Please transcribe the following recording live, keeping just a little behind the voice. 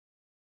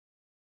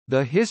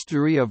The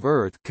history of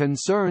Earth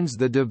concerns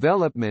the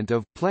development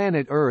of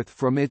planet Earth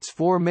from its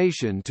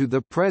formation to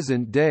the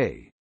present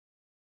day.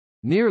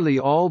 Nearly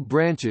all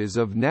branches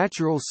of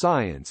natural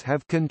science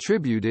have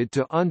contributed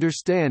to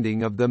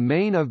understanding of the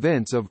main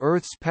events of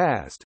Earth's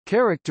past,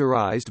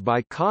 characterized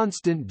by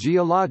constant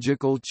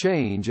geological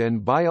change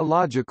and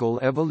biological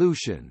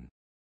evolution.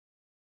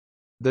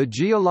 The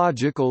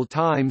geological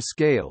time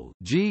scale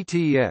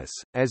 (GTS),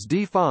 as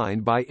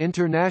defined by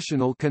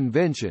international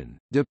convention,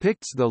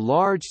 depicts the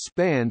large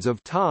spans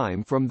of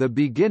time from the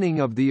beginning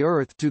of the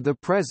Earth to the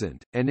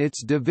present, and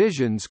its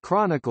divisions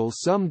chronicle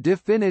some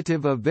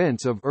definitive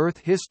events of Earth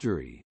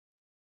history.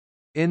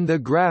 In the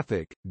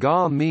graphic,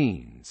 Ga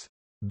means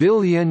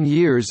billion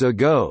years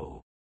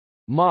ago,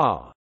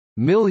 Ma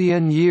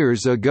million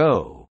years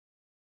ago.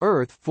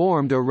 Earth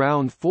formed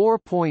around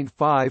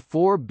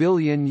 4.54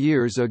 billion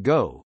years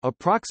ago,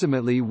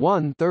 approximately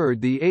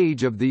one-third the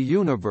age of the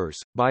universe,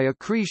 by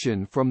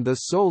accretion from the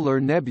solar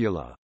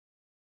nebula.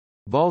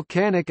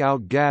 Volcanic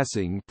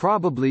outgassing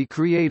probably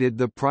created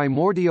the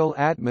primordial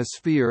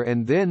atmosphere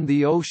and then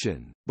the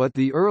ocean, but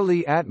the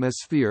early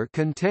atmosphere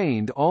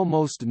contained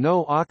almost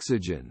no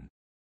oxygen.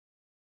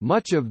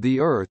 Much of the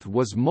Earth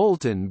was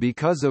molten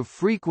because of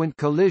frequent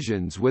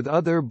collisions with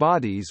other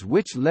bodies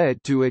which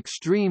led to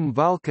extreme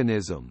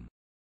volcanism.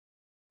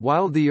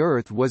 While the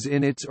Earth was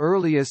in its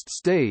earliest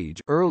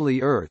stage,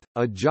 early Earth,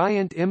 a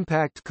giant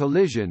impact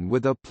collision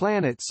with a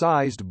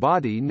planet-sized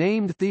body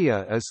named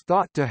Theia is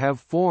thought to have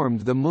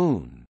formed the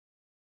Moon.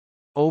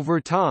 Over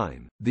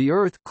time, the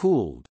Earth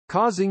cooled,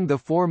 causing the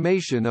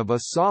formation of a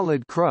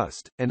solid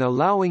crust, and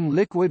allowing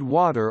liquid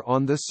water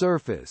on the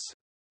surface.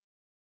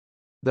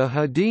 The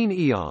Hadean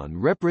Eon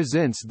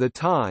represents the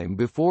time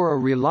before a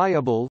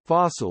reliable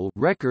fossil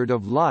record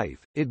of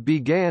life. It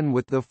began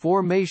with the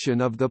formation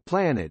of the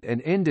planet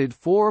and ended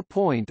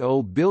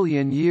 4.0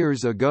 billion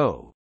years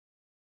ago.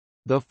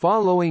 The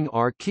following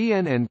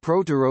Archean and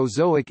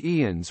Proterozoic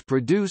eons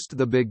produced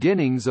the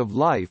beginnings of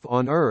life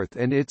on Earth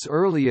and its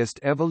earliest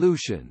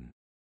evolution.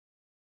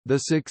 The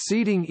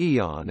succeeding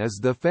eon is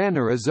the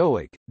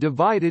Phanerozoic,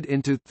 divided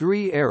into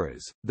three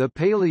eras: the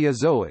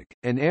Paleozoic,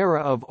 an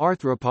era of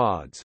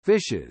arthropods,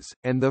 fishes,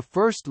 and the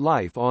first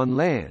life on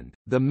land;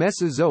 the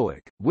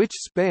Mesozoic, which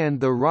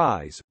spanned the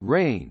rise,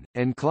 reign,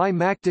 and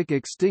climactic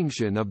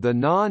extinction of the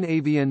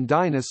non-avian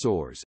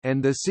dinosaurs;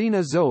 and the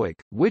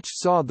Cenozoic, which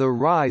saw the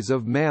rise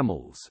of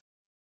mammals.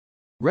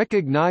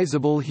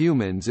 Recognizable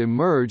humans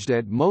emerged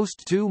at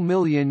most 2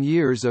 million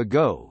years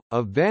ago,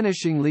 a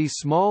vanishingly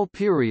small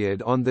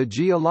period on the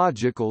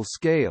geological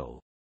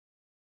scale.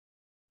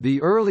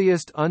 The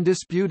earliest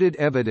undisputed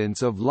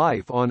evidence of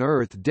life on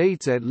Earth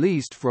dates at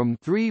least from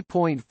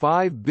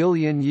 3.5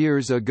 billion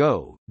years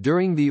ago,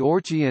 during the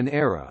Archean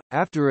era,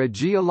 after a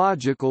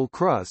geological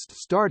crust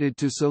started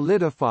to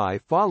solidify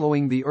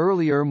following the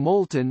earlier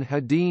molten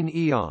Hadean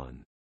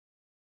Eon.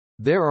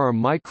 There are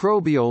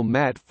microbial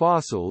mat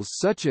fossils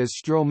such as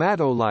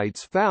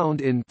stromatolites found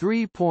in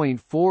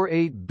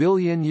 3.48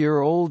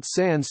 billion-year-old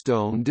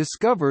sandstone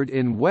discovered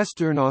in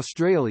Western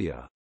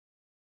Australia.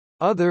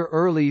 Other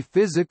early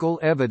physical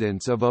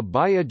evidence of a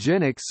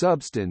biogenic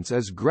substance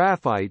is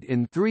graphite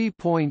in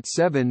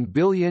 3.7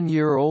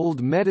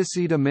 billion-year-old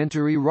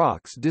metasedimentary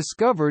rocks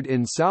discovered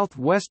in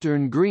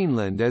southwestern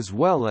Greenland, as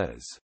well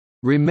as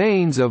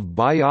remains of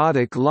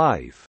biotic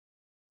life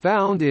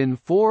found in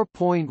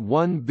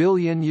 4.1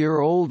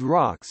 billion-year-old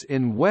rocks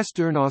in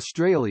Western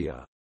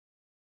Australia.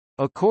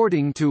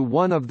 According to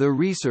one of the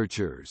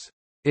researchers,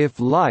 if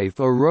life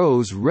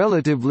arose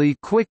relatively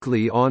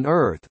quickly on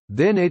Earth,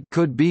 then it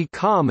could be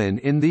common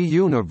in the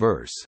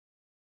universe.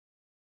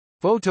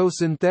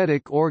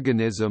 Photosynthetic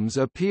organisms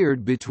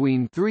appeared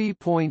between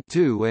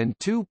 3.2 and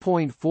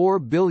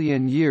 2.4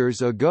 billion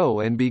years ago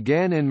and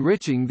began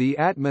enriching the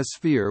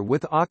atmosphere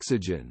with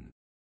oxygen.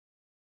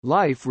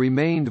 Life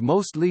remained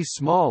mostly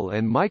small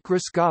and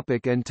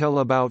microscopic until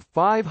about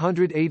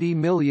 580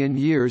 million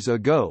years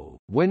ago,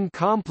 when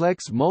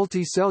complex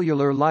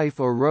multicellular life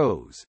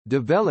arose,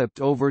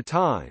 developed over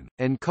time,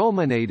 and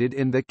culminated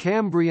in the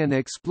Cambrian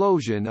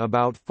explosion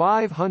about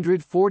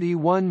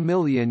 541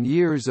 million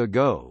years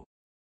ago.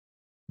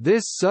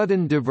 This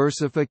sudden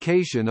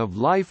diversification of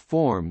life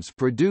forms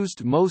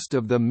produced most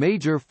of the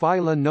major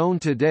phyla known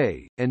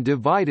today, and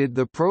divided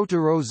the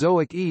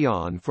Proterozoic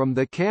Eon from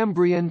the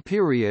Cambrian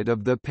period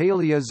of the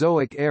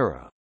Paleozoic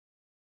era.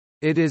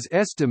 It is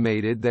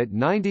estimated that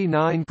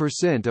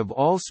 99% of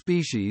all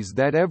species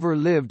that ever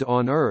lived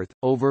on Earth,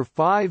 over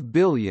 5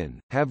 billion,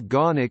 have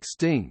gone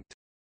extinct.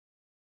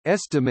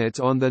 Estimates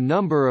on the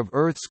number of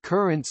Earth's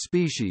current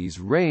species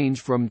range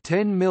from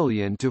 10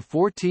 million to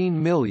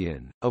 14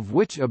 million, of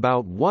which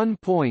about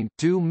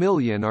 1.2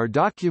 million are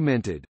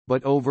documented,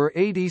 but over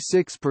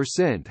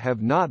 86%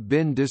 have not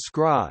been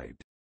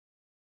described.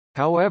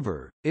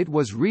 However, it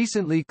was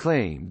recently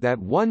claimed that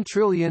 1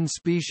 trillion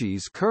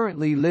species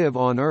currently live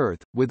on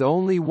Earth, with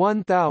only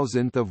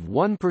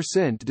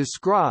 1/1000%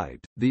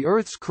 described. The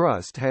Earth's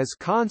crust has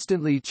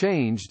constantly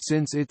changed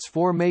since its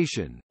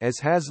formation, as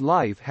has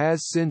life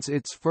has since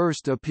its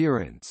first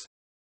appearance.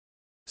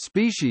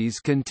 Species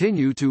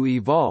continue to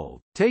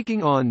evolve,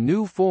 taking on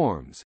new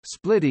forms,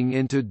 splitting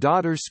into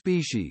daughter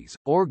species,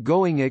 or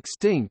going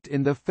extinct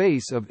in the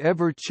face of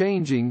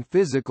ever-changing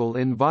physical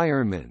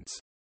environments.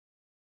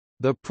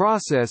 The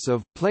process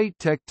of plate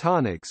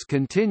tectonics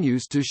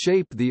continues to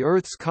shape the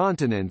Earth's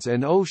continents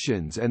and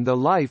oceans and the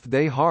life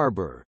they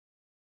harbor.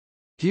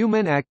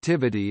 Human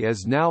activity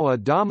is now a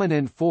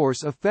dominant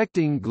force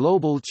affecting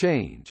global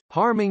change,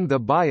 harming the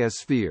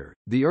biosphere,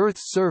 the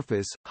Earth's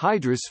surface,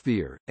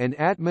 hydrosphere, and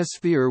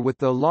atmosphere with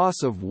the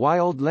loss of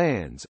wild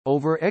lands,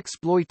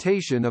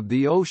 over-exploitation of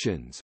the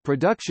oceans,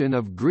 production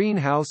of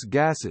greenhouse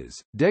gases,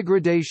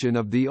 degradation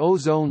of the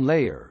ozone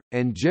layer,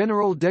 and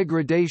general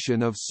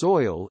degradation of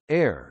soil,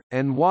 air,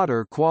 and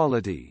water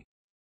quality.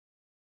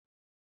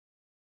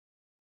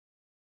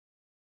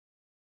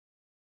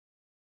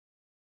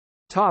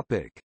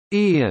 Topic: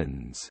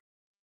 Eons.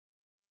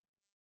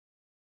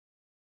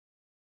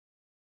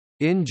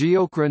 In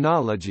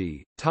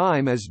geochronology,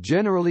 time is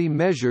generally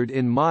measured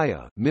in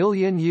Maya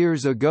million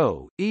years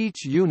ago,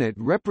 each unit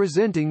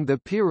representing the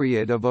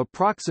period of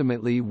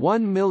approximately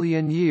 1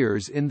 million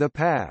years in the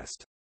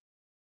past.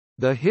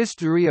 The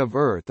history of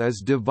Earth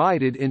is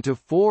divided into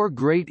 4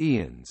 great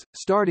eons,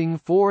 starting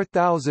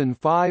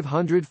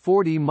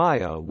 4,540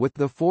 Maya with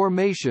the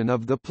formation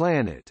of the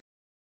planet.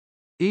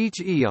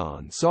 Each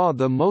eon saw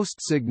the most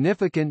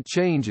significant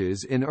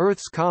changes in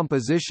Earth's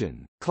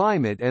composition,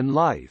 climate and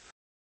life.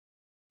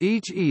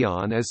 Each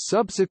eon is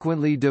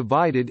subsequently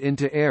divided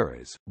into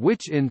eras,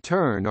 which in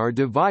turn are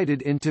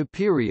divided into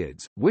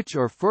periods, which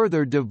are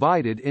further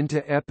divided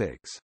into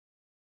epochs.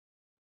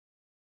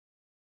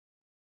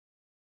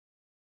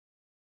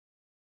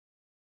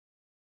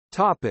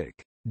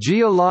 Topic: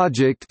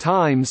 Geologic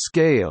time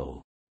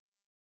scale.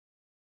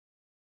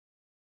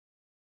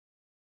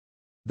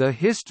 The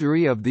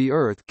history of the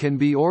Earth can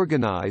be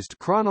organized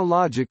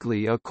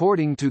chronologically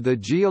according to the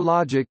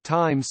geologic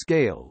time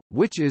scale,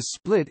 which is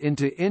split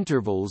into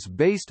intervals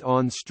based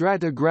on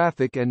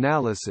stratigraphic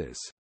analysis.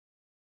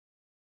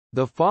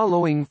 The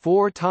following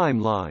 4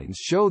 timelines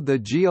show the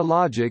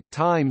geologic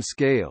time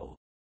scale.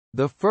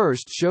 The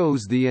first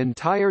shows the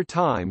entire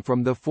time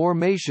from the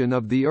formation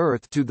of the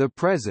Earth to the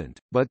present,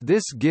 but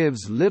this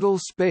gives little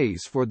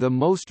space for the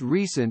most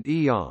recent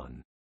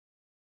eon.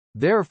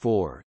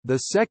 Therefore, the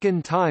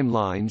second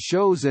timeline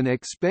shows an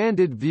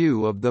expanded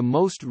view of the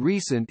most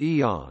recent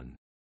eon.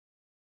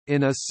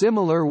 In a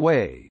similar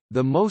way,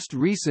 the most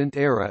recent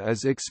era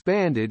is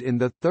expanded in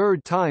the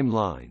third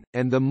timeline,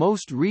 and the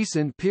most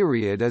recent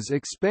period is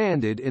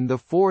expanded in the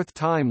fourth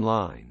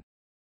timeline.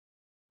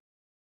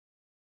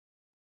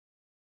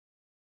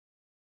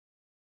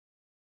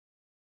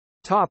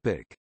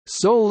 Topic: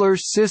 Solar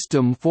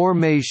System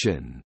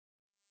formation.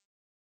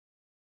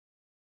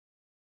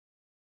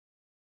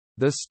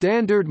 The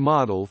standard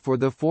model for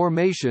the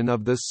formation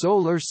of the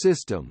Solar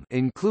System,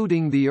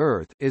 including the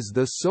Earth, is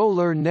the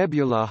solar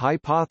nebula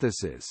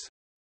hypothesis.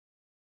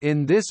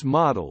 In this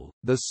model,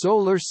 the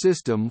Solar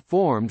System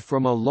formed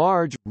from a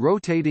large,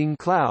 rotating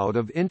cloud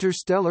of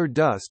interstellar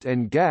dust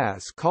and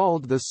gas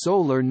called the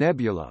solar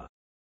nebula.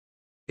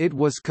 It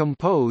was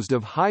composed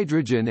of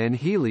hydrogen and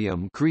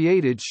helium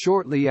created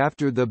shortly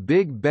after the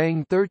Big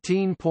Bang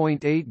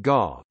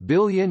 13.8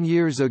 billion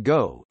years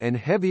ago and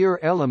heavier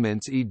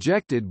elements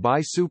ejected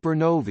by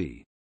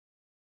supernovae.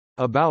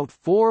 About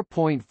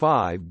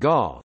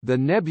 4.5 the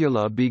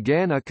nebula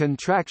began a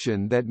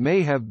contraction that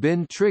may have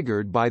been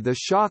triggered by the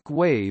shock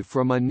wave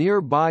from a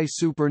nearby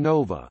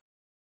supernova.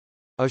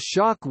 A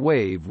shock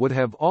wave would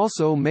have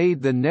also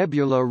made the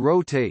nebula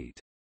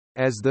rotate.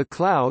 As the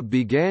cloud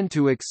began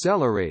to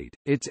accelerate,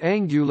 its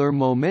angular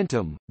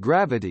momentum,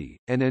 gravity,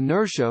 and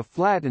inertia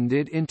flattened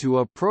it into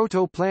a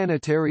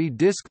protoplanetary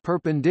disk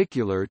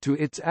perpendicular to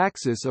its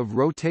axis of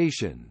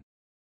rotation.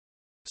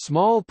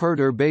 Small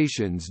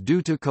perturbations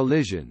due to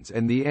collisions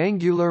and the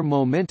angular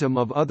momentum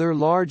of other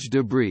large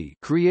debris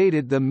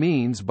created the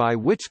means by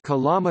which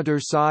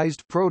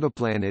kilometer-sized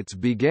protoplanets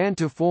began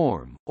to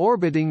form,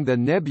 orbiting the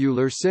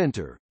nebular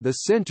center. The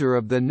center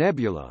of the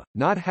nebula,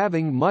 not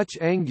having much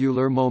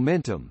angular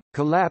momentum,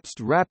 collapsed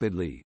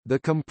rapidly, the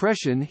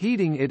compression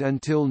heating it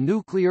until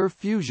nuclear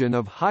fusion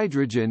of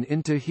hydrogen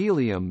into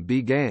helium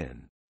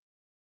began.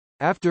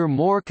 After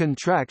more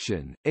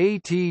contraction, a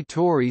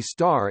Tauri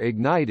star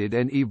ignited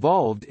and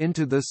evolved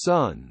into the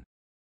Sun.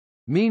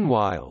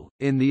 Meanwhile,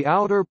 in the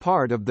outer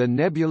part of the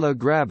nebula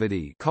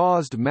gravity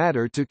caused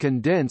matter to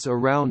condense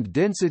around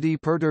density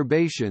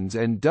perturbations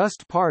and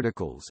dust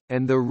particles,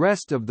 and the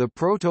rest of the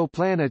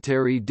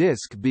protoplanetary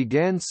disk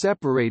began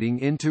separating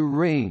into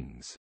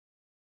rings.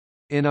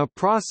 In a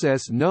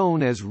process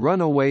known as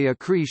runaway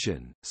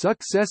accretion,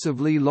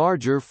 successively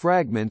larger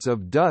fragments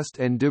of dust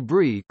and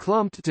debris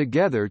clumped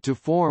together to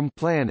form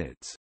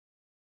planets.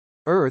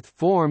 Earth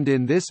formed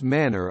in this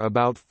manner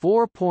about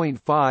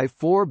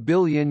 4.54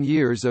 billion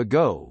years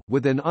ago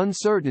with an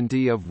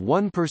uncertainty of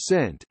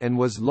 1% and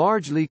was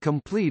largely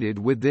completed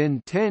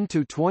within 10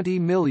 to 20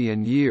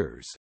 million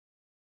years.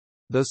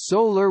 The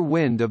solar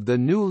wind of the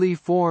newly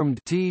formed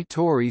T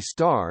Tauri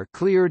star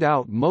cleared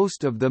out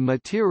most of the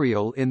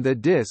material in the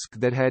disk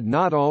that had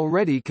not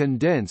already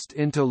condensed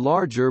into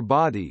larger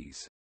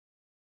bodies.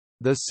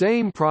 The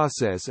same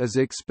process is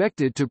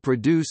expected to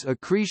produce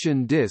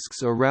accretion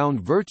disks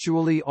around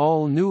virtually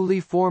all newly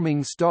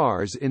forming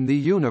stars in the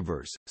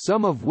universe,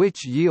 some of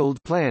which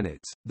yield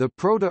planets. The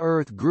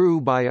Proto-Earth grew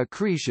by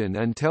accretion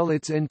until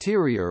its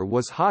interior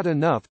was hot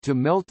enough to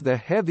melt the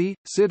heavy,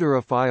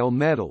 siderophile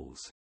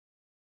metals.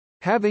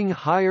 Having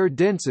higher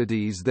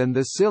densities than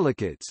the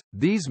silicates,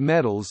 these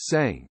metals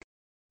sank.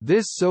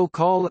 This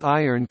so-called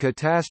iron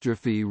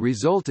catastrophe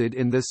resulted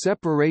in the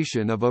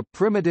separation of a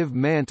primitive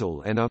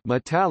mantle and a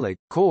metallic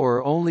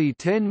core only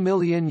 10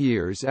 million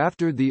years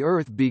after the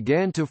Earth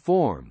began to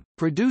form,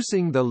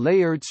 producing the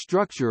layered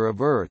structure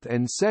of Earth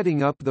and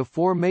setting up the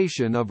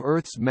formation of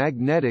Earth's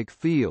magnetic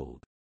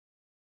field.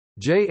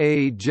 J.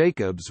 A.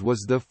 Jacobs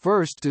was the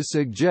first to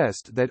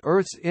suggest that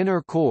Earth's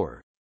inner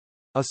core,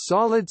 a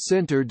solid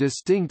center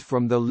distinct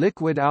from the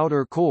liquid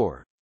outer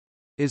core,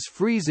 is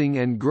freezing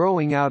and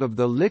growing out of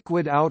the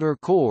liquid outer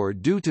core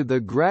due to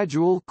the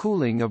gradual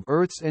cooling of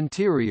Earth's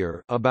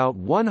interior, about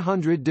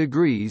 100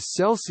 degrees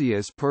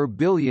Celsius per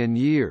billion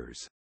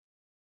years.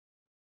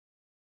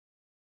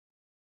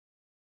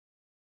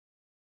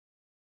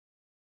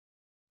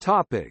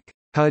 Topic: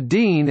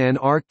 Hadean and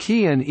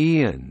Archean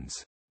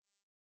eons.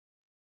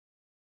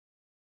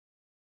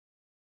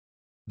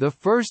 The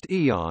first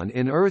eon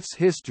in Earth's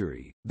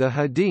history, the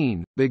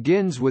Hadean,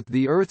 begins with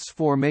the Earth's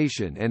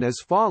formation and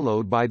is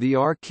followed by the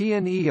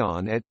Archean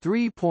eon at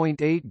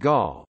 3.8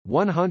 Ga,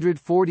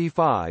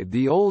 145.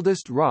 The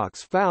oldest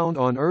rocks found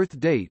on Earth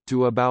date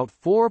to about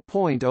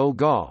 4.0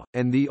 Ga,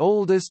 and the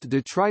oldest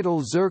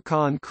detrital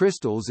zircon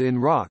crystals in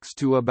rocks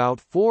to about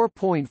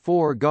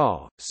 4.4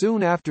 Ga,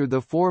 soon after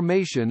the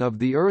formation of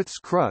the Earth's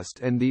crust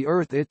and the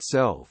Earth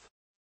itself.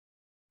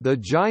 The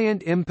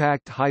giant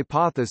impact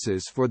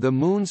hypothesis for the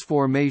Moon's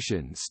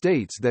formation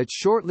states that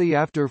shortly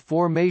after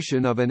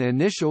formation of an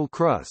initial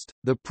crust,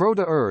 the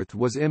Proto-Earth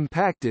was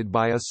impacted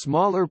by a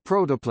smaller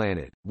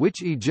protoplanet,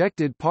 which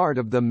ejected part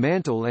of the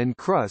mantle and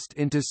crust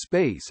into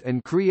space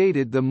and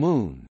created the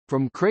Moon.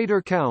 From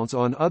crater counts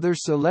on other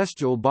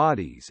celestial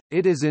bodies,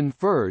 it is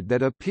inferred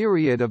that a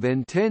period of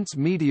intense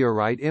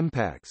meteorite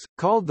impacts,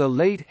 called the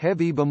Late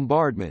Heavy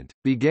Bombardment,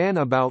 began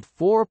about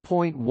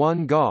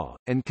 4.1 Ga,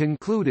 and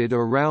concluded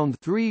around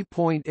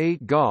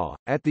 3.8 Ga,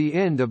 at the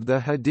end of the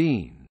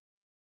Hadean.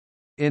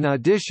 In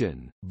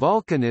addition,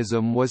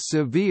 volcanism was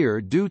severe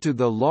due to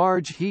the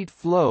large heat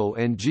flow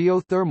and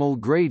geothermal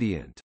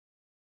gradient.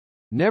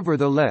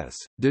 Nevertheless,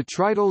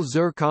 detrital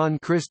zircon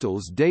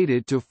crystals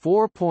dated to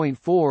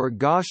 4.4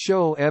 Ga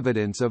show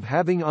evidence of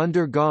having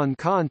undergone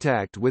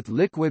contact with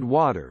liquid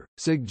water,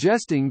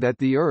 suggesting that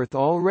the Earth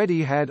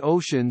already had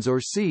oceans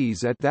or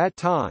seas at that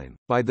time.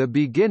 By the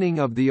beginning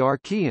of the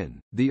Archean,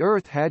 the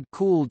Earth had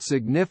cooled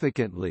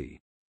significantly.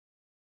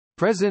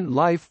 Present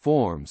life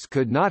forms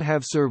could not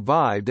have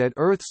survived at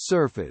Earth's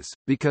surface,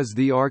 because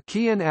the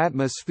Archean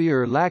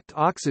atmosphere lacked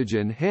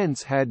oxygen,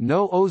 hence had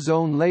no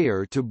ozone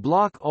layer to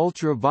block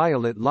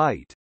ultraviolet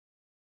light.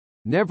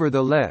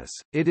 Nevertheless,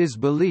 it is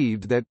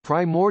believed that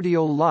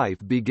primordial life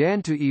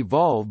began to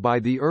evolve by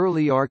the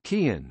early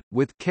Archean,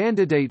 with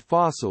candidate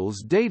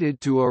fossils dated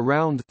to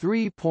around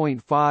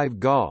 3.5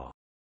 Ga.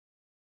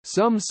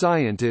 Some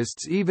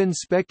scientists even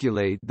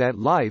speculate that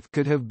life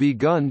could have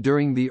begun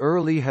during the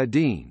early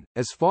Hadean,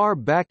 as far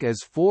back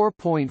as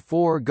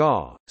 4.4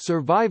 Ga,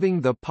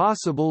 surviving the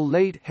possible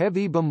late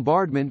heavy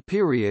bombardment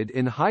period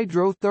in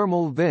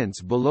hydrothermal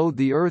vents below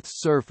the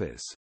Earth's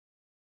surface.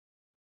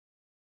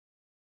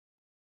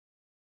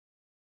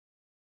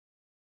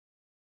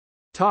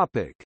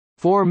 Topic: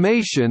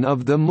 Formation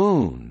of the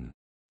Moon.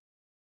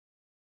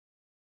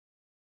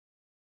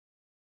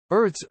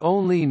 Earth's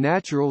only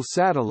natural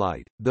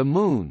satellite, the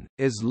Moon,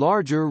 is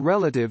larger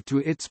relative to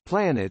its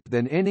planet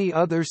than any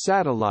other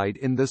satellite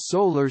in the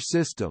Solar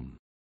System.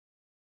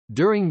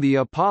 During the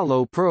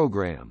Apollo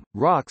program,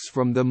 rocks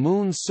from the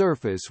Moon's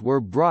surface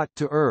were brought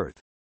to Earth.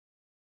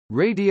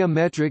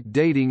 Radiometric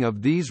dating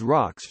of these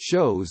rocks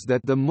shows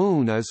that the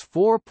Moon is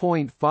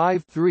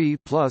 4.53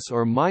 plus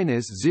or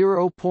minus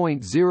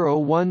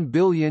 0.01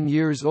 billion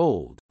years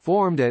old,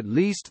 formed at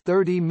least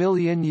 30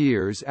 million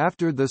years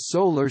after the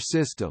Solar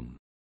System.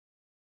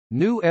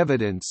 New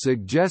evidence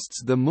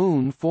suggests the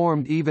Moon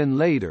formed even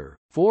later,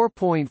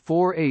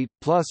 4.48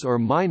 plus or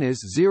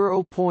minus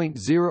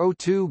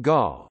 0.02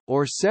 Ga,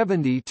 or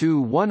 70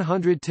 to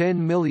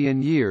 110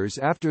 million years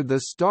after the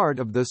start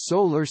of the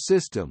Solar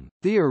System.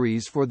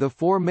 Theories for the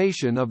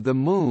formation of the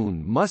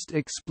Moon must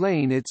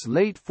explain its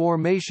late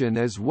formation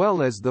as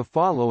well as the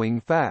following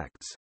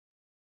facts.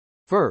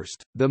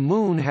 First, the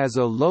Moon has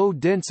a low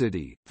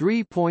density,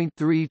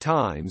 3.3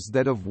 times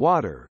that of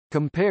water,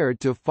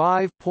 compared to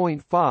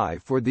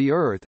 5.5 for the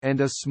Earth,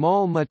 and a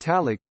small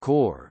metallic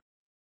core.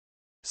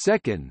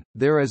 Second,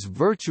 there is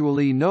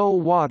virtually no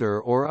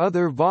water or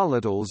other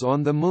volatiles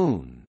on the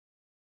Moon.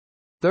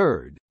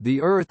 Third,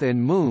 the Earth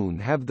and Moon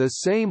have the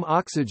same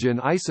oxygen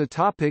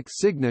isotopic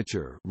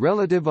signature,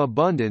 relative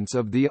abundance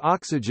of the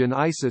oxygen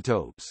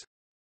isotopes.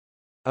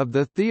 Of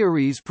the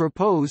theories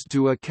proposed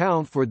to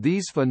account for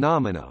these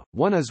phenomena,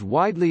 one is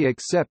widely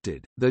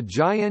accepted. The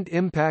giant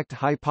impact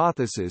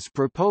hypothesis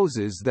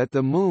proposes that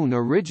the Moon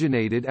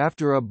originated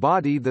after a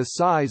body the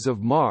size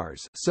of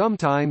Mars,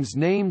 sometimes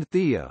named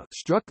Theia,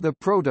 struck the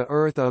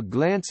Proto-Earth a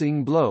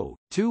glancing blow.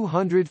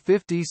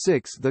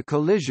 256 The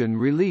collision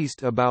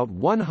released about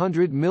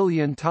 100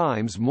 million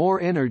times more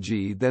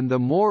energy than the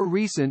more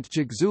recent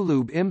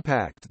Chicxulub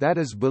impact that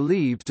is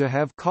believed to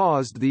have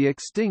caused the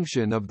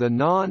extinction of the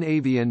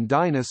non-avian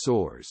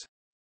dinosaurs.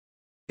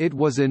 It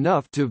was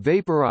enough to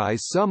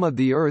vaporize some of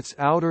the Earth's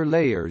outer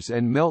layers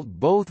and melt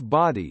both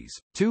bodies.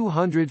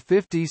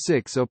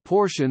 256 A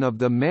portion of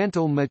the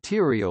mantle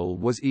material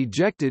was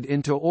ejected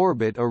into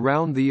orbit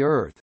around the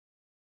Earth.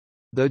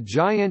 The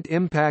giant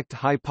impact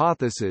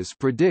hypothesis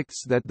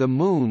predicts that the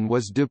Moon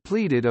was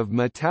depleted of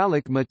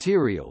metallic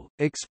material,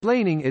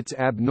 explaining its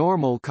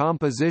abnormal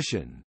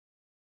composition.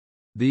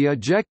 The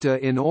ejecta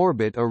in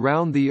orbit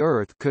around the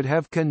Earth could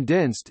have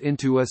condensed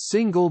into a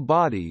single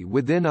body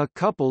within a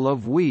couple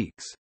of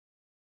weeks.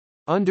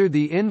 Under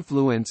the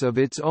influence of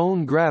its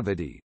own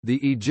gravity, the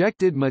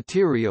ejected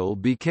material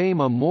became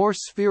a more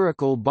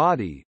spherical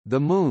body, the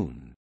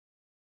Moon.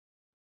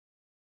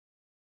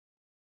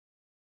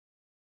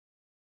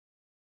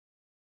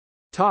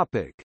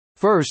 Topic: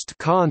 First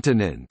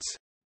continents.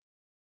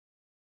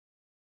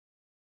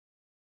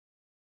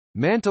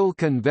 Mantle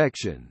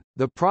convection,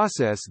 the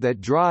process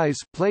that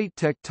drives plate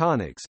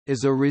tectonics,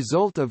 is a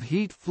result of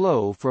heat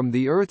flow from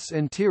the Earth's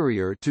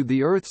interior to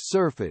the Earth's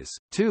surface.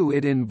 2.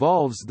 It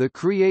involves the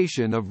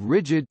creation of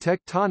rigid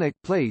tectonic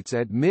plates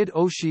at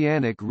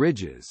mid-oceanic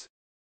ridges.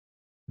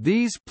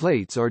 These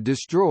plates are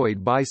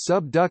destroyed by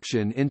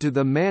subduction into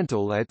the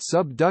mantle at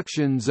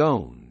subduction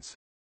zones.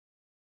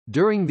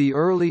 During the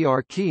early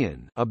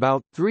Archean,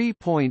 about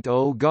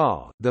 3.0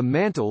 Ga, the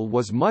mantle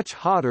was much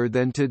hotter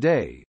than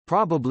today,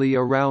 probably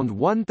around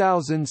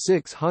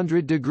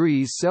 1,600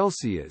 degrees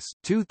Celsius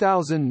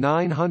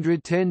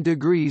 (2,910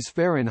 degrees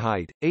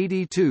Fahrenheit,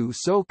 82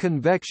 so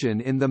convection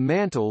in the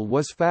mantle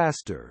was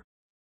faster.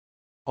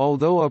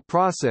 Although a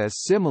process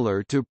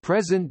similar to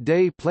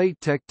present-day plate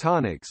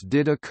tectonics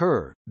did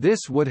occur,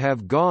 this would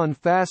have gone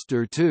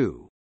faster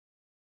too.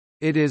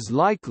 It is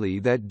likely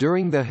that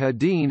during the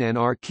Hadean and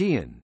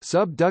Archean,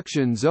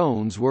 subduction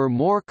zones were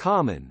more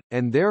common,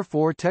 and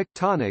therefore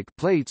tectonic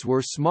plates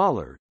were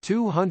smaller.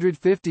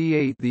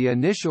 258 The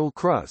initial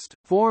crust,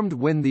 formed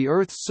when the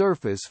Earth's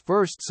surface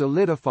first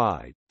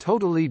solidified,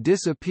 totally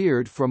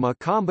disappeared from a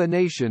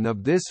combination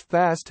of this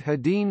fast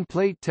Hadean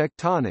plate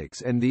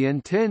tectonics and the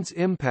intense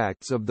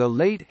impacts of the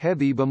late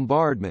heavy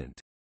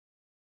bombardment.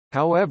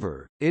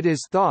 However, it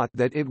is thought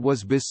that it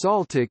was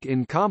basaltic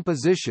in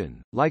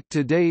composition, like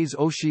today's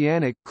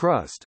oceanic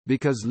crust,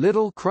 because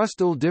little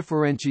crustal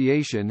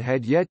differentiation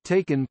had yet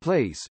taken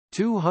place.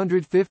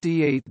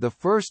 258 The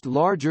first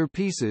larger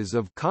pieces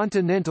of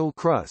continental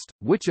crust,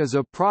 which is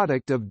a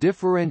product of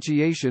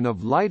differentiation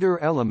of lighter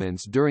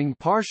elements during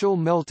partial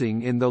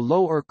melting in the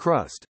lower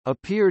crust,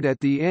 appeared at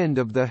the end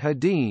of the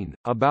Hadean,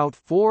 about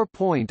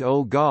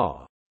 4.0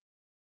 Ga.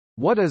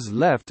 What is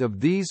left of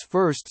these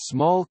first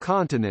small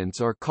continents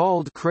are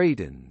called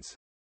cratons.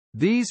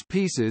 These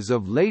pieces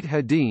of late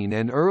Hadean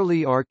and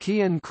early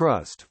Archean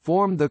crust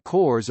form the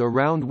cores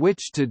around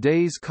which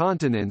today's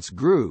continents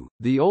grew.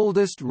 The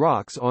oldest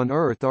rocks on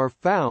Earth are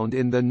found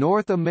in the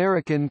North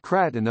American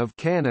Craton of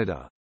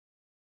Canada.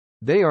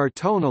 They are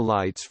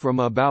tonalites from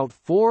about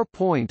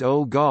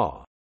 4.0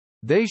 Ga.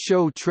 They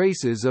show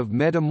traces of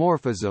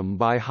metamorphism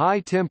by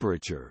high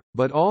temperature,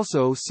 but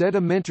also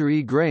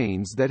sedimentary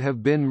grains that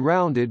have been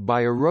rounded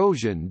by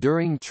erosion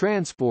during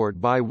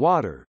transport by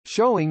water,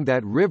 showing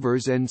that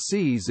rivers and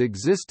seas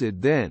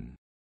existed then.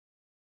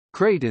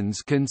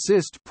 Cratons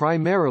consist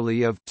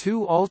primarily of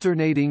two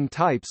alternating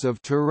types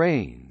of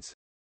terrains.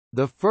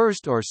 The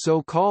first are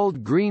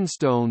so-called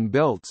greenstone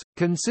belts,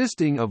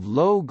 consisting of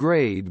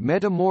low-grade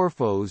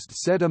metamorphosed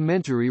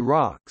sedimentary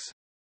rocks.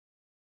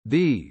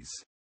 These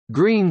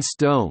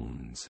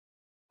greenstones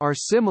are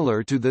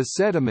similar to the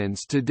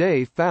sediments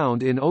today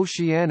found in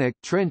oceanic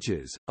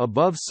trenches,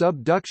 above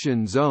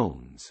subduction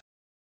zones.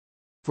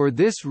 For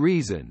this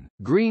reason,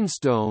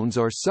 greenstones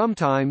are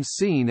sometimes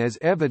seen as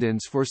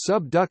evidence for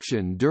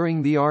subduction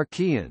during the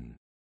Archean.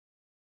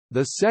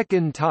 The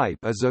second type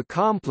is a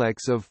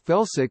complex of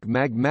felsic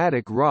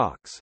magmatic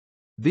rocks.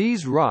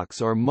 These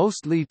rocks are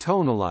mostly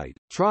tonalite,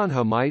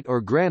 trondhjemite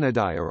or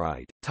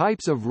granodiorite,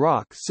 types of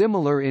rock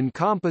similar in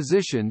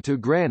composition to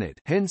granite,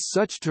 hence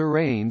such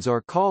terrains are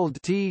called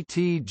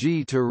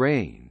TTG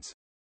terrains.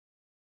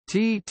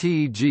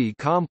 TTG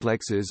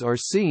complexes are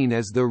seen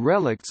as the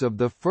relics of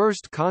the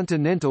first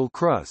continental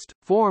crust,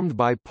 formed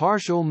by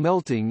partial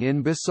melting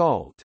in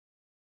basalt.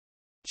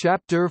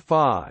 Chapter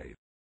 5.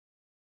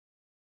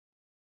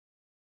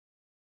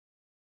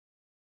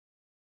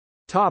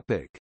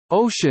 Topic: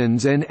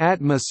 Oceans and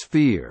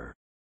atmosphere.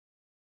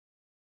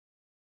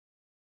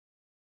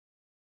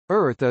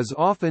 Earth is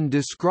often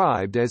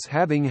described as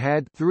having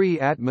had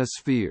 3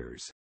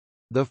 atmospheres.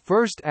 The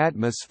first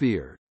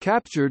atmosphere,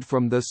 captured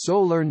from the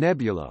solar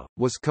nebula,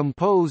 was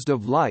composed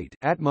of light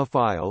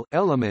atmophile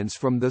elements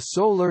from the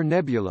solar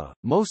nebula,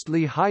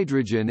 mostly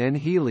hydrogen and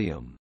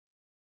helium.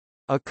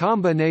 A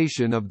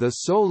combination of the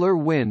solar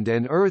wind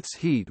and Earth's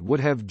heat would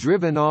have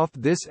driven off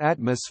this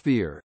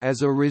atmosphere,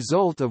 as a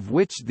result of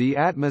which the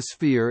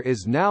atmosphere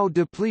is now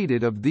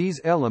depleted of these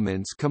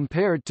elements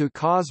compared to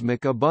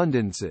cosmic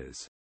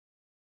abundances.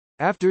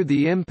 After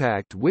the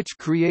impact which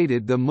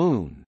created the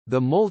Moon, the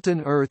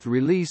molten Earth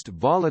released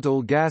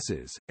volatile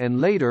gases,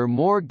 and later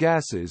more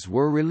gases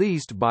were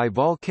released by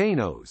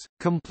volcanoes,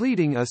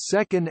 completing a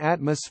second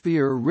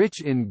atmosphere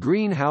rich in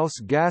greenhouse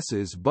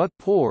gases but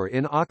poor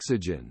in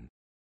oxygen.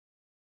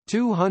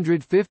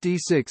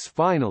 256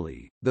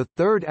 Finally, the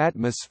third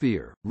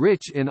atmosphere,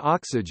 rich in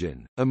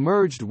oxygen,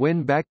 emerged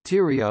when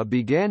bacteria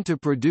began to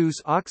produce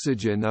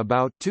oxygen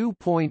about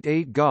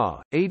 2.8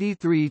 Ga,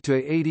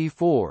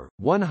 83–84,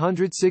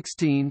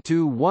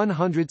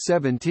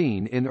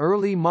 116–117 in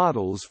early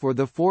models for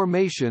the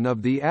formation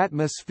of the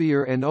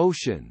atmosphere and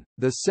ocean.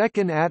 The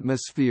second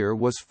atmosphere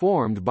was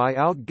formed by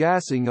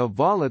outgassing of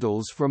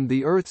volatiles from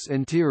the Earth's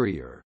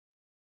interior.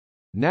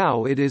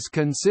 Now it is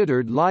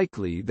considered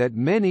likely that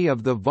many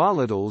of the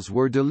volatiles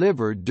were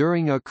delivered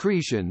during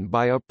accretion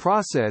by a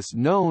process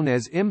known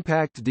as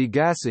impact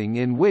degassing,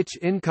 in which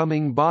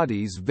incoming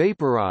bodies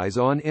vaporize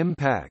on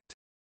impact.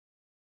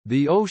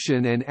 The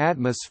ocean and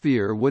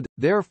atmosphere would,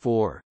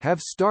 therefore,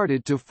 have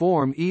started to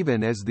form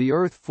even as the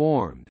Earth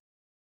formed.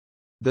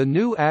 The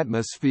new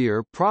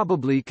atmosphere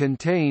probably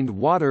contained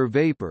water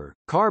vapor,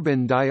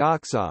 carbon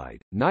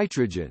dioxide,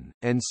 nitrogen,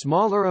 and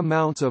smaller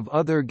amounts of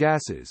other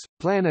gases,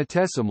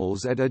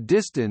 planetesimals at a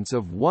distance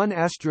of 1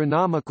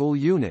 astronomical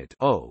unit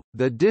 (O).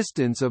 The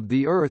distance of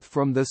the Earth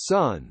from the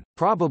Sun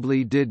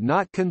probably did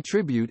not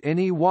contribute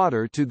any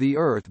water to the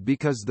Earth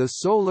because the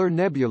solar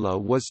nebula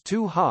was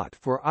too hot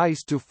for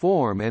ice to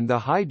form, and the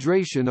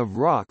hydration of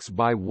rocks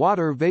by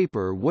water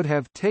vapor would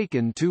have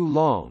taken too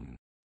long.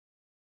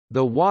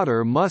 The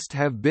water must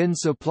have been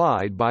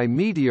supplied by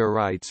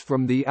meteorites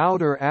from the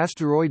outer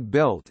asteroid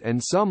belt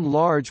and some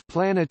large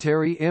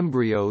planetary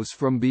embryos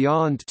from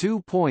beyond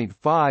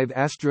 2.5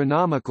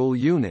 astronomical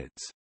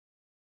units.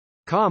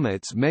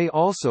 Comets may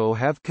also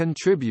have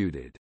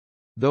contributed.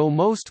 Though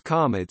most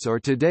comets are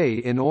today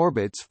in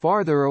orbits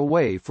farther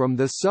away from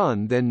the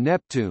Sun than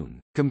Neptune,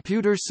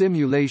 computer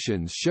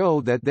simulations show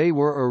that they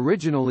were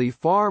originally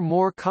far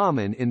more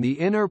common in the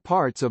inner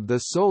parts of the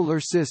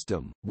Solar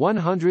System.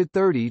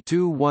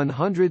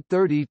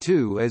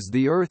 132–132 As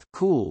the Earth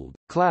cooled,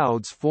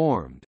 clouds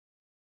formed.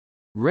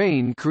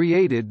 Rain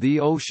created the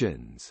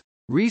oceans.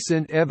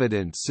 Recent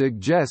evidence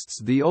suggests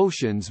the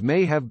oceans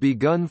may have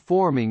begun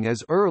forming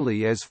as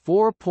early as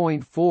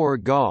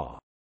 4.4 Ga.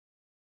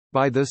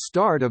 By the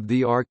start of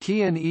the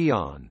Archean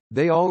Eon,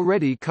 they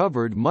already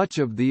covered much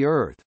of the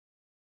Earth.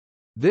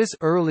 This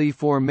early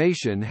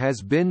formation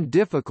has been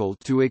difficult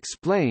to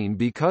explain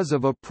because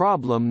of a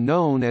problem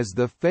known as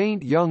the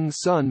faint young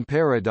sun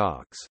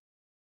paradox.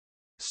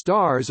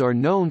 Stars are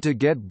known to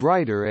get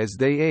brighter as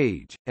they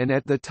age, and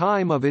at the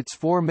time of its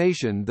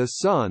formation the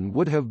Sun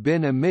would have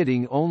been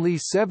emitting only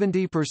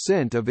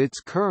 70% of its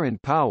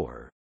current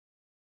power.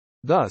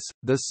 Thus,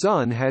 the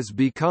Sun has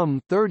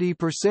become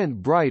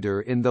 30%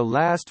 brighter in the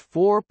last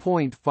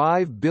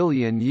 4.5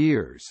 billion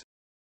years.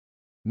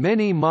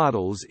 Many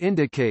models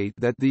indicate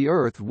that the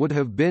Earth would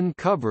have been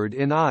covered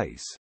in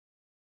ice.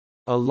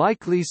 A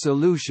likely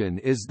solution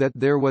is that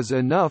there was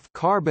enough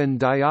carbon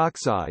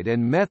dioxide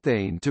and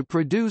methane to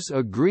produce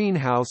a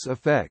greenhouse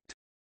effect.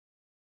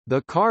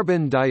 The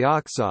carbon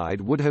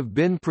dioxide would have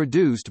been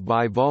produced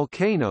by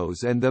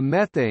volcanoes and the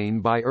methane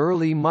by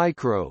early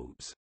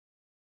microbes.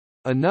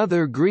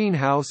 Another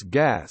greenhouse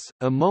gas,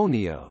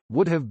 ammonia,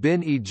 would have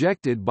been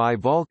ejected by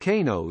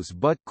volcanoes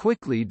but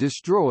quickly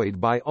destroyed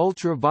by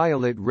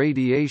ultraviolet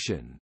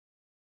radiation.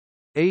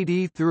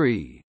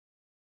 83.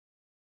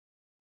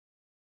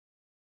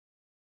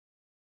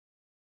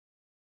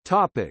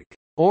 Topic: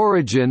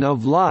 Origin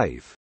of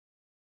life.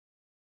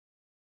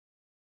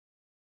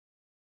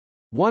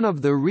 One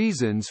of the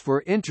reasons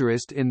for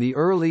interest in the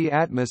early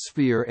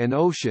atmosphere and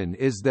ocean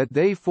is that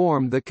they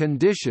form the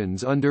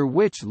conditions under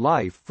which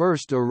life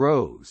first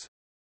arose.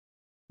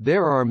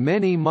 There are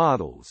many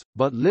models,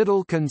 but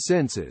little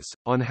consensus,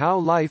 on how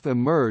life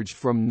emerged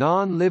from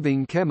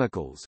non-living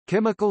chemicals.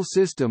 Chemical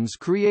systems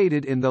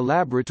created in the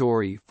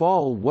laboratory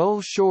fall well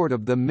short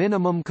of the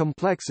minimum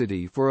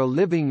complexity for a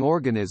living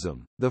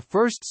organism. The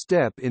first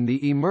step in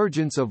the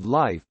emergence of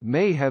life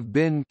may have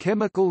been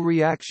chemical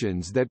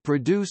reactions that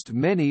produced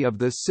many of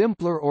the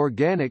simpler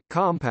organic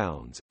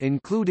compounds,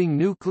 including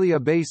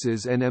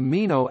nucleobases and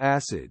amino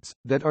acids,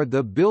 that are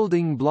the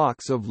building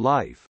blocks of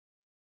life.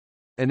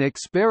 An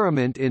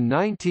experiment in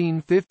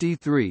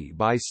 1953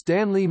 by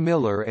Stanley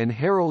Miller and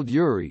Harold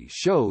Urey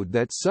showed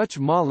that such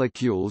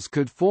molecules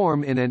could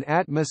form in an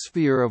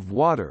atmosphere of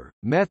water,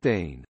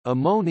 methane,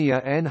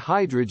 ammonia and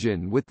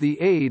hydrogen with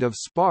the aid of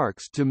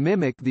sparks to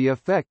mimic the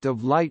effect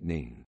of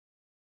lightning.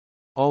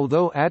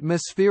 Although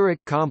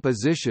atmospheric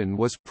composition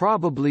was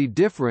probably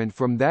different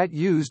from that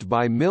used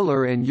by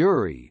Miller and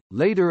Urey,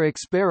 later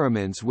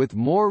experiments with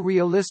more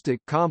realistic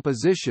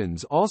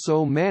compositions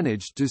also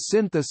managed to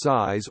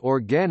synthesize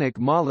organic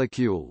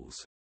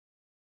molecules.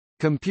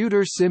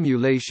 Computer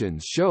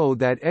simulations show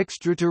that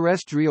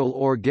extraterrestrial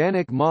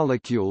organic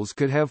molecules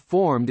could have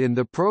formed in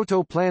the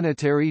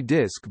protoplanetary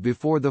disk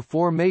before the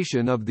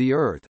formation of the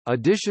Earth.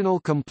 Additional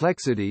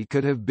complexity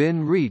could have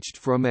been reached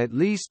from at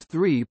least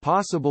three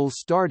possible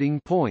starting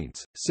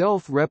points: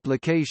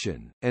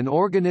 self-replication, an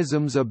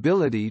organism's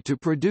ability to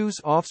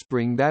produce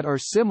offspring that are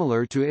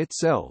similar to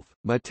itself;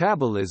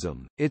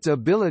 metabolism, its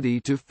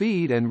ability to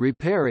feed and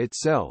repair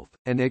itself;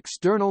 and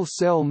external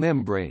cell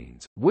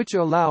membranes, which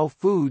allow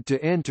food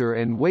to enter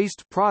and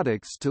waste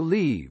products to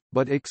leave,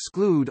 but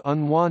exclude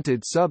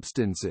unwanted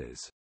substances.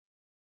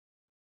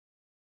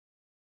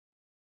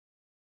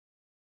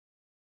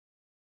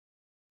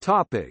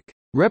 Topic: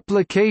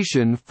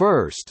 Replication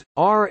first,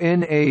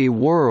 RNA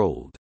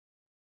world.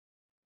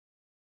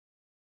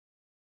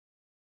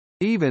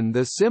 Even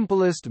the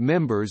simplest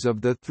members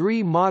of the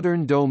three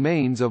modern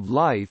domains of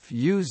life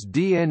use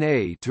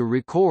DNA to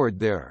record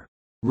their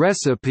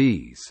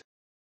recipes,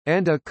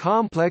 and a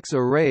complex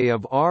array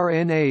of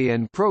RNA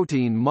and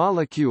protein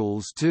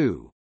molecules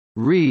to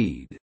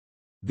read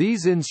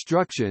these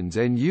instructions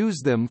and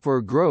use them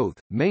for growth,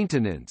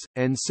 maintenance,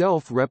 and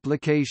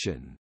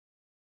self-replication.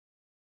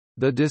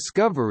 The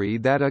discovery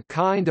that a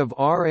kind of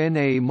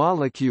RNA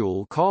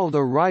molecule called a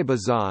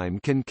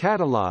ribozyme can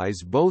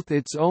catalyze both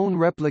its own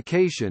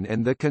replication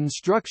and the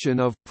construction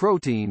of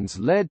proteins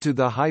led to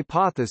the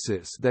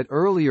hypothesis that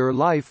earlier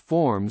life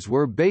forms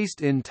were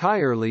based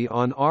entirely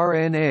on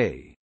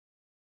RNA.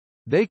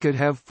 They could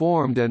have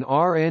formed an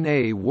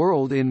RNA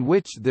world in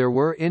which there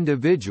were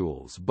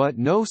individuals but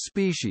no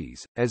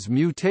species, as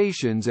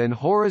mutations and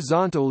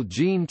horizontal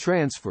gene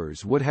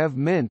transfers would have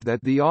meant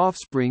that the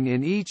offspring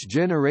in each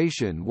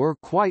generation were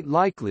quite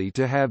likely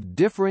to have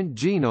different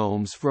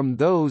genomes from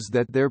those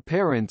that their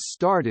parents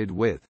started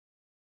with.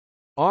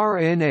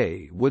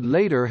 RNA would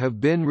later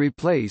have been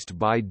replaced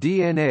by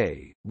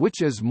DNA,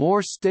 which is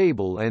more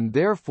stable and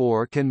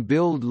therefore can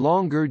build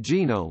longer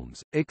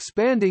genomes,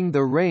 expanding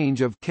the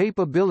range of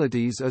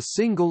capabilities a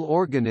single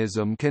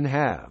organism can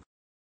have.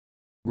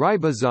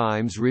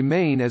 Ribozymes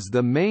remain as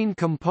the main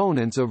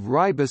components of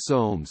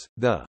ribosomes,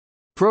 the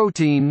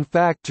protein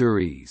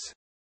factories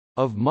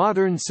of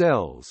modern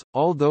cells.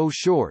 Although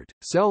short,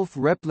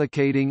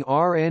 self-replicating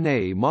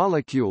RNA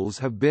molecules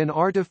have been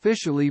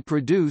artificially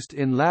produced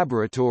in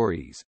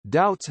laboratories,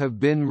 doubts have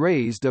been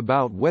raised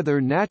about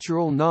whether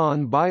natural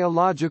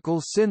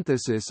non-biological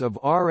synthesis of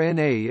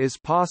RNA is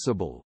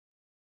possible.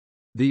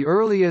 The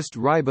earliest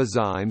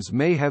ribozymes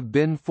may have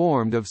been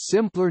formed of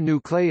simpler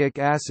nucleic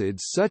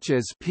acids such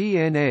as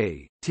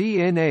PNA,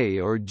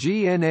 TNA or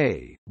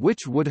GNA,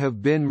 which would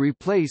have been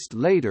replaced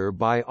later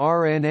by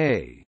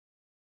RNA.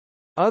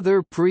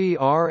 Other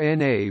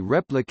pre-RNA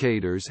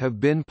replicators have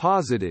been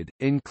posited,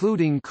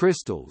 including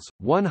crystals,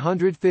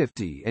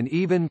 150 and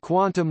even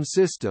quantum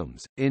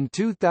systems. In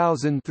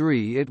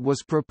 2003 it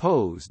was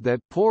proposed that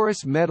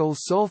porous metal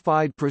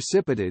sulfide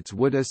precipitates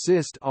would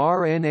assist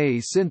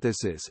RNA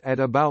synthesis at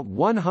about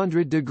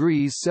 100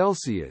 degrees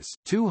Celsius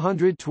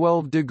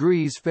 (212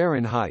 degrees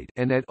Fahrenheit)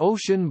 and at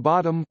ocean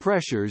bottom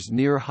pressures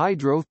near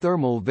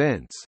hydrothermal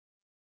vents.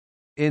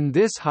 In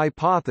this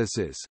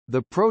hypothesis,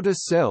 the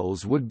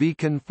protocells would be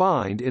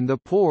confined in the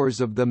pores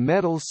of the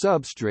metal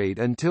substrate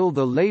until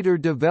the later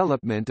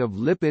development of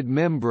lipid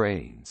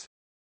membranes.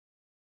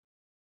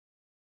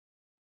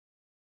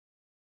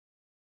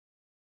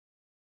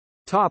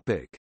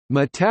 Topic: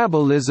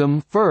 Metabolism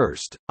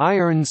first,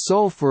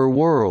 iron-sulfur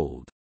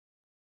world.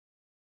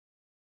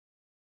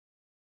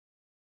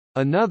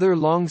 Another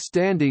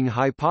long-standing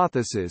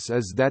hypothesis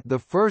is that the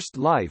first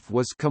life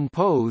was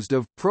composed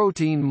of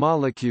protein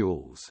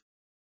molecules.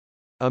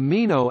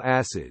 Amino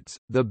acids,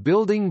 the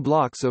building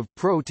blocks of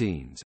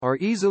proteins, are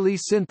easily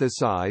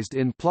synthesized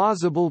in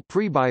plausible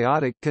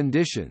prebiotic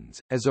conditions,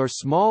 as are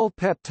small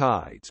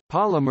peptides,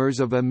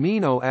 polymers of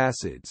amino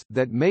acids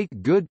that make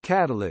good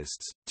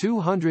catalysts.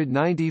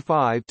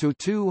 295 to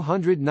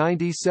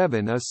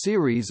 297. A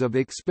series of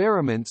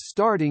experiments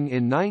starting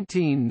in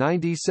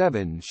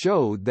 1997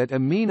 showed that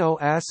amino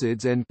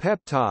acids and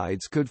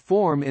peptides could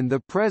form in the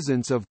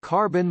presence of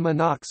carbon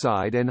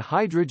monoxide and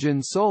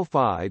hydrogen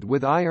sulfide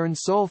with iron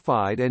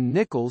sulfide and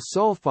nickel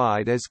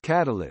sulfide as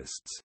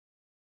catalysts.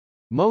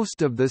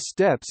 Most of the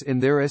steps in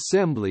their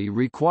assembly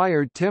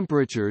required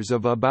temperatures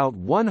of about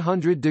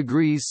 100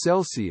 degrees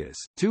Celsius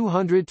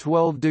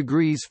 (212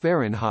 degrees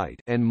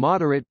Fahrenheit) and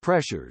moderate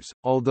pressures,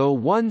 although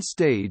one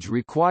stage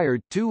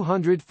required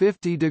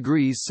 250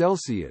 degrees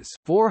Celsius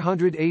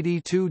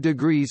 (482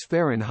 degrees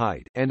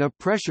Fahrenheit) and a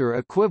pressure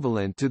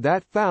equivalent to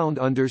that found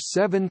under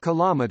 7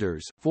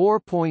 kilometers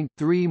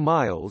 (4.3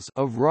 miles)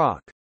 of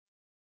rock.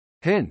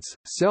 Hence,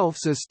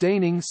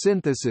 self-sustaining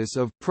synthesis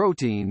of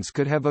proteins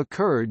could have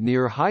occurred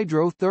near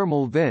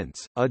hydrothermal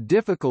vents. A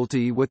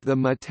difficulty with the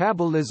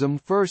metabolism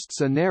first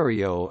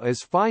scenario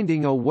is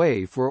finding a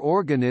way for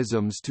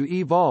organisms to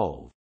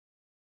evolve.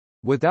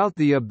 Without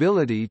the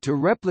ability to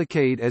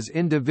replicate as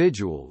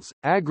individuals,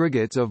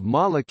 aggregates of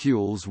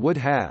molecules would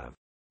have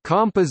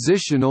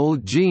compositional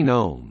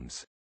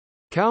genomes,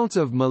 counts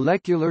of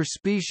molecular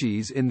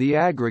species in the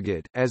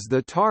aggregate, as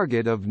the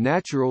target of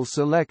natural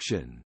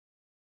selection.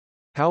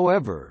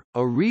 However,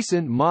 a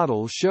recent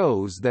model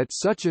shows that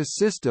such a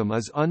system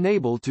is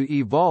unable to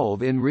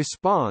evolve in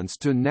response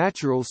to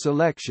natural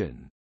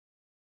selection.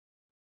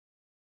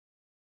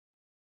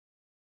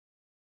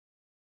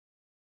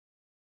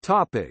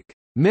 Topic: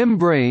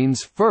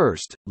 Membranes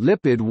first,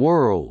 lipid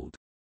world.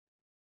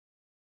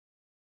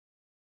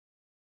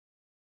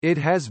 It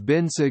has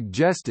been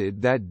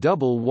suggested that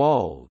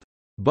double-walled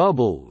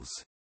bubbles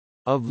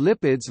of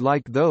lipids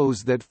like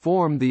those that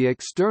form the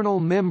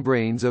external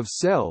membranes of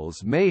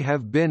cells may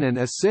have been an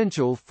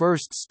essential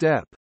first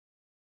step.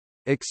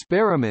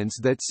 Experiments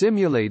that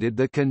simulated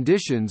the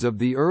conditions of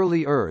the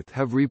early Earth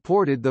have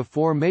reported the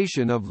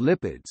formation of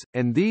lipids,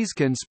 and these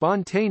can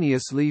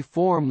spontaneously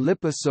form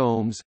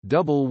liposomes,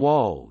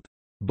 double-walled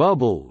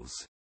bubbles,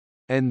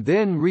 and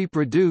then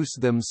reproduce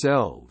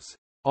themselves.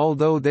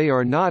 Although they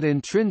are not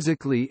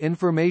intrinsically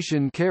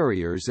information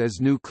carriers as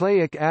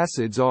nucleic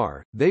acids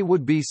are, they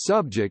would be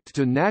subject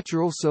to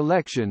natural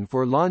selection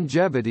for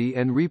longevity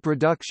and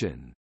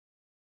reproduction.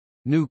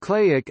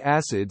 Nucleic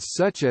acids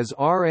such as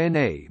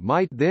RNA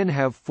might then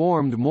have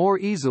formed more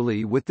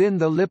easily within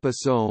the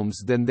liposomes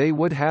than they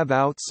would have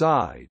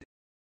outside.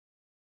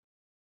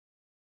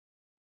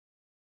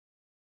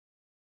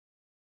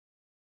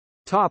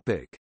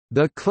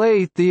 The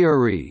clay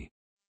theory.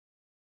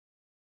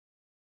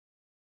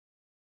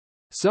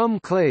 Some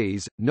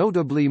clays,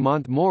 notably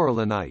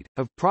montmorillonite,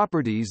 have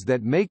properties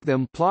that make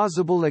them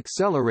plausible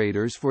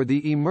accelerators for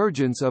the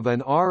emergence of an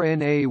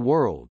RNA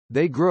world.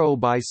 They grow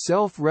by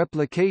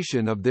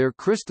self-replication of their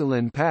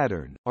crystalline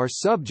pattern, are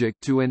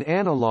subject to an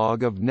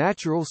analog of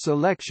natural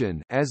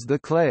selection, as the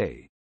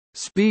clay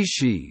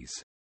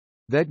species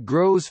that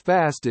grows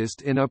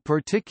fastest in a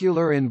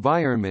particular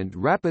environment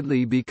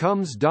rapidly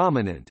becomes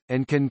dominant,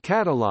 and can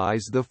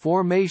catalyze the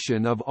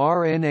formation of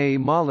RNA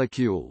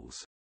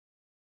molecules.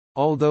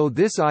 Although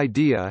this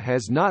idea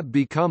has not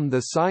become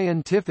the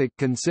scientific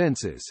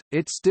consensus,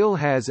 it still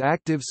has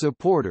active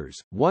supporters.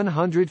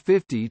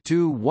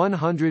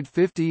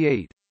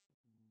 150–158.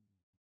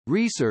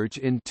 Research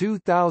in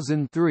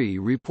 2003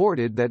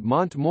 reported that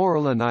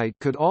montmorillonite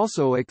could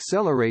also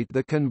accelerate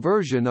the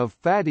conversion of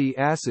fatty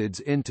acids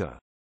into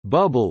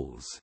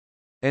bubbles,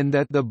 and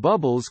that the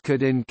bubbles could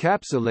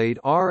encapsulate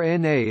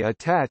RNA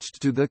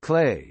attached to the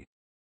clay.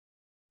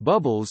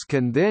 Bubbles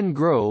can then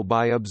grow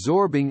by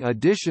absorbing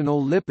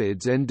additional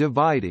lipids and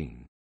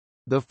dividing.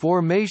 The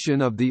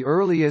formation of the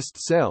earliest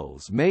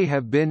cells may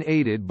have been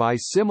aided by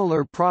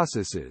similar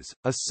processes.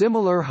 A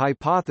similar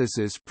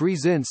hypothesis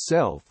presents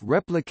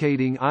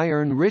self-replicating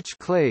iron-rich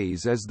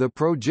clays as the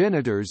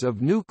progenitors of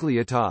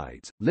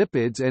nucleotides,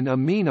 lipids and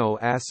amino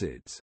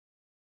acids.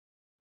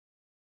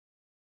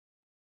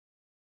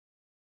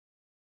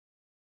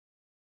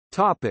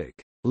 Topic: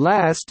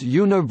 Last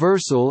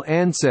universal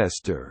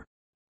ancestor.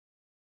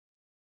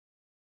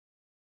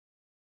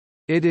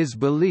 It is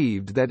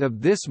believed that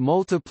of this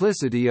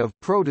multiplicity of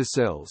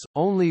protocells,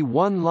 only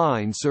one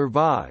line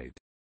survived.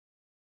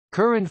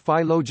 Current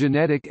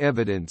phylogenetic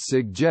evidence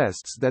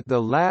suggests that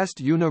the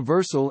last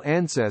universal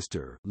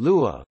ancestor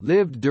Lua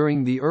lived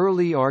during the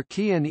early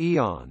Archean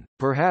Eon,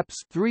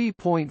 perhaps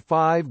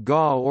 3.5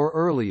 Ga or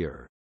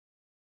earlier.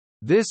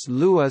 This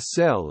Lua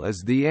cell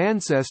is the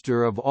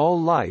ancestor of all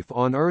life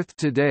on Earth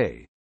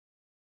today.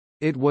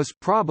 It was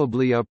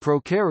probably a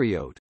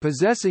prokaryote,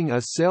 possessing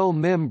a cell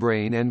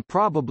membrane and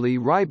probably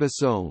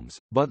ribosomes,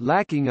 but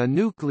lacking a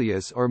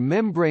nucleus or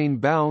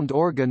membrane-bound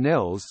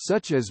organelles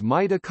such as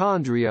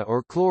mitochondria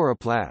or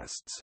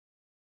chloroplasts.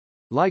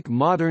 Like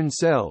modern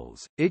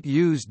cells, it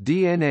used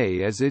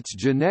DNA as its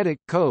genetic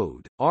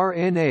code,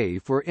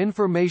 RNA for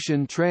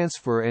information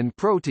transfer and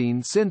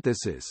protein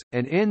synthesis,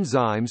 and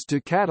enzymes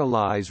to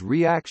catalyze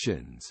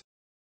reactions.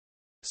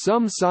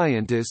 Some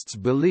scientists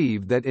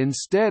believe that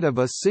instead of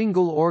a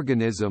single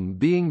organism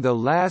being the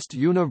last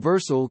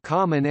universal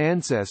common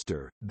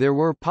ancestor, there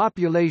were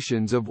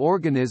populations of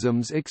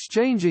organisms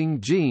exchanging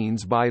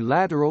genes by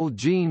lateral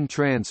gene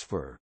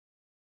transfer.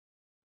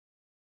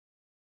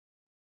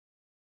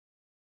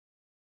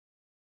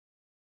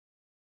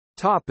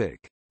 Topic: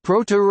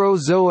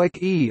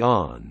 Proterozoic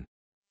Eon.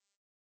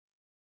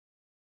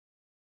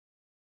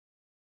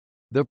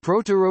 The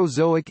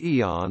Proterozoic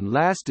Eon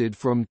lasted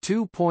from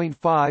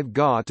 2.5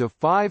 Ga to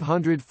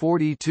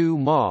 542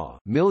 Ma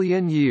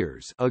million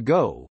years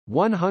ago.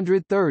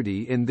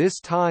 130 in this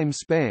time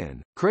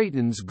span,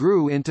 cratons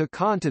grew into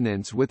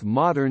continents with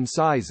modern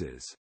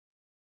sizes.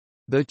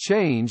 The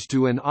change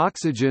to an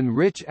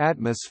oxygen-rich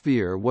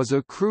atmosphere was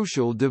a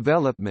crucial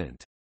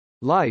development.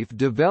 Life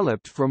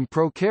developed from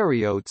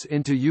prokaryotes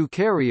into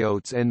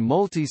eukaryotes and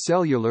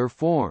multicellular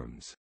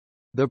forms.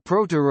 The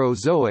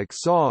Proterozoic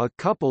saw a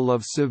couple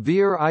of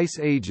severe ice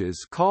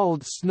ages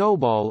called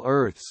Snowball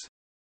Earths.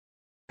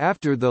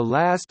 After the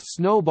last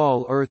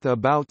Snowball Earth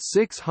about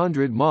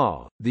 600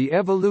 Ma, the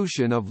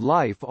evolution of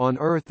life on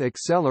Earth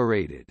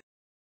accelerated.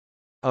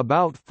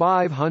 About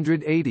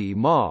 580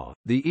 Ma,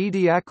 the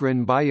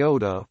Ediacaran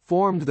biota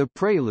formed the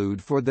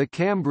prelude for the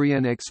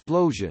Cambrian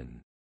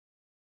explosion.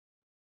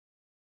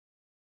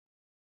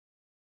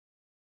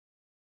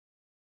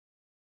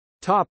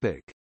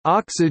 Topic: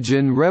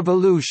 Oxygen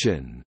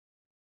revolution.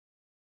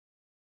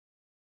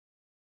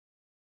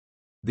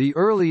 The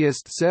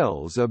earliest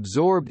cells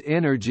absorbed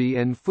energy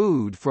and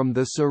food from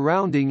the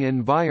surrounding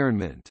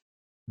environment.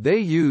 They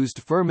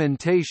used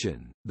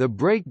fermentation, the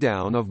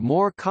breakdown of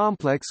more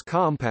complex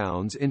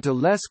compounds into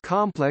less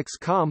complex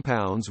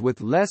compounds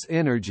with less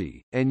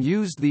energy, and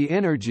used the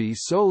energy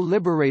so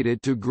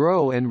liberated to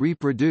grow and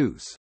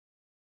reproduce.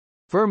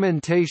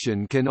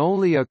 Fermentation can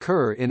only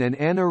occur in an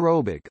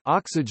anaerobic,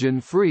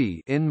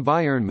 oxygen-free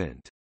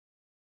environment.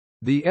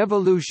 The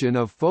evolution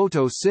of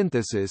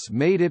photosynthesis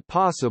made it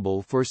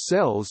possible for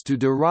cells to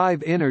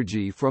derive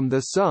energy from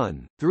the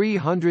sun.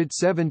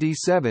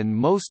 377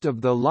 Most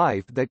of the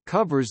life that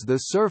covers the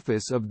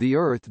surface of the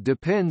Earth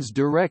depends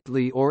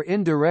directly or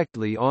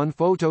indirectly on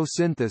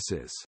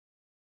photosynthesis.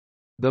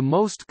 The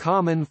most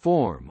common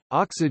form,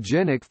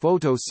 oxygenic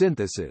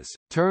photosynthesis,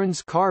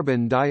 turns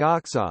carbon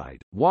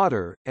dioxide,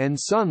 water, and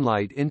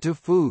sunlight into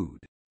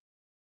food.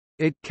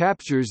 It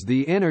captures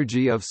the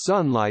energy of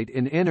sunlight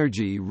in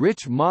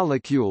energy-rich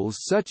molecules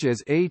such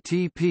as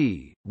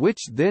ATP, which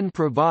then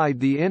provide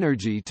the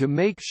energy to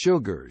make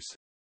sugars.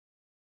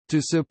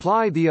 To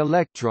supply the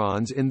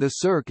electrons in the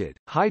circuit,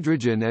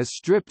 hydrogen is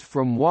stripped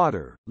from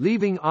water,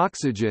 leaving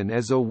oxygen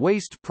as a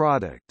waste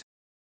product.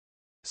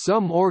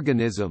 Some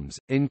organisms,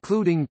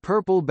 including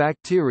purple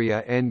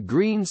bacteria and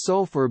green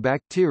sulfur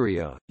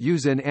bacteria,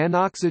 use an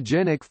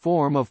anoxygenic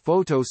form of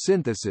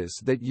photosynthesis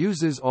that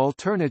uses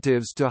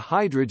alternatives to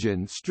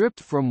hydrogen stripped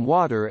from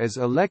water as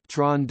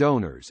electron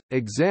donors.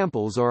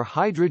 Examples are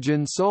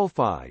hydrogen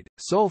sulfide,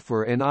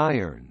 sulfur and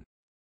iron.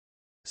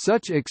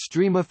 Such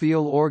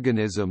extremophile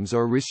organisms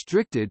are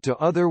restricted to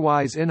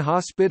otherwise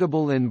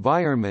inhospitable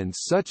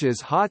environments such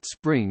as hot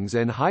springs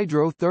and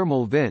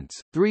hydrothermal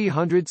vents.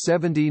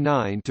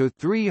 379 to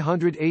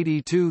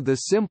 382 The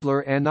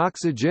simpler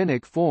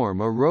anoxygenic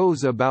form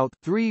arose about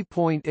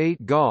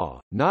 3.8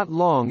 Ga, not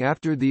long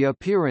after the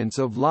appearance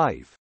of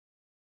life.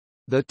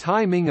 The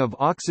timing of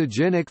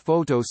oxygenic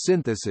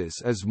photosynthesis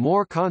is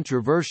more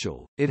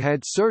controversial. It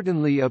had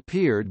certainly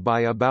appeared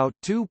by about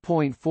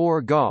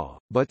 2.4 Ga,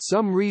 but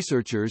some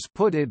researchers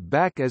put it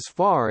back as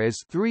far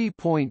as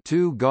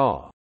 3.2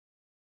 Ga.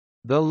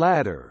 The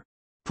latter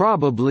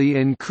probably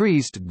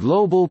increased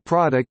global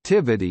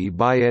productivity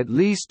by at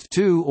least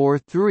 2 or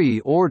 3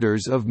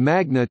 orders of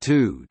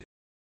magnitude.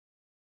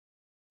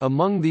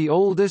 Among the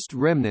oldest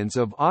remnants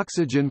of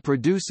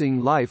oxygen-producing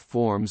life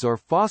forms are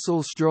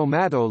fossil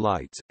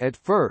stromatolites. At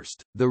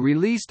first, the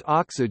released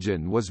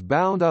oxygen was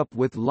bound up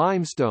with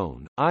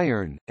limestone,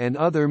 iron, and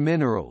other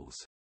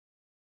minerals.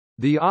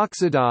 The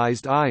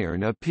oxidized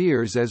iron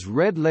appears as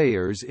red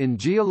layers in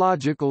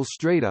geological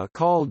strata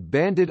called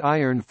banded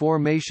iron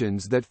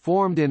formations that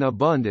formed in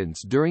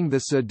abundance during the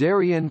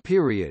Silurian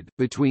period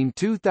between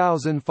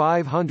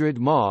 2500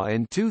 Ma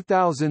and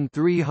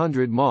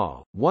 2300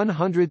 Ma,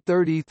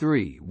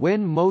 133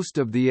 when most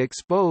of the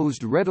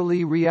exposed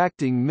readily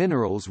reacting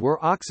minerals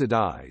were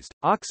oxidized.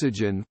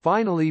 Oxygen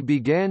finally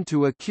began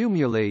to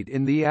accumulate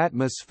in the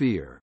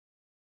atmosphere.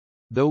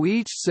 Though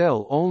each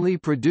cell only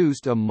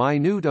produced a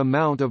minute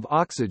amount of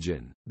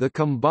oxygen, the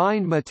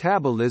combined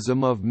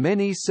metabolism of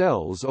many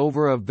cells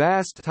over a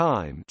vast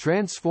time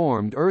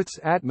transformed Earth's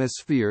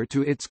atmosphere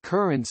to its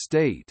current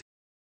state.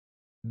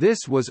 This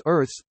was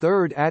Earth's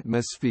third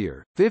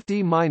atmosphere,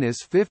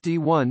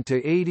 50–51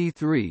 to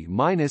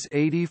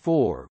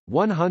 83–84,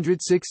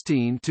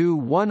 116 to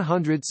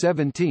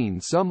 117.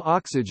 Some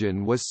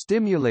oxygen was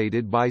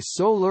stimulated by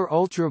solar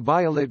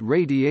ultraviolet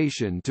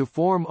radiation to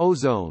form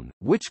ozone,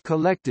 which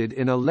collected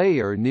in a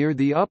layer near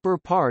the upper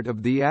part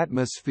of the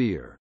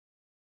atmosphere.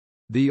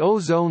 The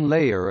ozone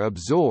layer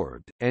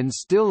absorbed, and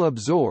still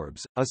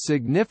absorbs, a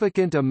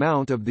significant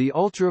amount of the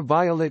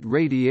ultraviolet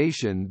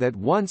radiation that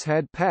once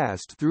had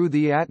passed through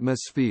the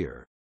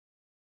atmosphere.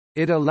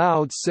 It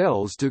allowed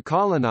cells to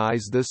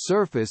colonize the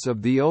surface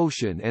of the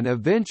ocean and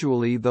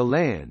eventually the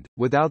land.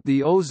 Without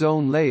the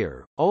ozone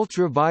layer,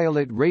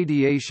 ultraviolet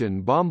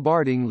radiation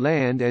bombarding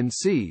land and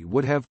sea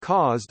would have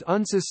caused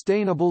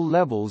unsustainable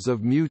levels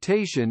of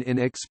mutation in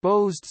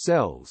exposed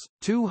cells.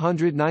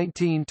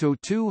 219 to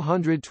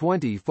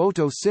 220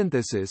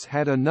 Photosynthesis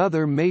had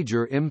another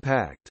major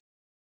impact.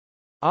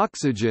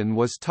 Oxygen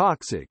was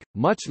toxic.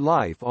 Much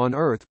life on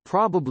Earth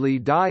probably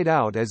died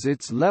out as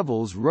its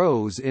levels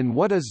rose in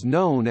what is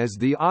known as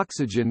the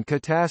oxygen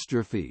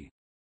catastrophe.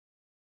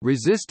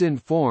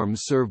 Resistant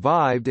forms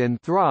survived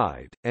and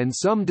thrived, and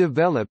some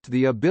developed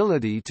the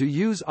ability to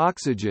use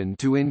oxygen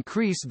to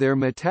increase their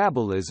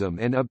metabolism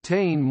and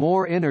obtain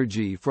more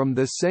energy from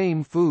the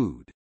same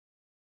food.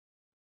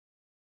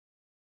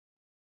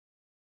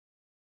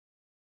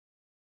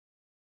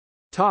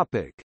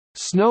 Topic: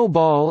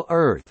 Snowball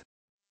Earth.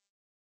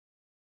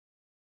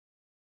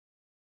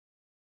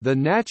 The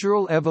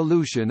natural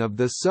evolution of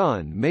the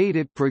Sun made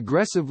it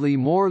progressively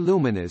more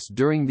luminous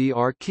during the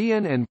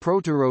Archean and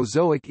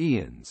Proterozoic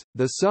eons.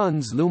 The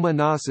Sun's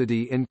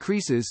luminosity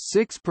increases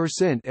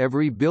 6%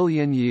 every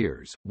billion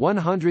years,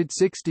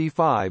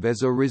 165.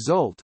 As a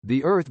result,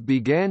 the Earth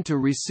began to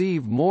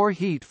receive more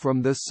heat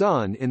from the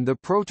Sun in the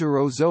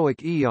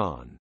Proterozoic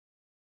Eon.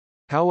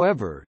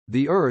 However,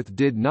 the Earth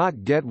did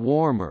not get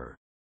warmer.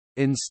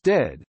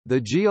 Instead,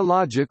 the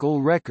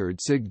geological record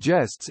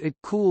suggests it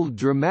cooled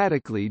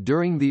dramatically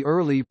during the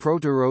early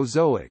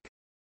Proterozoic.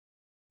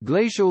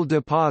 Glacial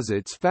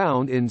deposits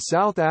found in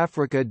South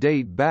Africa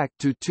date back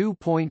to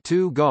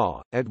 2.2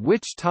 Ga, at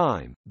which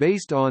time,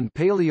 based on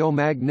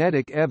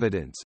paleomagnetic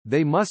evidence,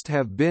 they must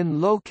have been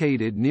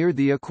located near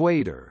the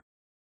equator.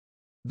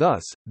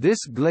 Thus, this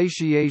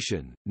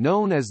glaciation,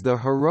 known as the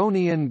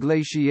Huronian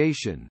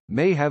glaciation,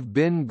 may have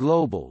been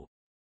global.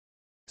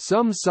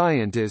 Some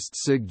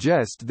scientists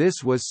suggest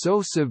this was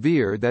so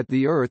severe that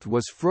the Earth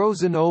was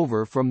frozen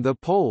over from the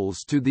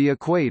poles to the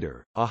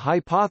equator, a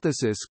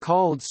hypothesis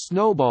called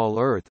Snowball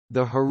Earth.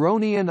 The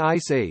Huronian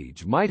Ice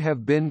Age might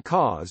have been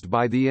caused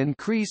by the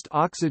increased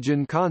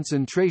oxygen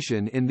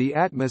concentration in the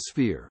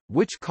atmosphere,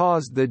 which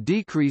caused the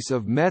decrease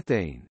of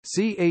methane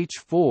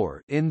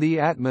 (CH4) in the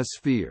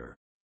atmosphere.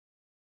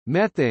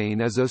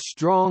 Methane is a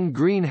strong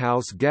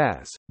greenhouse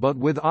gas, but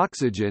with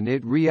oxygen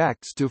it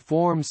reacts to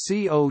form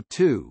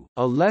CO2,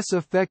 a less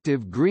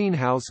effective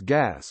greenhouse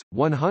gas.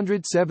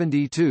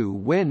 172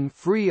 When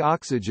free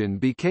oxygen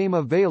became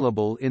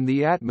available in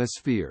the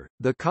atmosphere,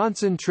 the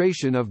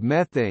concentration of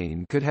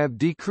methane could have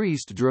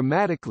decreased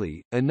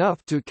dramatically,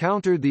 enough to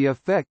counter the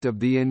effect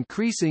of the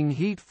increasing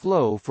heat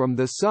flow from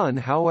the Sun.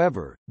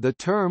 However, the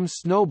term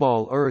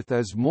Snowball Earth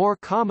is more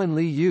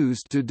commonly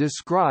used to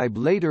describe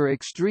later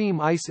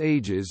extreme ice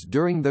ages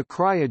during the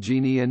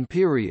Cryogenian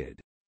period.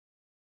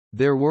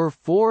 There were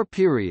 4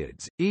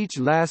 periods, each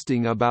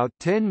lasting about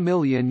 10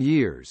 million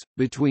years,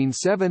 between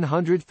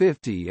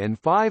 750 and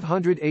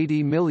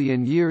 580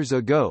 million years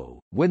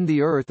ago, when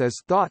the Earth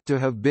is thought to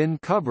have been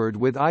covered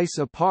with ice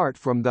apart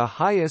from the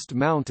highest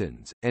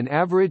mountains, and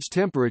average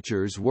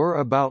temperatures were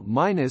about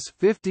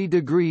 -50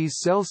 degrees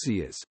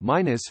Celsius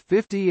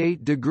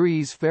 (-58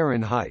 degrees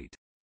Fahrenheit).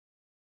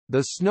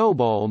 The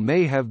snowball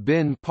may have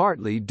been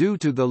partly due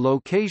to the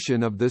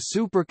location of the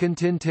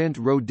supercontinent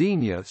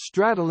Rodinia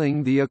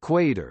straddling the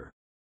equator.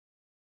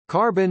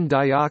 Carbon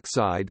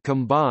dioxide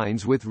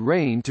combines with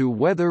rain to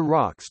weather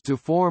rocks to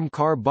form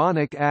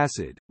carbonic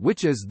acid,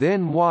 which is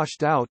then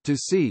washed out to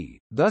sea,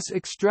 thus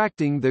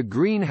extracting the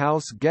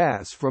greenhouse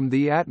gas from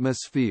the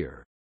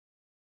atmosphere.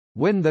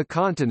 When the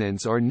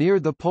continents are near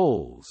the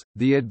poles,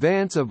 the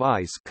advance of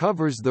ice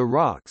covers the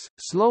rocks,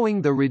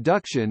 slowing the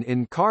reduction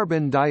in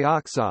carbon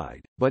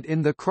dioxide, but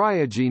in the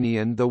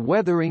Cryogenian the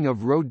weathering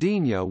of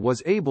Rodinia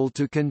was able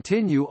to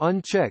continue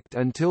unchecked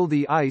until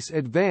the ice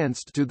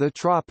advanced to the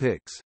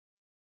tropics.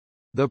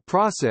 The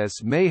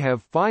process may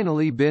have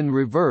finally been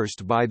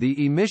reversed by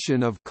the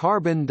emission of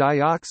carbon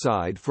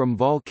dioxide from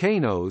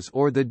volcanoes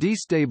or the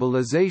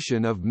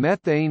destabilization of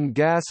methane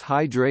gas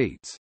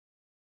hydrates.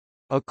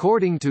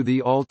 According to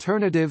the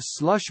alternative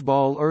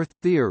slushball Earth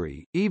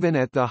theory, even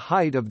at the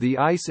height of the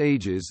ice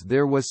ages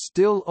there was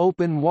still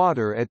open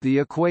water at the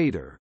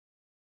equator.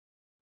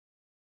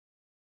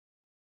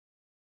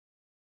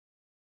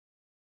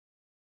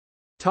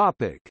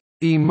 Topic: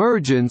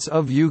 Emergence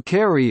of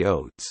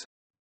eukaryotes.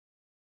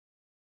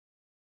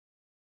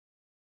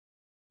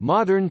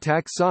 Modern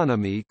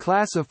taxonomy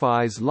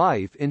classifies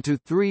life into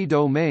 3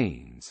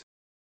 domains.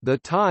 The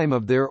time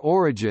of their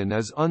origin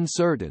is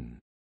uncertain.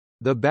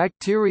 The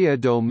bacteria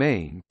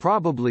domain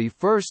probably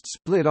first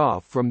split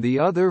off from the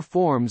other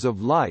forms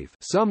of life,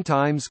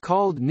 sometimes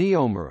called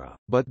neomera,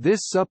 but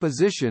this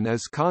supposition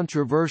is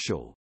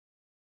controversial.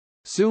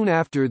 Soon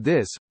after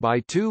this, by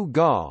 2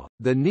 Ga,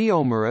 the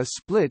neomera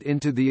split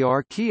into the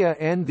archaea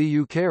and the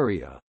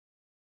eukarya.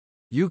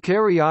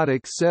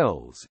 Eukaryotic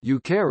cells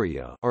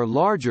eukarya are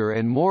larger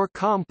and more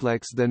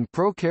complex than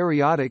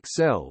prokaryotic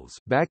cells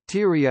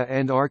bacteria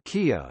and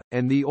archaea,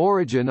 and the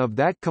origin of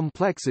that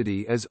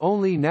complexity is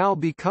only now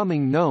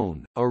becoming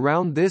known.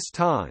 Around this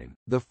time,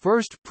 the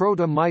first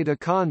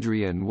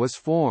proto-mitochondrion was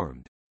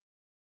formed.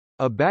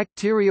 A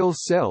bacterial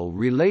cell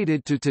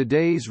related to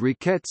today's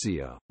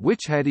rickettsia,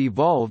 which had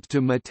evolved to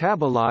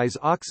metabolize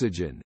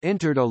oxygen,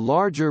 entered a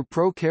larger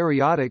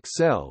prokaryotic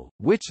cell,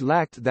 which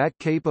lacked that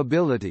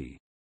capability.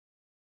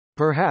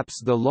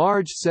 Perhaps the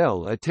large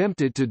cell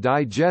attempted to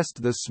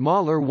digest the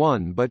smaller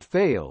one but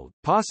failed,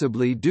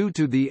 possibly due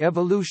to the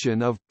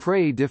evolution of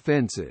prey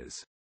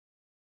defenses.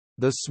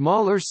 The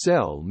smaller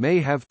cell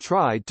may have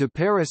tried to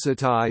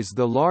parasitize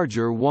the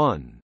larger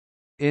one.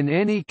 In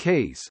any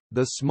case,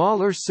 the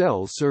smaller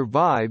cell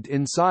survived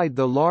inside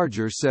the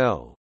larger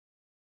cell.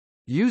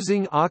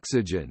 Using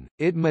oxygen,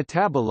 it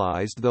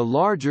metabolized the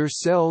larger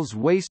cell's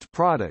waste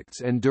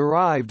products and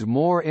derived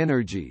more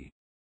energy.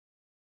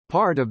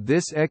 Part of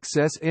this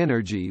excess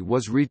energy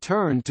was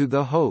returned to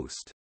the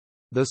host.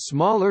 The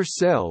smaller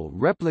cell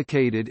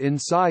replicated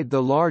inside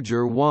the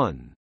larger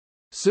one.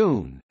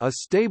 Soon, a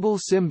stable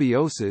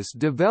symbiosis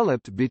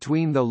developed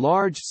between the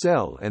large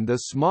cell and the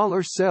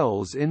smaller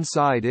cells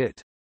inside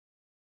it.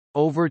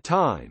 Over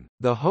time,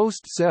 the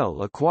host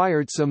cell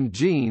acquired some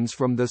genes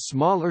from the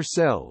smaller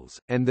cells,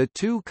 and the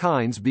two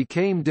kinds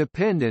became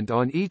dependent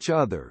on each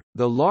other.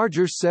 The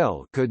larger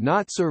cell could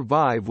not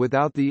survive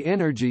without the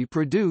energy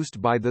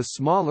produced by the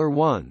smaller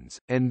ones,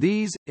 and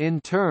these,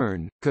 in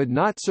turn, could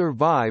not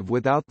survive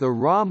without the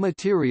raw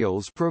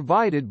materials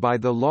provided by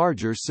the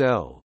larger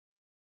cell.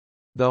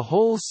 The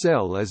whole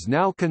cell is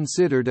now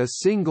considered a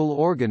single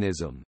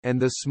organism, and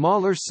the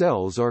smaller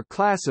cells are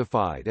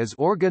classified as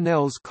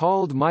organelles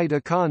called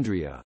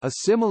mitochondria. A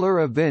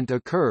similar event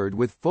occurred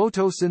with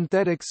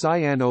photosynthetic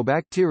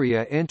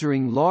cyanobacteria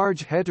entering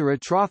large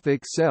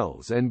heterotrophic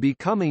cells and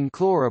becoming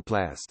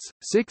chloroplasts,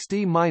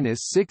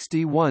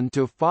 60–61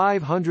 to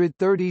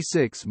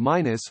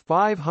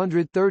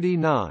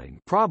 536–539.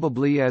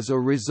 Probably as a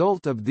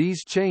result of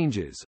these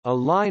changes, a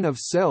line of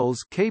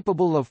cells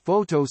capable of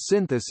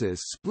photosynthesis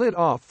split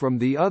off from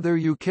the other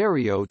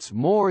eukaryotes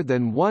more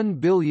than 1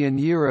 billion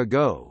years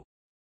ago.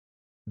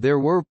 There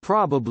were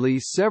probably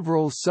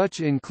several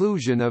such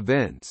inclusion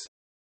events.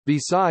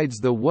 Besides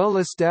the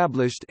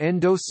well-established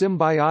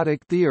endosymbiotic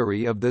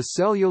theory of the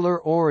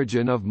cellular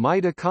origin of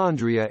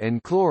mitochondria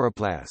and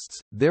chloroplasts,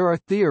 there are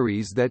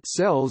theories that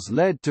cells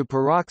led to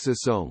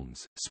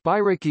peroxisomes,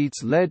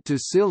 spirochetes led to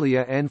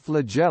cilia and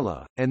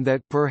flagella, and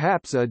that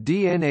perhaps a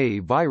DNA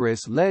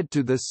virus led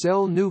to the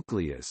cell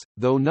nucleus,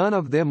 though none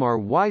of them are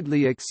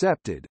widely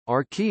accepted.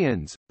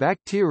 Archeans,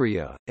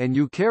 bacteria, and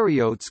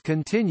eukaryotes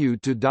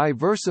continued to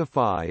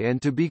diversify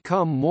and to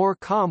become more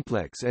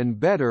complex and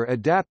better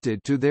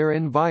adapted to their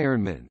environments.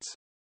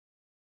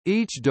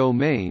 Each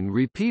domain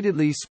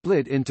repeatedly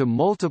split into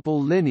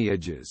multiple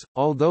lineages,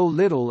 although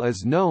little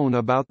is known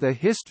about the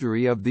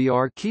history of the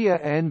archaea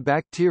and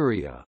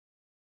bacteria.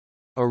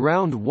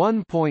 Around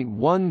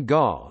 1.1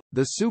 Ga,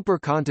 the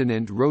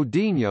supercontinent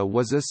Rodinia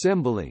was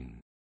assembling.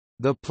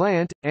 The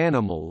plant,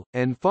 animal,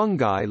 and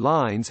fungi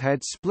lines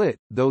had split,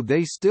 though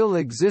they still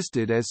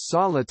existed as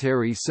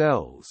solitary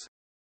cells.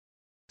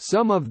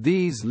 Some of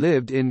these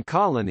lived in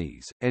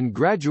colonies, and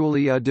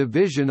gradually a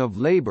division of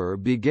labor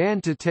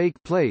began to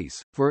take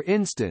place. For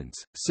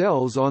instance,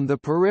 cells on the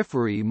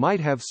periphery might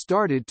have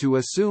started to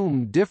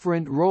assume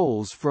different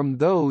roles from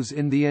those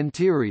in the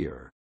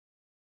interior.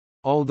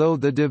 Although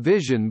the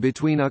division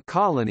between a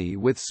colony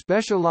with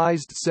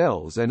specialized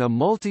cells and a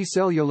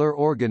multicellular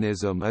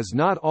organism is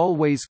not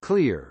always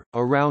clear,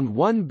 around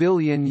 1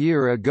 billion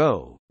years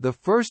ago, the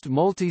first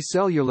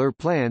multicellular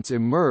plants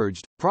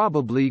emerged,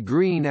 probably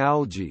green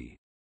algae.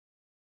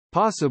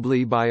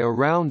 Possibly by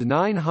around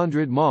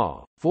 900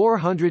 Ma,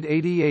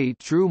 488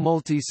 true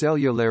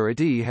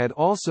multicellularity had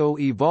also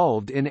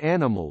evolved in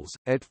animals.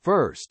 At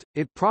first,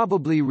 it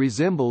probably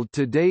resembled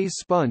today's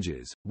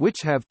sponges,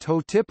 which have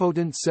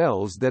totipotent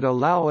cells that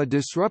allow a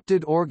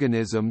disrupted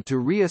organism to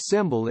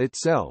reassemble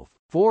itself.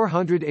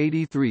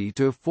 483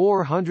 to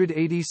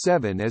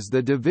 487. As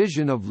the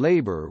division of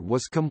labor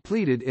was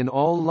completed in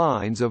all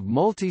lines of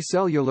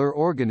multicellular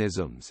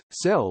organisms,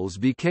 cells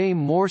became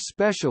more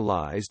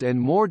specialized and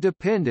more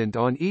dependent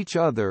on each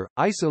other.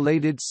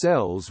 Isolated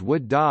cells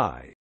would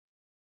die.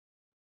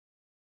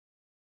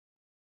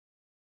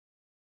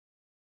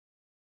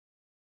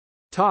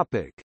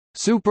 Topic: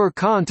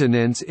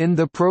 Supercontinents in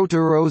the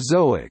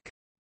Proterozoic.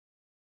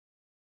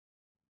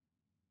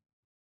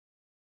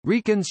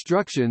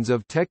 Reconstructions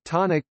of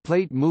tectonic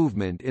plate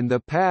movement in the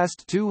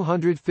past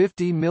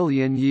 250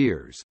 million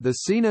years, the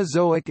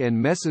Cenozoic and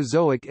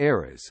Mesozoic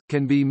eras,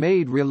 can be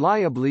made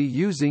reliably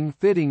using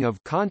fitting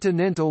of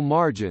continental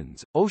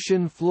margins,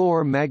 ocean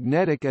floor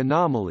magnetic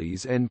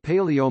anomalies and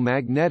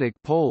paleomagnetic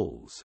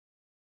poles.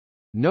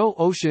 No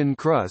ocean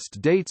crust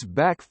dates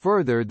back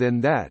further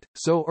than that,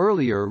 so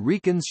earlier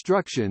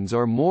reconstructions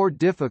are more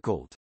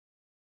difficult.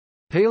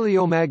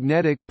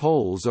 Paleomagnetic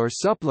poles are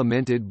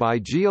supplemented by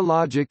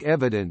geologic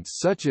evidence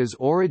such as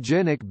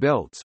orogenic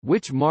belts,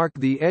 which mark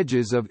the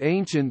edges of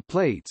ancient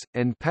plates,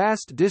 and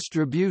past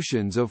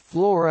distributions of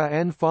flora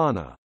and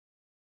fauna.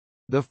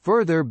 The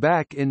further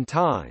back in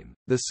time,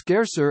 the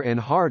scarcer and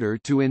harder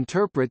to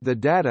interpret the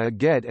data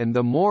get and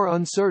the more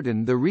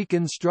uncertain the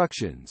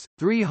reconstructions.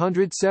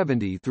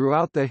 370.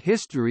 Throughout the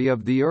history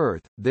of the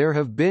Earth, there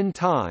have been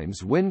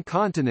times when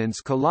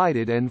continents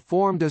collided and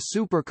formed a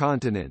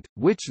supercontinent,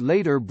 which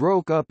later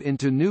broke up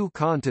into new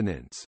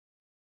continents.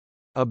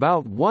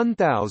 About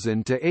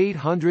 1000 to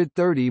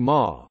 830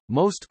 Ma,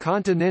 most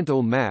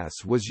continental mass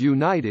was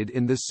united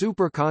in the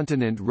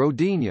supercontinent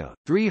Rodinia.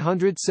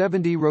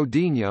 370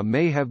 Rodinia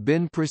may have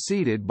been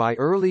preceded by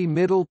early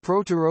Middle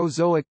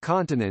Proterozoic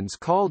continents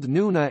called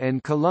Nuna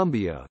and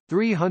Columbia.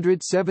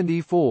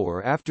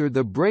 374 After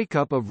the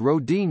breakup of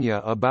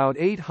Rodinia about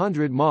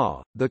 800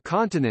 Ma, the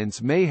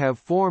continents may have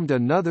formed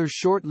another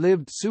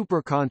short-lived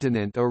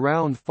supercontinent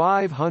around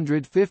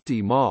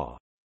 550 Ma.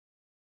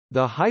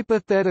 The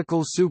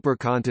hypothetical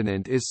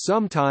supercontinent is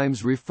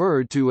sometimes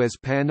referred to as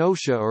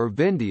Pannotia or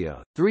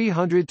Vindia.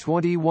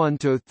 321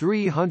 to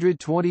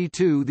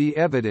 322. The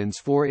evidence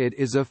for it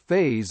is a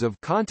phase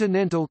of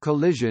continental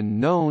collision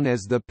known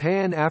as the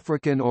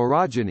Pan-African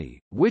orogeny,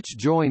 which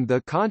joined the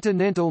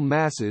continental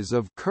masses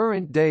of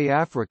current-day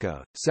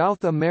Africa,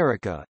 South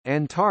America,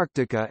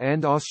 Antarctica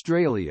and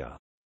Australia.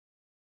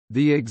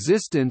 The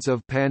existence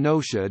of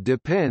Pannotia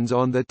depends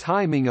on the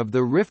timing of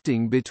the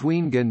rifting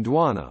between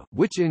Gondwana,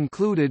 which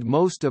included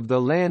most of the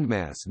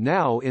landmass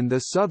now in the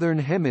southern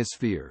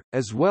hemisphere,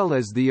 as well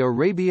as the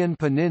Arabian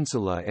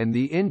Peninsula and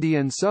the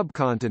Indian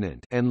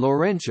subcontinent, and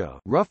Laurentia,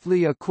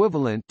 roughly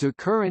equivalent to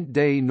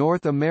current-day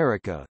North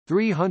America.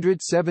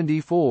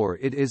 374.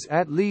 It is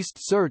at least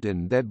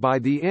certain that by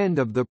the end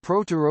of the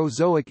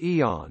Proterozoic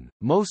Eon,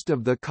 most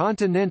of the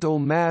continental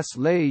mass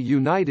lay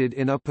united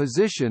in a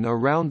position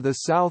around the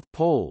South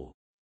Pole.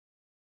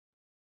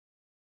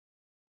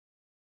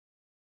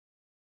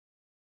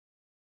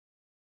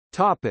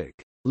 Topic: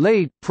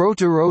 Late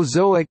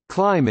Proterozoic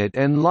climate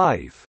and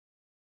life.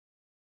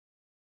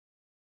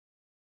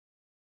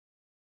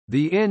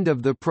 The end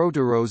of the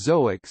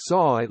Proterozoic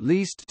saw at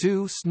least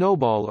 2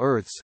 snowball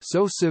Earths,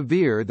 so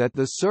severe that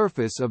the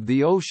surface of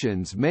the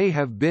oceans may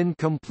have been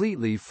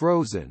completely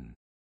frozen.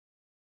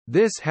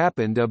 This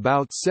happened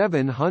about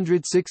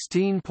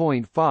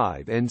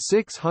 716.5 and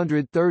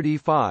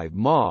 635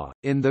 Ma,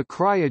 in the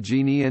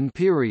Cryogenian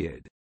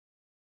period.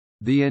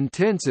 The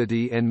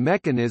intensity and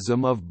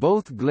mechanism of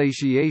both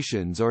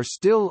glaciations are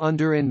still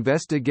under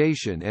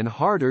investigation and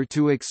harder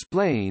to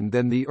explain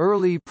than the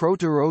early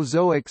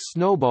Proterozoic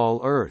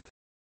snowball Earth.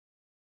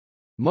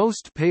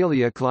 Most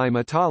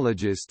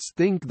paleoclimatologists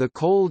think the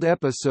cold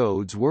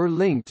episodes were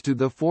linked to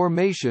the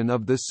formation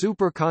of the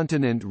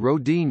supercontinent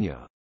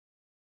Rodinia.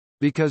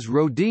 Because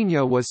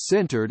Rodinia was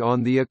centered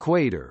on the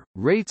equator,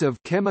 rates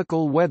of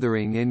chemical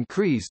weathering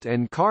increased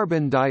and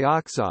carbon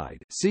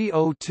dioxide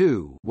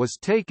 (CO2) was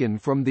taken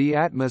from the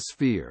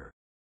atmosphere.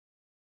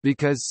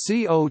 Because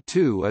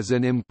CO2 is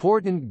an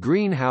important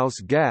greenhouse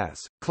gas,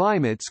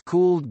 climates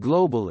cooled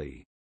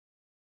globally.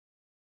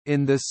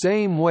 In the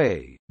same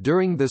way,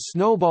 during the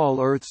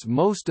snowball Earths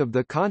most of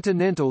the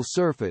continental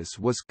surface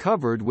was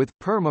covered with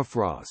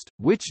permafrost,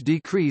 which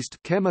decreased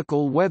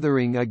chemical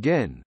weathering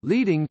again,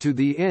 leading to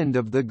the end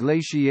of the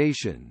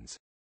glaciations.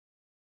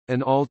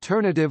 An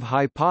alternative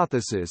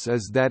hypothesis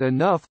is that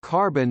enough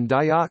carbon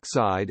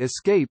dioxide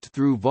escaped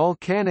through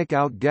volcanic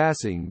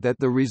outgassing that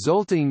the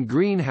resulting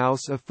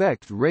greenhouse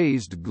effect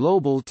raised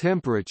global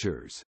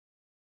temperatures.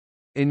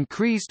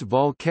 Increased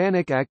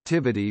volcanic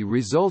activity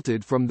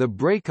resulted from the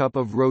breakup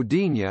of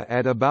Rodinia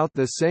at about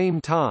the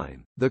same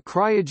time. The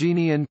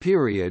Cryogenian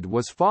period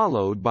was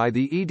followed by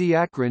the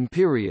Ediacaran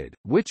period,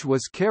 which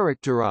was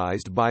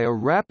characterized by a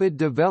rapid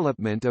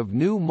development of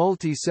new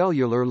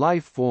multicellular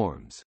life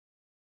forms.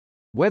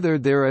 Whether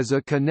there is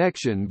a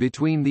connection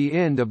between the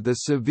end of the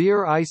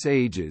severe ice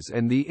ages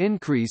and the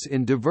increase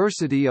in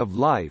diversity of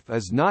life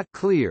is not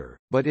clear,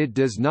 but it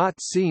does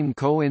not seem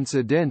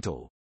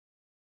coincidental.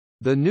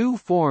 The new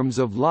forms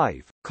of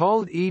life,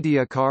 called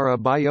Ediacara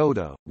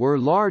biota, were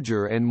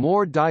larger and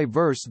more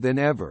diverse than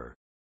ever.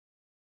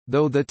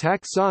 Though the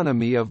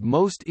taxonomy of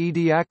most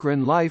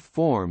Ediacaran life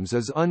forms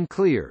is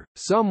unclear,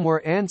 some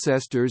were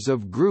ancestors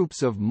of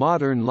groups of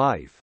modern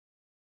life.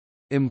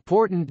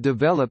 Important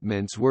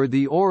developments were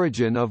the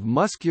origin of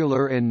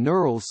muscular and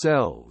neural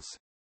cells.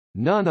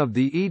 None of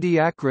the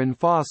Ediacaran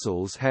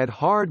fossils had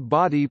hard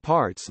body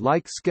parts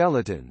like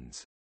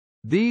skeletons.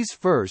 These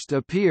first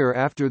appear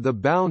after the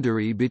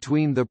boundary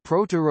between the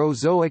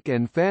Proterozoic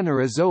and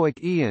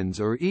Phanerozoic Eons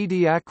or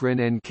Ediacaran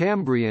and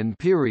Cambrian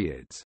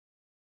periods.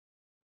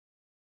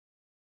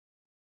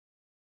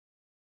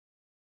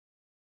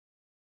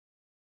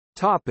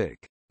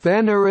 Topic: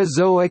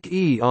 Phanerozoic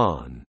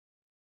Eon.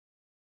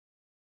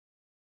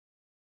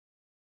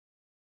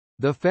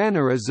 The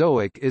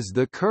Phanerozoic is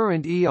the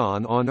current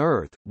eon on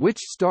Earth, which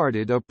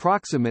started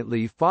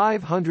approximately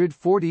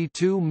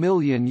 542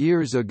 million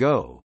years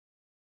ago.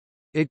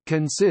 It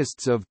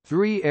consists of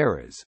 3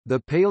 eras, the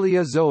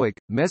Paleozoic,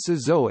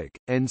 Mesozoic,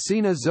 and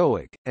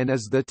Cenozoic, and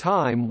is the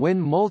time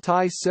when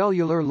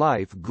multicellular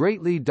life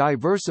greatly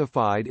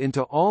diversified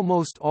into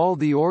almost all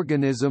the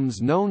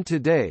organisms known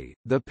today.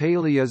 The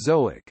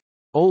Paleozoic,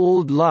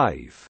 Old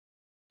Life,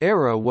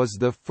 era was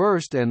the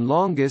first and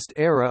longest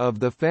era of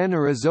the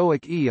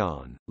Phanerozoic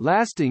Eon,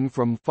 lasting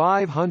from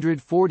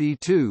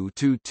 542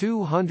 to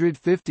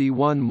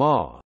 251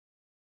 Ma.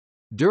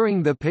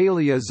 During the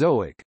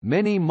Paleozoic,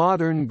 many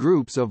modern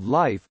groups of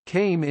life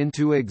came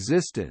into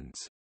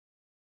existence.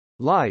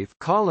 Life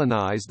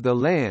colonized the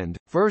land,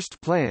 first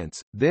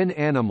plants, then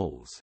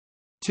animals.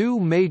 2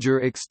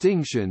 major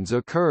extinctions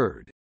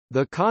occurred.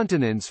 The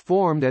continents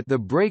formed at the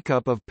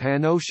breakup of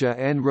Pannotia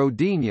and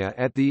Rodinia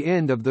at the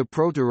end of the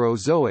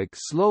Proterozoic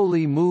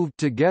slowly moved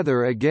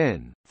together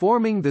again,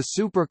 forming the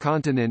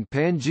supercontinent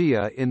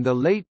Pangaea in the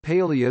late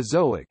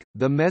Paleozoic.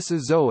 The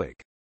Mesozoic,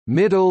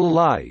 Middle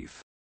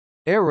Life,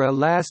 era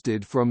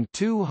lasted from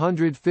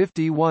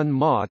 251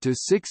 Ma to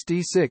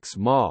 66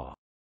 Ma.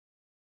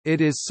 It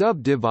is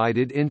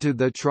subdivided into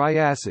the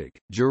Triassic,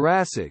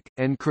 Jurassic,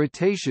 and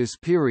Cretaceous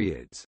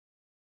periods.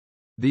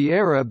 The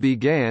era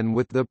began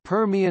with the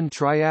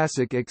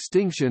Permian-Triassic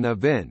extinction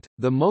event,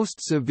 the most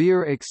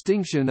severe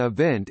extinction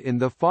event in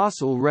the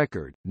fossil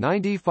record.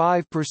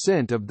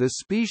 95% of the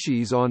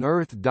species on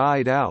Earth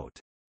died out.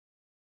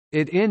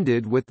 It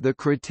ended with the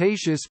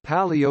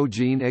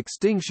Cretaceous-Paleogene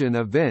extinction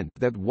event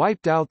that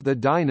wiped out the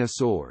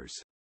dinosaurs.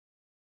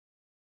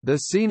 The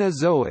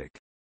Cenozoic,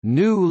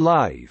 new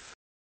life,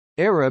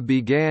 era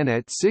began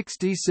at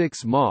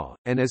 66 Ma,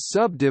 and is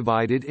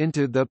subdivided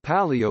into the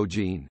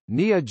Paleogene,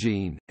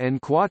 Neogene, and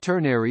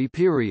Quaternary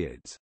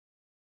periods.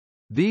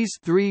 These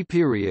three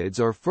periods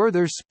are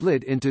further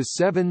split into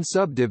 7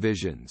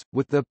 subdivisions,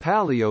 with the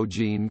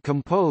Paleogene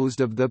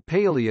composed of the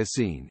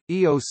Paleocene,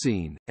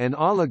 Eocene, and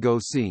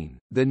Oligocene,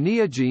 the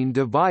Neogene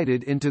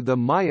divided into the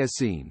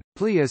Miocene,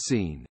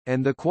 Pliocene,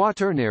 and the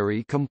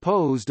Quaternary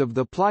composed of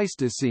the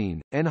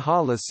Pleistocene, and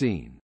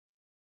Holocene.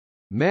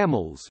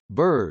 Mammals,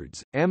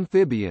 birds,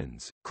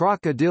 amphibians,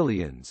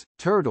 crocodilians,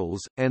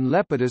 turtles, and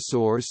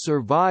lepidosaurs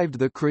survived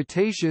the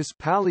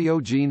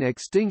Cretaceous-Paleogene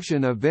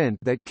extinction event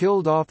that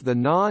killed off the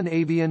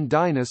non-avian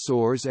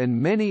dinosaurs and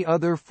many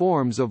other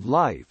forms of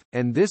life,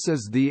 and this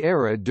is the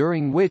era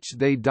during which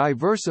they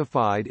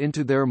diversified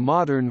into their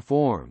modern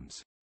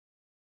forms.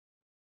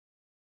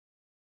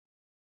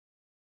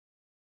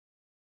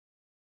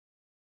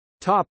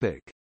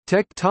 Topic: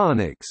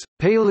 Tectonics,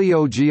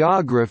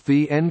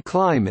 paleogeography and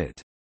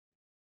climate.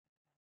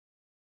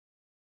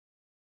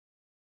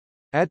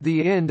 At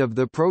the end of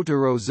the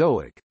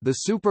Proterozoic, the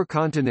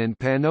supercontinent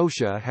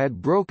Pannotia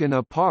had broken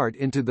apart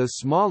into the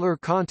smaller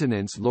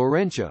continents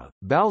Laurentia,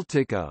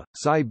 Baltica,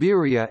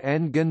 Siberia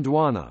and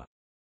Gondwana.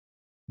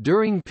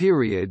 During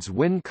periods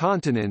when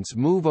continents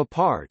move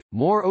apart,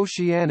 more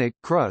oceanic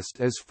crust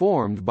is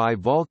formed by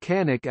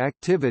volcanic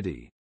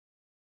activity.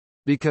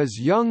 Because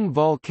young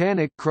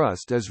volcanic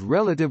crust is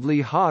relatively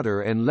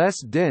hotter and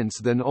less dense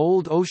than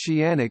old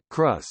oceanic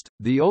crust,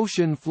 the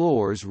ocean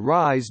floors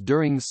rise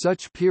during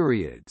such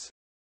periods.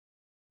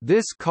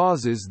 This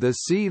causes the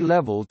sea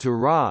level to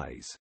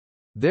rise.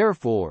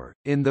 Therefore,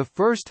 in the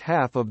first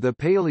half of the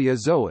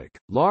Paleozoic,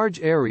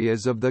 large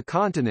areas of the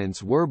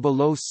continents were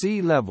below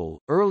sea level.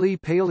 Early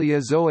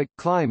Paleozoic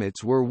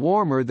climates were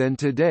warmer than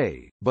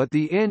today, but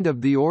the end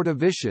of the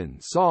Ordovician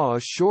saw a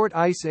short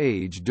ice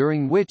age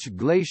during which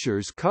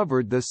glaciers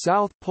covered the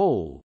South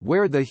Pole,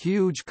 where the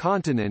huge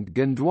continent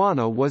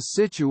Gondwana was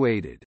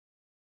situated.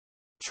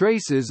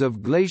 Traces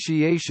of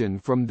glaciation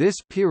from this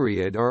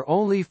period are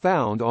only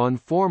found on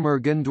former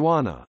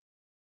Gondwana.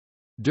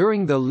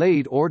 During the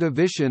late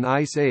Ordovician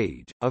Ice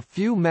Age, a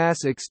few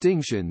mass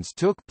extinctions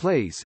took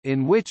place,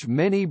 in which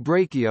many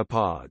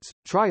brachiopods,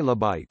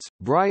 trilobites,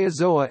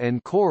 bryozoa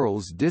and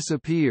corals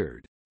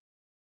disappeared.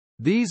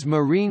 These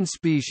marine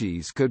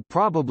species could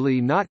probably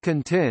not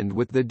contend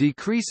with the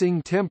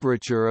decreasing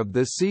temperature of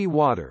the sea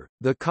water.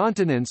 The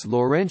continents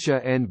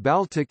Laurentia and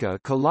Baltica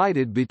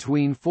collided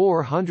between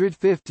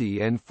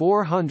 450 and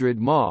 400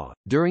 Ma,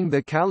 during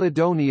the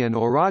Caledonian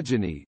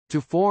orogeny,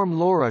 to form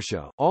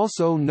Laurussia,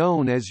 also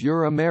known as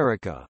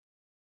Euramerica.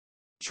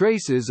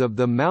 Traces of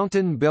the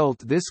mountain belt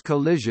this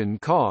collision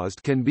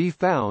caused can be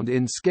found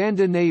in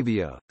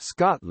Scandinavia,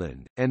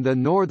 Scotland, and the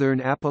northern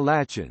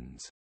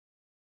Appalachians.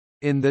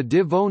 In the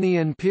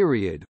Devonian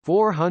period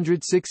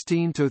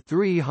 416 to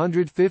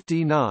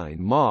 359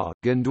 Ma,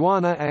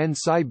 Gondwana and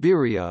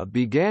Siberia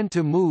began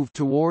to move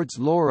towards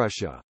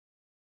Laurussia.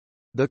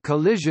 The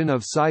collision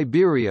of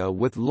Siberia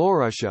with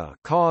Laurussia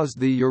caused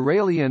the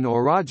Uralian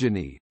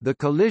orogeny. The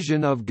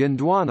collision of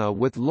Gondwana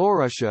with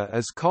Laurussia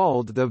is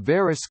called the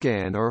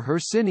Variscan or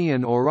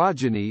Hercynian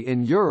orogeny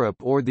in Europe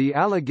or the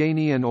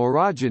Alleghanian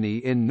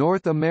orogeny in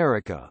North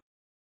America.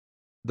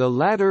 The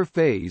latter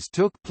phase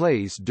took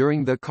place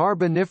during the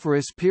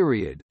Carboniferous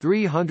period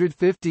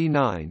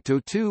 359 to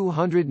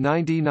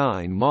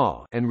 299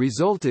 Ma and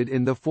resulted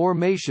in the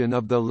formation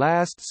of the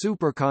last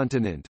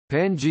supercontinent,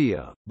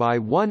 Pangaea. By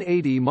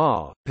 180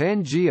 Ma,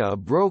 Pangaea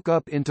broke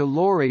up into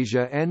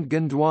Laurasia and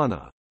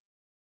Gondwana.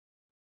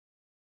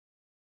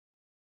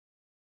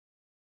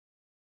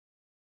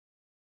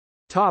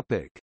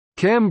 Topic: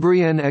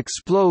 Cambrian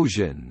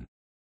explosion.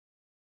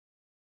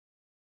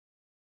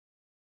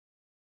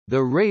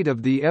 The rate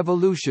of the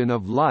evolution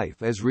of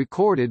life as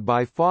recorded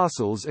by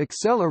fossils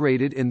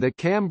accelerated in the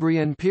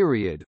Cambrian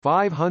period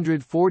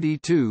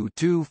 542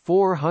 to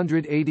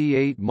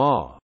 488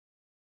 Ma.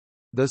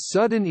 The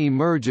sudden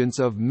emergence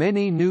of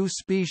many new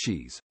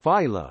species,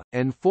 phyla,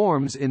 and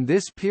forms in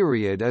this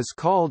period is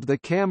called the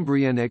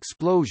Cambrian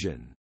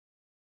explosion.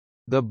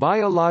 The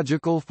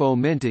biological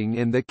fomenting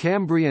in the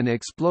Cambrian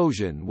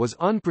explosion was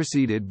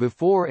unpreceded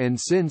before and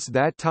since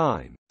that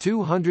time,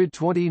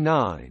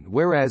 229,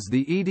 whereas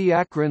the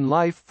Ediacaran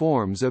life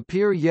forms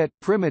appear yet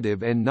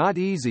primitive and not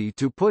easy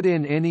to put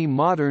in any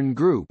modern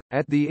group.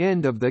 At the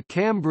end of the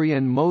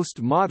Cambrian,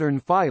 most modern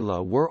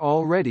phyla were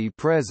already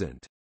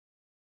present.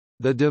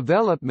 The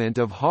development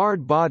of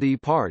hard body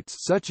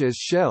parts such as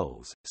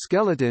shells,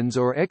 skeletons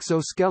or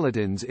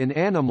exoskeletons in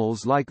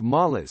animals like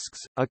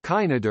mollusks,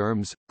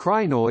 echinoderms,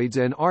 crinoids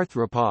and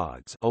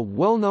arthropods. A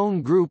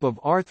well-known group of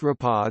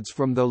arthropods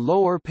from the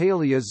lower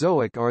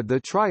Paleozoic are the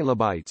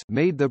trilobites,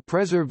 made the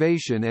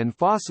preservation and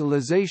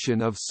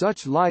fossilization of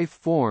such life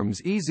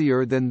forms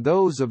easier than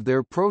those of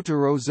their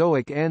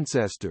Proterozoic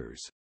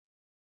ancestors.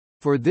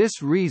 For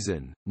this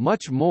reason,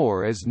 much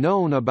more is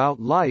known about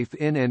life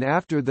in and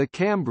after the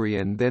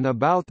Cambrian than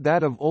about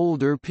that of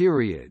older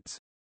periods.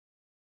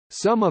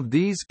 Some of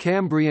these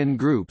Cambrian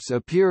groups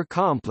appear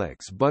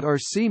complex but are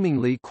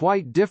seemingly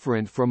quite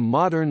different from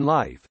modern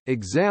life.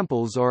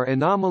 Examples are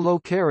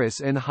Anomalocaris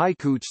and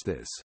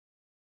Hycuchthus.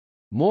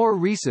 More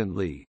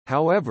recently,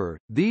 however,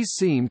 these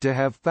seem to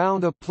have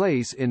found a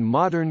place in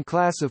modern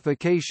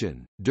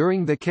classification.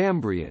 During the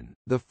Cambrian,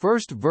 the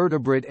first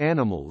vertebrate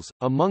animals,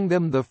 among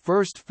them the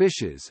first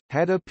fishes,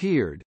 had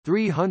appeared.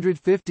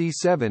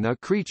 357 A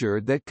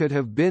creature that could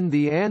have been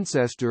the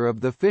ancestor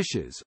of the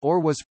fishes, or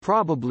was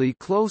probably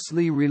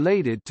closely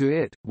related to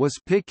it, was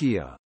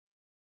Pichia.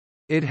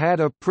 It had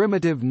a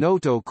primitive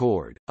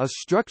notochord, a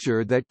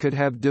structure that could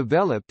have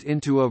developed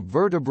into a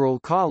vertebral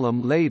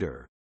column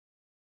later.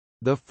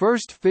 The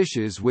first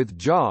fishes with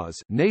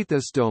jaws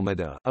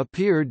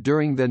appeared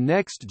during the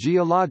next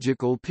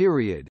geological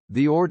period,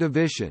 the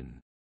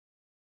Ordovician.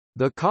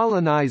 The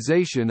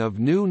colonization of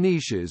new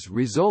niches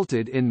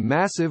resulted in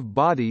massive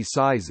body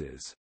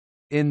sizes.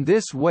 In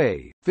this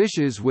way,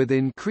 fishes with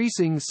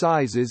increasing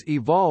sizes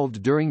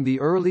evolved during the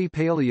early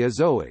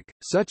Paleozoic,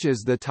 such as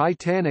the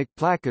titanic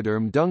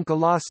placoderm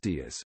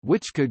Dunkleosteus,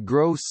 which could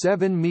grow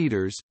 7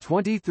 meters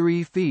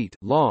 (23 feet)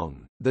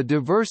 long. The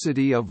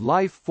diversity of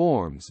life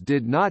forms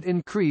did not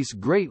increase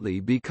greatly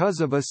because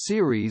of a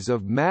series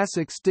of mass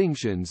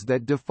extinctions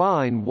that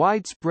define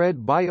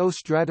widespread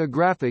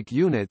biostratigraphic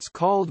units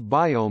called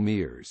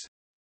biomeres.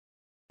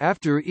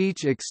 After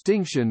each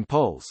extinction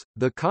pulse,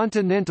 the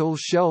continental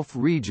shelf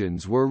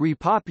regions were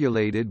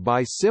repopulated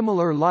by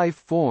similar life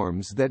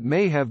forms that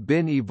may have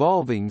been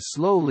evolving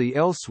slowly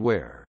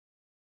elsewhere.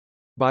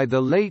 By the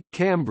late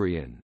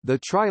Cambrian, the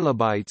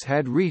trilobites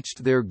had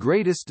reached their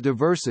greatest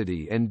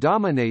diversity and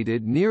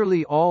dominated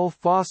nearly all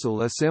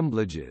fossil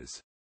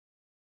assemblages.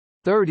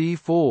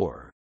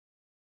 34.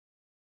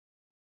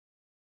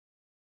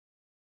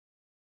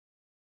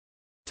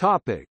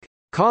 Topic: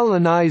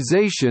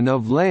 Colonization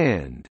of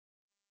land.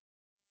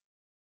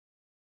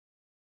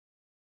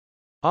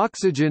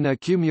 Oxygen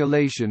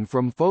accumulation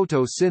from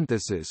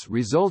photosynthesis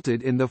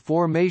resulted in the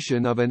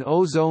formation of an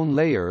ozone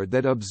layer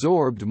that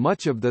absorbed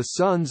much of the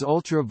Sun's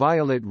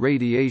ultraviolet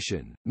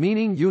radiation,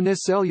 meaning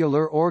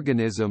unicellular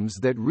organisms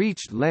that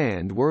reached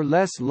land were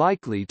less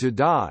likely to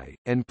die,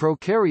 and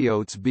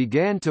prokaryotes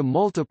began to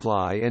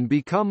multiply and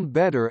become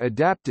better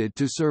adapted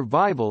to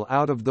survival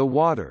out of the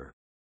water.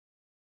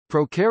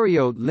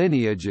 Prokaryote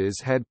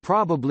lineages had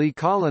probably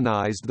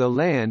colonized the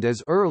land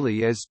as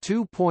early as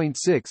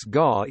 2.6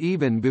 Ga,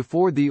 even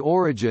before the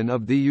origin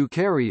of the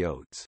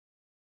eukaryotes.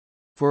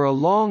 For a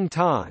long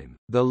time,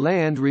 the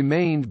land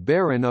remained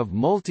barren of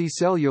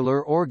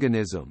multicellular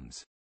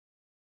organisms.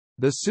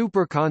 The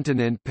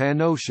supercontinent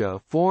Pannotia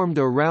formed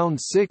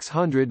around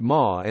 600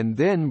 Ma and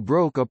then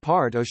broke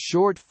apart a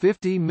short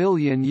 50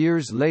 million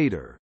years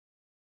later.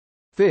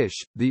 Fish,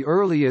 the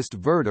earliest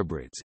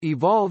vertebrates,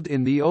 evolved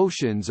in the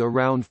oceans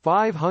around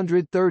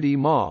 530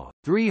 Ma.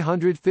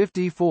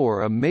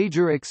 354 A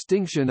major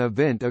extinction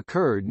event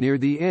occurred near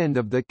the end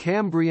of the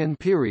Cambrian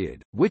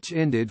period, which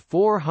ended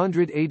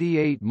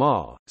 488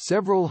 Ma,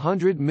 several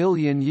hundred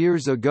million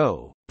years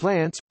ago.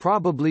 Plants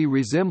probably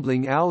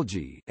resembling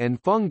algae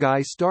and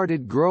fungi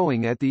started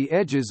growing at the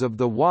edges of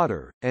the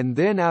water, and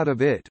then out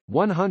of it.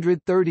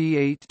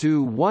 138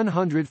 to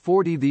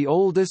 140 The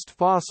oldest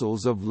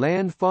fossils of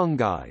land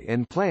fungi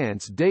and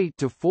plants date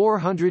to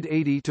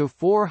 480 to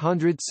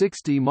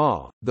 460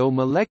 Ma, though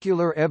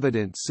molecular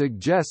evidence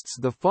suggests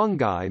the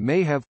fungi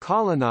may have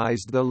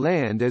colonized the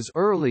land as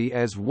early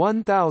as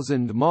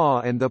 1000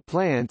 Ma and the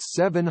plants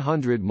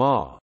 700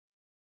 Ma.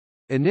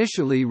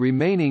 Initially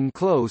remaining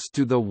close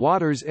to the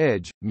water's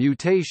edge,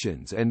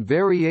 mutations and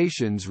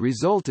variations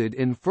resulted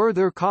in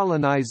further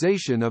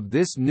colonization of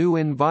this new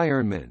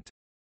environment.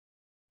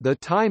 The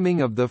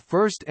timing of the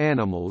first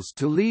animals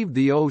to leave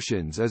the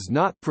oceans is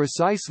not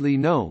precisely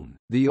known.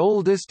 The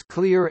oldest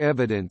clear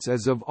evidence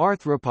is of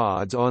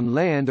arthropods on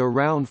land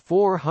around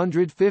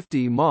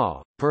 450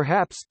 Ma,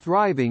 perhaps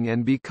thriving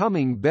and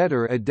becoming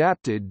better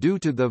adapted due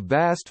to the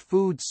vast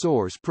food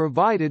source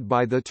provided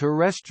by the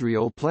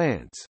terrestrial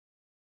plants.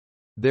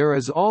 There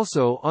is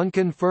also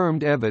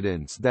unconfirmed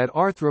evidence that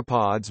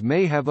arthropods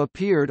may have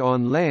appeared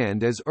on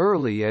land as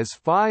early as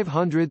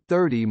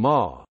 530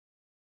 Ma.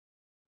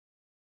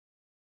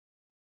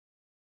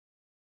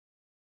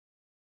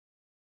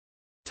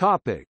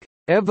 Topic: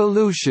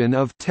 Evolution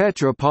of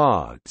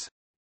tetrapods.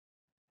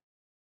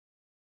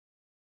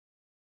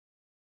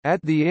 At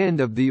the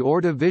end of the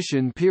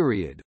Ordovician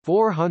period,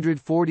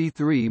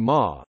 443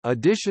 Ma,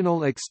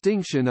 additional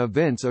extinction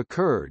events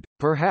occurred,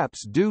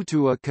 perhaps due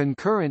to a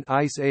concurrent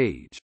ice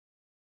age.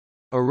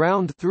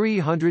 Around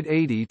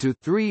 380 to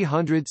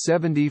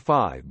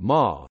 375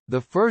 Ma,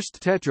 the first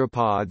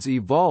tetrapods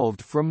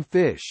evolved from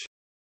fish.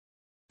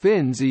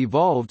 Fins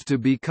evolved to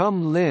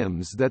become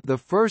limbs that the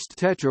first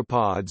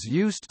tetrapods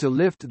used to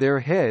lift their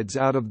heads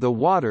out of the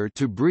water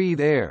to breathe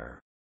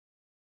air.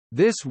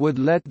 This would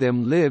let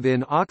them live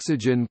in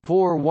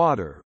oxygen-poor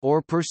water,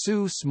 or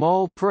pursue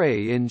small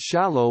prey in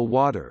shallow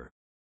water.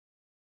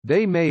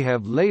 They may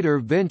have later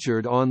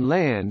ventured on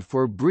land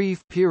for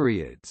brief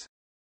periods.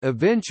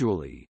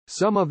 Eventually,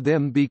 some of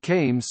them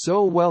became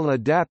so well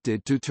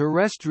adapted to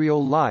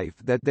terrestrial life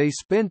that they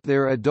spent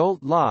their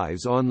adult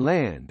lives on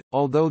land,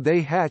 although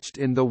they hatched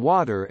in the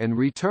water and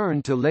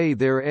returned to lay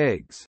their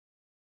eggs.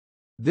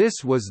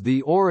 This was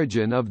the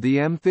origin of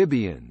the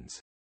amphibians.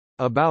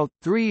 About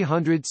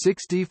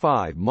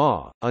 365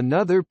 Ma,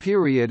 another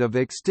period of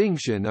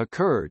extinction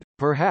occurred,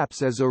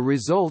 perhaps as a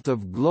result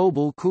of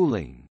global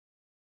cooling.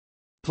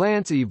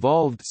 Plants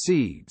evolved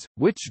seeds,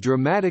 which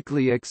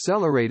dramatically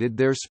accelerated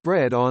their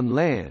spread on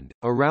land.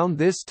 Around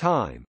this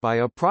time, by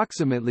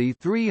approximately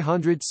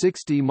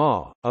 360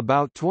 Ma,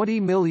 about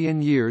 20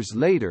 million years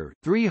later,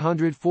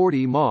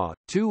 340 Ma,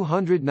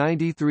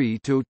 293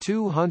 to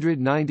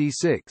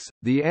 296,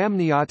 the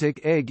amniotic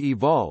egg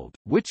evolved,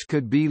 which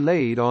could be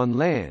laid on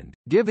land,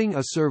 giving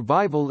a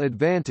survival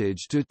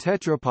advantage to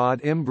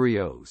tetrapod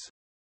embryos.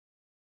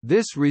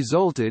 This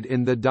resulted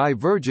in the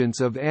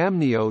divergence of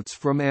amniotes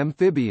from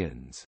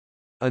amphibians.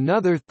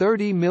 Another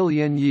 30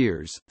 million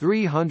years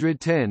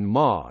 310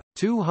 Ma,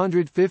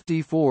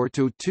 254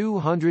 to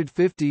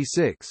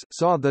 256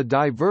 saw the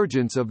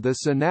divergence of the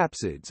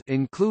synapsids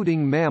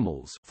including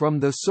mammals from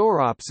the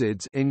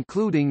sauropsids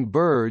including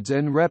birds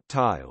and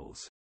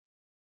reptiles.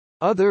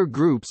 Other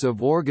groups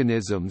of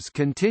organisms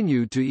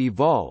continued to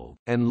evolve,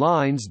 and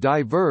lines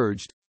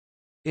diverged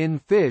in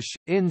fish,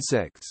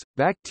 insects,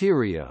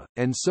 bacteria,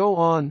 and so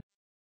on,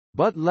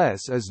 but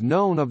less is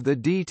known of the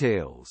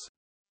details.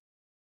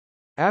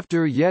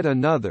 After yet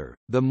another,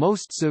 the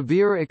most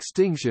severe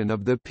extinction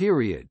of the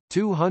period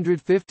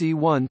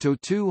 251 to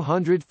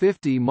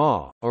 250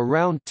 Ma,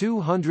 around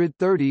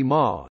 230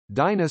 Ma,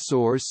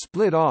 dinosaurs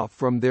split off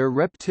from their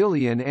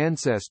reptilian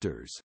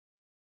ancestors.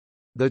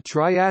 The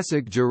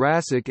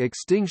Triassic-Jurassic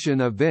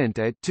extinction event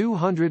at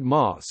 200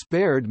 Ma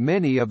spared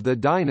many of the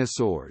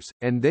dinosaurs,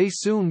 and they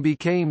soon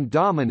became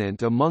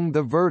dominant among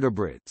the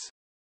vertebrates.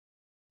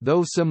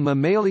 Though some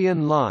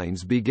mammalian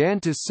lines began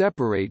to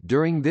separate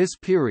during this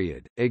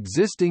period,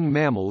 existing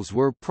mammals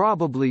were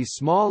probably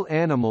small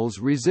animals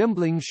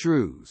resembling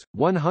shrews.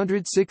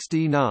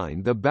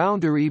 169 The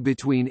boundary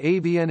between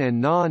avian and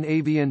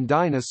non-avian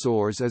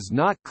dinosaurs is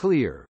not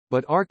clear,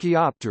 but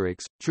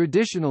Archaeopteryx,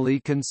 traditionally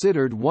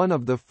considered one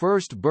of the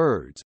first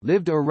birds,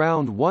 lived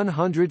around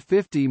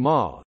 150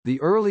 Ma.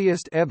 The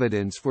earliest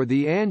evidence for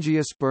the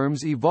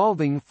angiosperms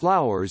evolving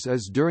flowers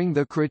is during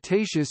the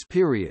Cretaceous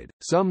period,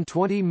 some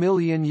 20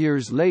 million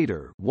years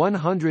later,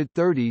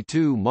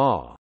 132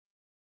 Ma.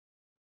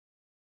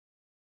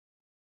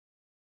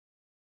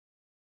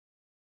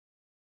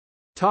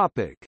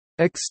 Topic: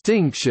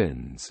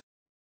 Extinctions.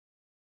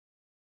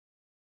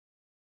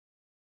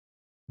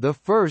 The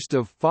first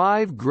of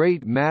 5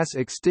 great mass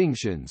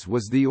extinctions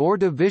was the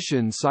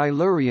Ordovician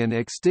Silurian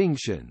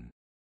extinction.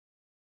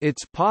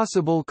 Its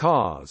possible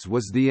cause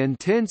was the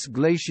intense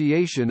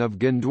glaciation of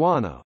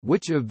Gondwana,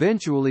 which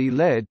eventually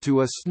led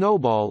to a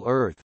snowball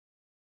Earth.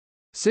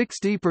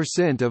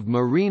 60% of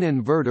marine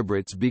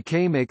invertebrates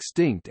became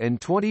extinct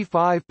and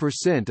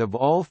 25% of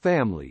all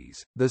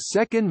families. The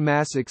second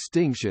mass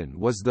extinction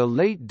was the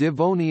late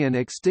Devonian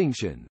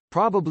extinction,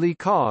 probably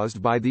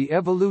caused by the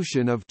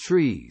evolution of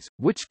trees,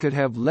 which could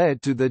have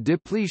led to the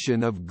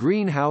depletion of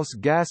greenhouse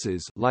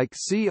gases like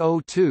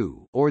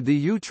CO2 or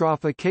the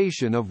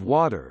eutrophication of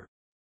water.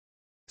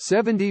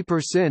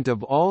 70%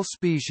 of all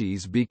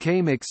species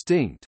became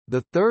extinct. The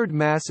third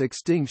mass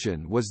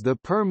extinction was the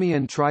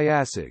Permian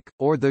Triassic,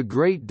 or the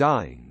Great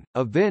Dying,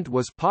 event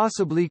was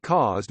possibly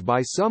caused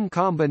by some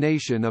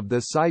combination of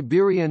the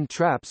Siberian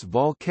Traps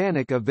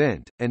volcanic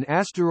event, an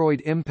asteroid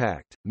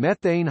impact,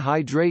 methane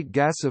hydrate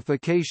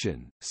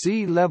gasification,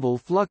 sea level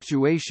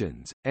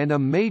fluctuations, and a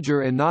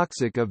major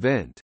anoxic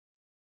event.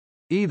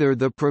 Either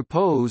the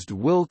proposed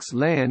Wilkes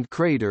Land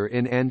crater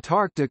in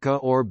Antarctica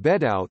or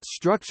bedout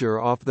structure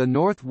off the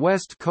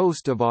northwest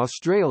coast of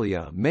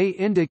Australia may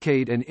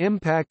indicate an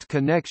impact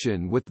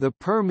connection with the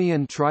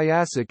Permian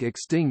Triassic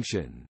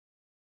extinction.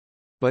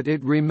 But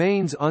it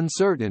remains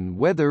uncertain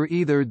whether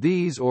either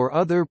these or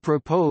other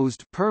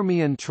proposed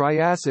Permian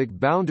Triassic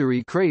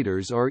boundary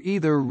craters are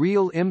either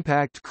real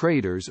impact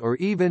craters or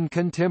even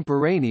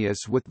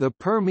contemporaneous with the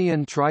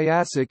Permian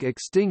Triassic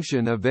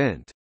extinction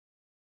event.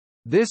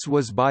 This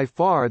was by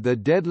far the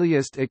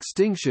deadliest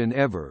extinction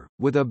ever,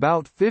 with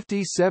about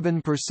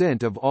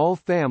 57% of all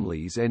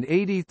families and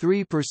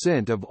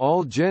 83% of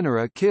all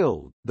genera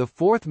killed. The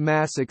fourth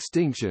mass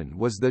extinction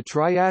was the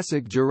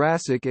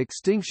Triassic-Jurassic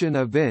extinction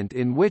event,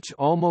 in which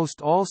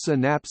almost all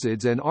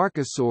synapsids and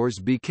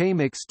archosaurs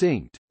became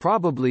extinct,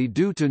 probably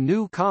due to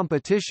new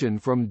competition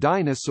from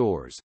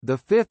dinosaurs. The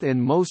fifth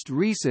and most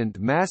recent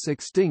mass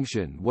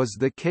extinction was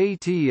the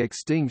KT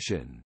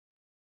extinction.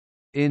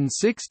 In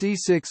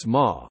 66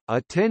 Ma,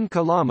 a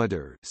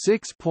 10-kilometer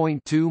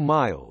 (6.2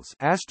 miles)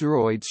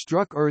 asteroid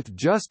struck Earth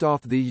just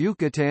off the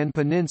Yucatan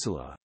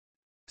Peninsula,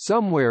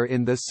 somewhere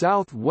in the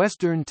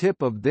southwestern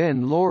tip of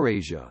then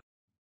Laurasia,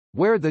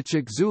 where the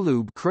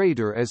Chicxulub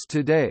crater is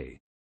today.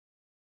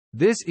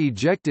 This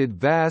ejected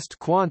vast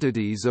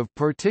quantities of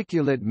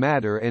particulate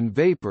matter and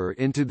vapor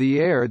into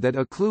the air that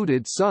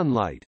occluded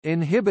sunlight,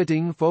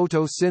 inhibiting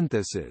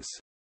photosynthesis.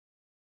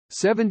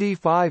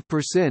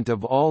 75%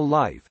 of all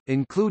life,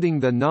 including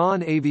the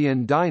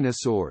non-avian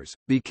dinosaurs,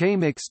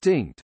 became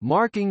extinct,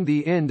 marking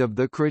the end of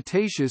the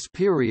Cretaceous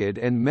period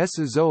and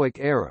Mesozoic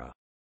era.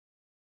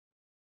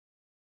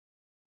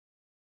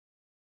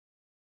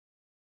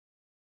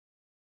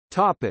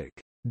 Topic: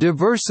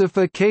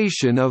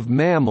 Diversification of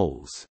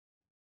mammals.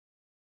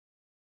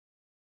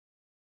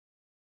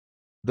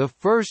 The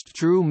first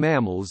true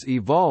mammals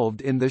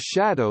evolved in the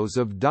shadows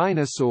of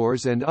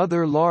dinosaurs and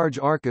other large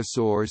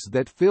archosaurs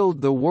that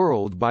filled the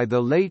world by the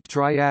late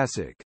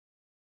Triassic.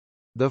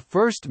 The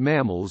first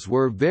mammals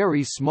were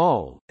very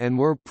small, and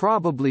were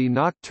probably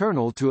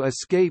nocturnal to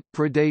escape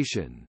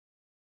predation.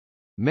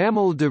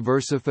 Mammal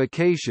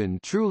diversification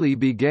truly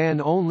began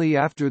only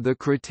after the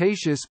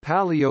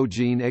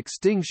Cretaceous-Paleogene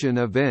extinction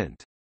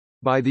event.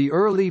 By the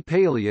early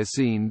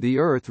Paleocene the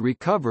Earth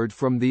recovered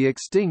from the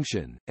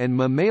extinction, and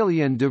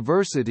mammalian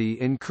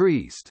diversity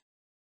increased.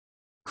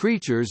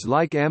 Creatures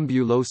like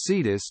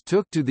Ambulocetus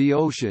took to the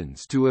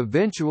oceans to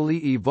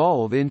eventually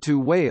evolve into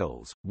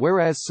whales,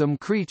 whereas some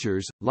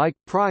creatures, like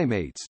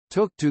primates,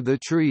 took to the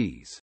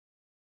trees.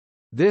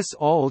 This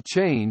all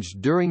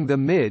changed during the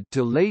mid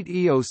to late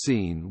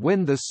Eocene,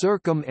 when the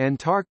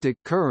Circum-Antarctic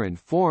Current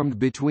formed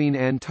between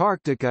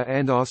Antarctica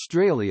and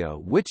Australia,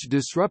 which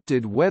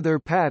disrupted weather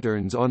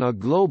patterns on a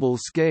global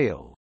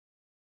scale.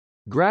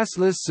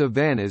 Grassless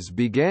savannas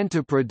began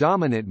to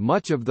predominate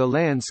much of the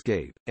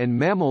landscape, and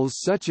mammals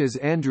such as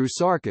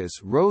Andrewsarchus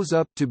rose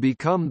up to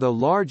become the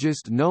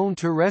largest known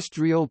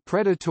terrestrial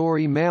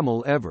predatory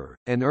mammal ever,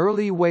 and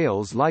early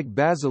whales like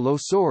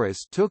Basilosaurus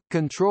took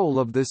control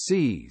of the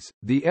seas.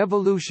 The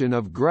evolution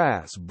of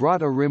grass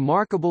brought a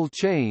remarkable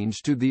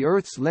change to the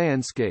Earth's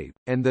landscape,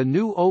 and the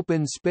new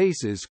open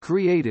spaces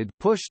created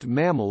pushed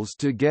mammals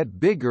to get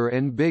bigger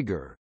and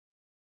bigger.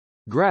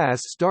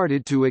 Grass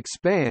started to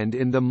expand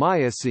in the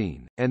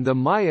Miocene, and the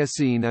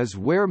Miocene is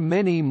where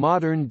many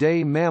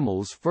modern-day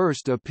mammals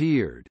first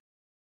appeared.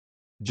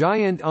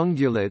 Giant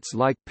ungulates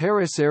like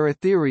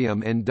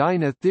Paraceratherium and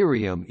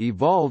Dinotherium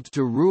evolved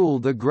to rule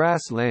the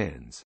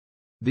grasslands.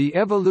 The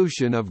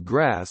evolution of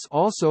grass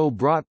also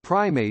brought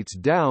primates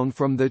down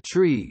from the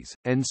trees,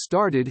 and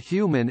started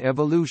human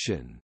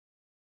evolution.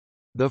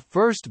 The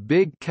first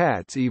big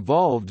cats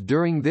evolved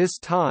during this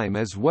time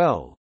as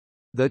well.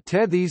 The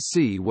Tethys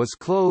Sea was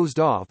closed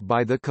off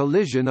by the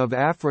collision of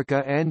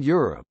Africa and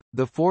Europe.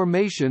 The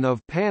formation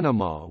of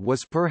Panama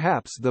was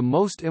perhaps the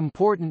most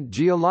important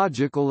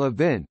geological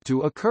event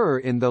to occur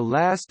in the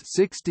last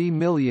 60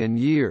 million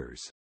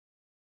years.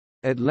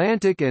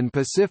 Atlantic and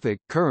Pacific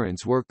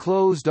currents were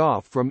closed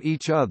off from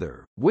each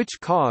other, which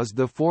caused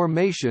the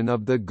formation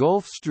of the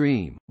Gulf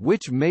Stream,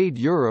 which made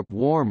Europe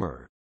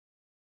warmer.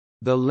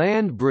 The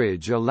land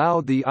bridge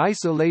allowed the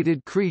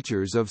isolated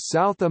creatures of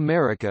South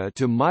America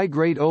to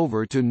migrate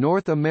over to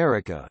North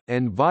America,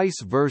 and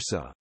vice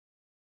versa.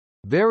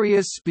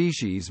 Various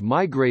species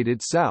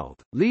migrated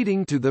south,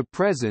 leading to the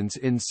presence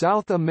in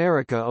South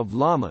America of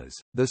llamas,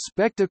 the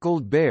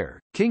spectacled bear,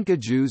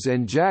 kinkajous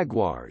and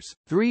jaguars.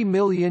 3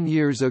 million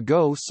years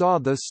ago saw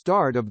the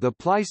start of the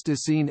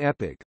Pleistocene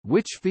epoch,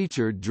 which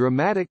featured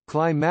dramatic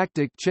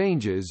climatic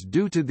changes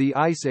due to the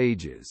ice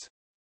ages.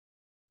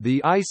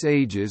 The Ice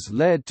Ages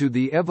led to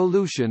the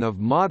evolution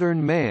of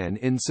modern man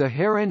in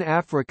Saharan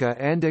Africa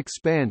and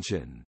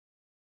expansion.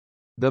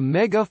 The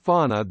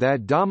megafauna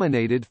that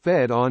dominated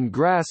fed on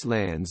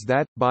grasslands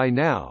that, by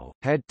now,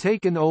 had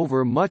taken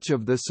over much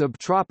of the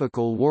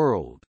subtropical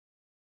world.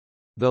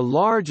 The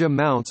large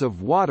amounts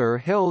of water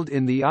held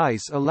in the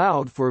ice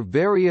allowed for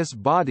various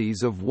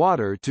bodies of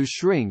water to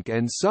shrink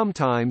and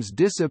sometimes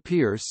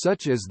disappear,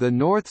 such as the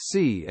North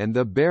Sea and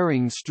the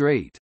Bering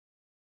Strait.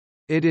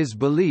 It is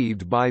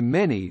believed by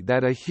many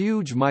that a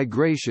huge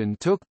migration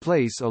took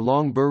place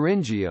along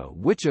Beringia,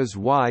 which is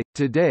why,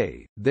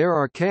 today, there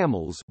are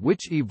camels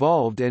which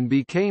evolved and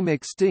became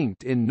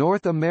extinct in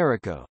North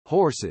America,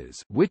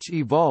 horses which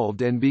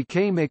evolved and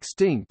became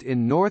extinct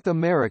in North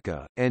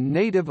America, and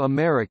Native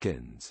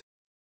Americans.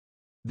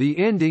 The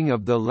ending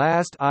of the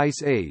last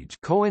ice age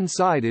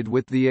coincided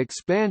with the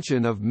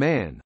expansion of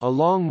man,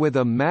 along with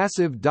a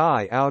massive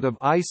die-out of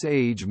Ice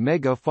Age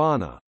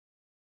megafauna.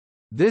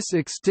 This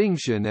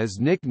extinction is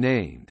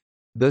nicknamed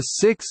the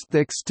sixth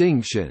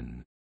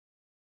extinction.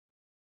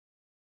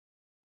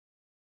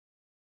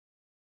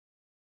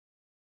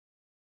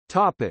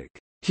 Topic: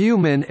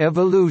 Human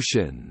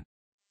evolution.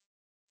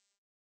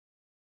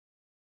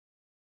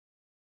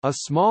 A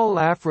small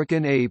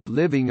African ape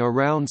living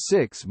around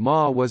 6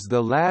 Ma was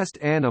the last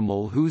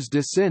animal whose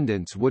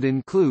descendants would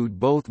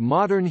include both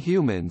modern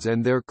humans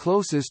and their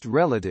closest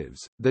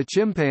relatives, the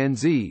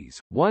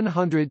chimpanzees.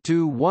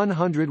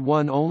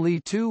 100–101 Only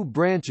 2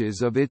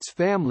 branches of its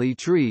family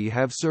tree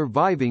have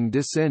surviving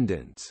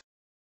descendants.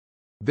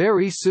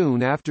 Very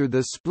soon after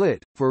the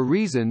split, for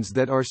reasons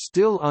that are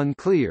still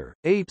unclear,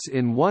 apes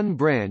in one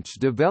branch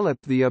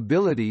developed the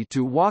ability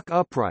to walk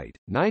upright.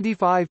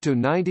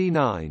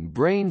 95–99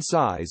 brain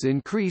size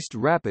increased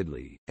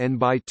rapidly, and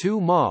by 2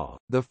 Ma,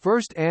 the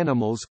first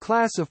animals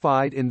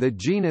classified in the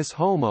genus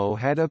Homo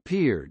had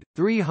appeared.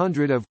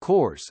 300 Of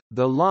course,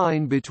 the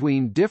line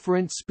between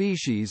different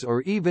species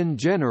or even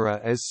genera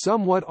is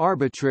somewhat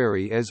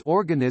arbitrary as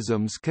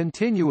organisms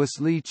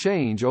continuously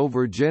change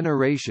over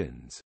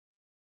generations.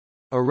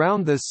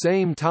 Around the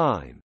same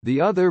time,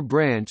 the other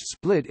branch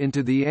split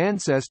into the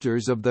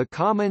ancestors of the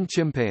common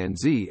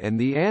chimpanzee and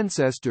the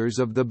ancestors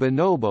of the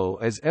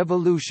bonobo as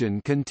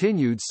evolution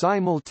continued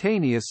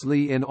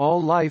simultaneously in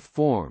all life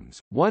forms.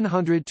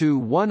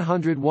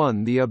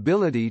 100–101 The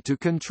ability to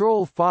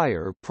control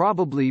fire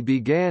probably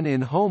began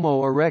in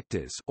Homo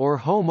erectus or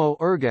Homo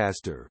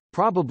ergaster,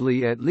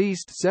 probably at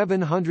least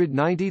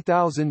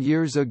 790,000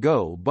 years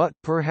ago, but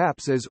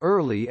perhaps as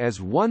early as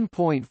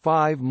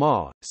 1.5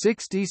 Ma.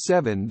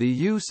 67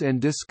 The use and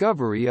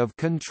discovery of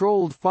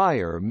controlled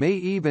fire may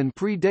even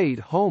predate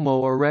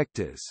Homo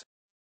erectus.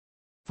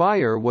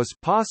 Fire was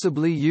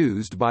possibly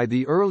used by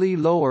the early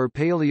Lower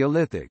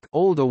Paleolithic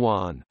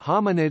Oldowan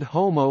hominid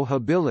Homo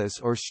habilis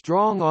or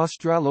strong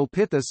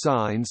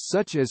Australopithecines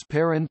such as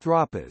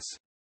Paranthropus.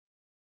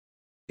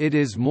 It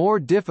is more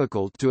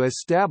difficult to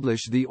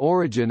establish the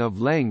origin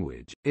of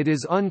language. It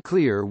is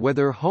unclear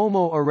whether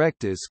Homo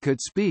erectus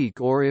could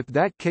speak or if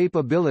that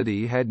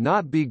capability had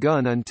not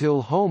begun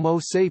until Homo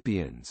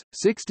sapiens.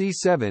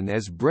 67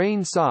 As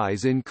brain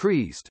size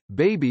increased,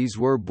 babies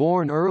were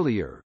born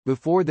earlier,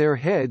 before their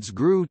heads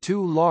grew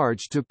too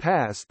large to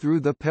pass through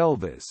the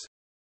pelvis.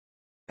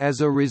 As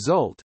a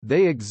result,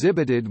 they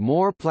exhibited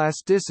more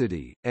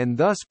plasticity, and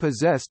thus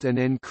possessed an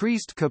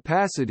increased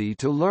capacity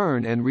to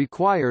learn and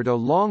required a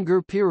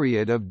longer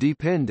period of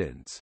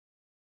dependence.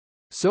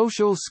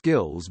 Social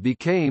skills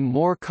became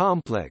more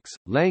complex,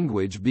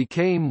 language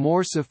became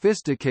more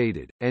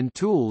sophisticated, and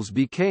tools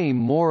became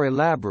more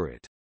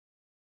elaborate.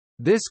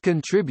 This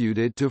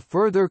contributed to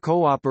further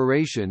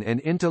cooperation and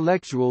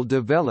intellectual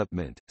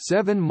development.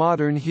 7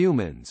 Modern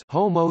humans,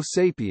 Homo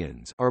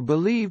sapiens, are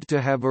believed to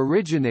have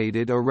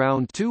originated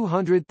around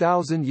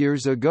 200,000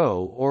 years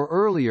ago or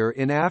earlier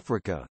in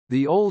Africa.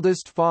 The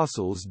oldest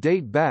fossils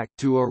date back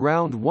to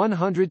around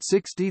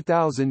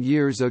 160,000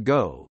 years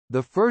ago.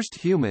 The first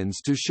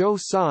humans to show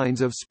signs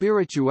of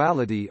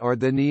spirituality are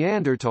the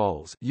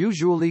Neanderthals,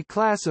 usually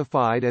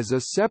classified as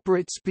a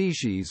separate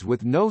species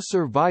with no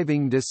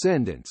surviving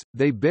descendants.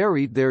 They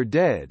buried their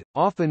dead,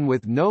 often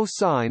with no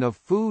sign of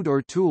food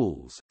or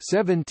tools.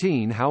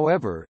 17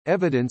 However,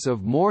 evidence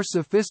of more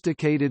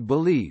sophisticated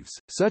beliefs,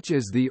 such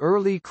as the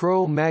early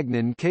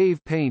Cro-Magnon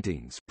cave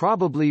paintings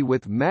probably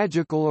with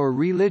magical or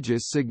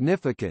religious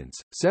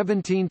significance,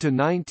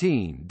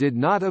 17–19 did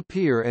not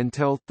appear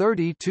until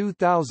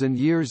 32,000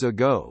 years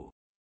ago.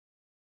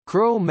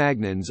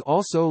 Cro-Magnons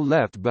also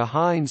left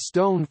behind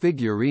stone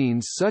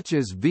figurines such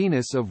as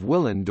Venus of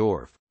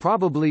Willendorf,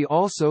 probably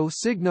also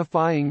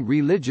signifying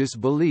religious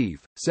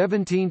belief.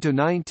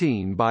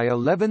 17–19 By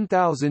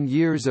 11,000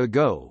 years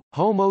ago,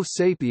 Homo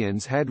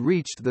sapiens had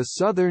reached the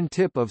southern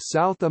tip of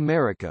South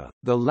America,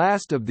 the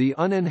last of the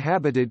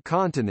uninhabited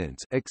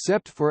continents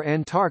except for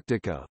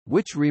Antarctica,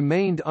 which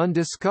remained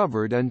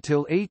undiscovered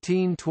until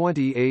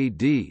 1820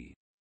 AD.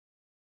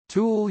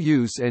 Tool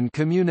use and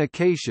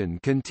communication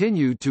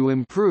continued to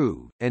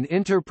improve, and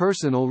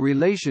interpersonal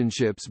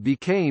relationships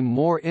became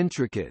more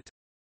intricate.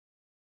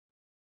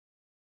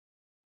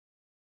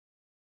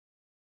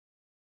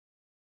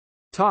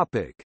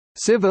 Topic: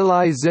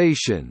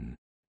 Civilization.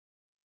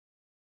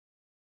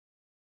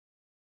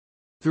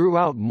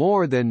 Throughout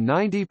more than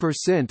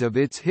 90% of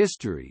its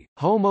history,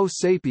 Homo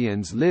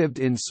sapiens lived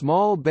in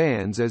small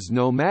bands as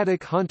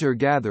nomadic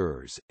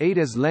hunter-gatherers.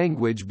 As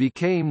language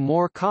became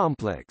more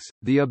complex,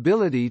 the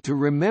ability to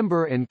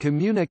remember and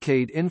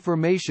communicate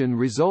information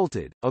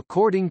resulted,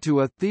 according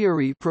to a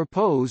theory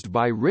proposed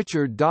by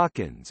Richard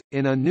Dawkins,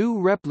 in a new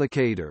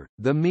replicator,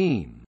 the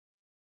meme.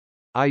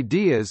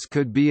 Ideas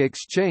could be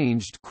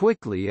exchanged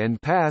quickly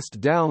and passed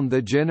down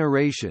the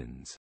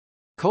generations.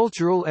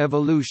 Cultural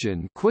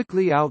evolution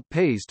quickly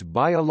outpaced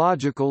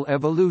biological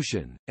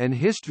evolution, and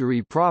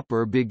history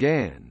proper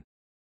began.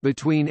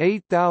 Between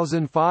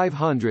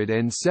 8,500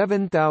 and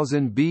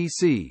 7,000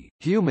 BC,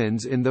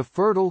 humans in the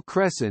Fertile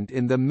Crescent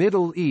in the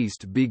Middle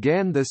East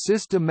began the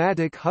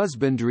systematic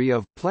husbandry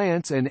of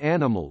plants and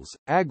animals,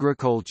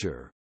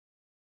 agriculture.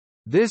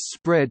 This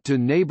spread to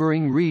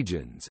neighboring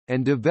regions,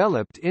 and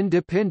developed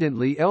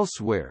independently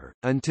elsewhere,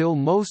 until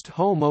most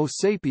Homo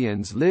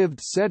sapiens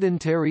lived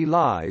sedentary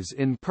lives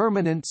in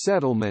permanent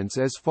settlements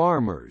as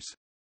farmers.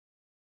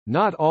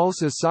 Not all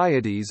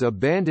societies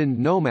abandoned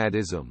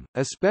nomadism,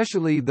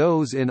 especially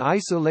those in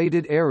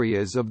isolated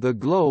areas of the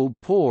globe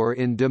poor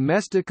in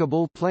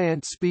domesticable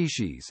plant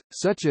species,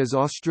 such as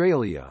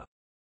Australia.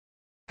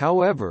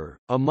 However,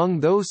 among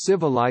those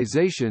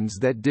civilizations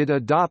that did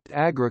adopt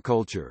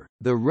agriculture,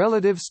 the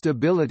relative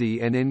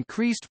stability and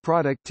increased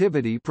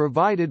productivity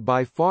provided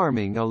by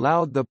farming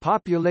allowed the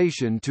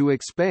population to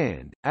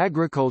expand.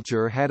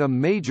 Agriculture had a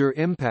major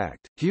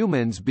impact.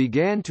 Humans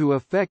began to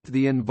affect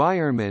the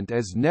environment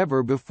as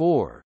never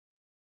before.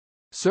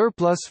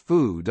 Surplus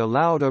food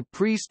allowed a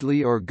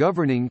priestly or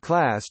governing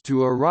class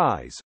to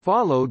arise,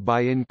 followed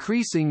by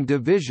increasing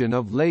division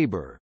of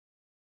labor.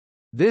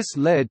 This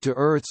led to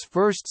Earth's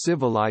first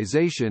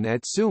civilization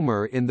at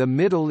Sumer in the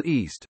Middle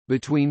East,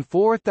 between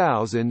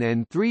 4000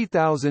 and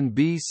 3000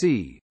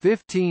 BC.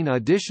 15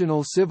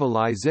 additional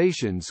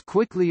civilizations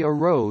quickly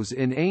arose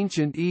in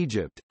ancient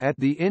Egypt, at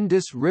the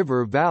Indus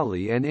River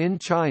Valley and in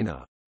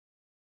China.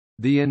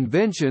 The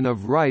invention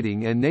of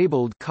writing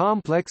enabled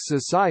complex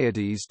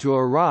societies to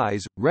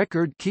arise.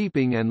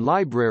 Record-keeping and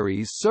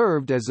libraries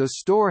served as a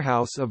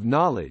storehouse of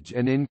knowledge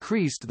and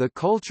increased the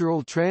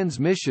cultural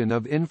transmission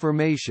of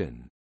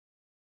information.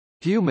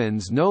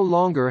 Humans no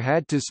longer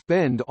had to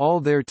spend all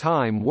their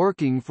time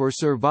working for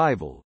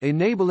survival,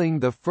 enabling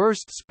the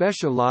first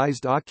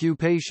specialized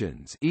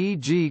occupations,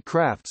 e.g.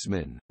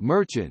 craftsmen,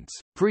 merchants,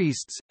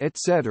 priests,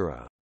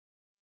 etc.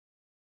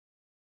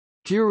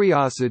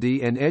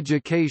 Curiosity and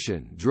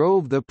education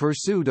drove the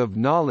pursuit of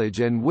knowledge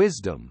and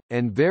wisdom,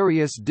 and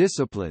various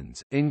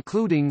disciplines,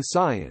 including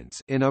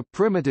science, in a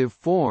primitive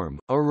form,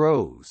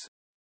 arose.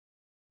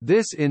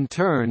 This in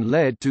turn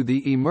led to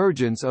the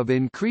emergence of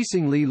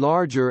increasingly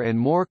larger and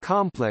more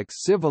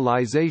complex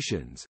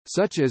civilizations,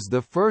 such as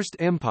the first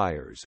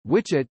empires,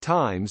 which at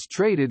times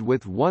traded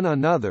with one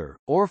another,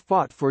 or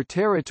fought for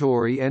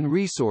territory and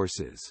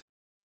resources.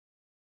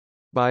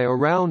 By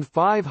around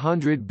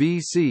 500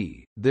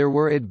 BC, there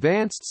were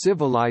advanced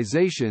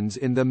civilizations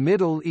in the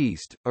Middle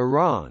East,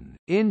 Iran,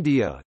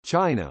 India,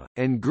 China,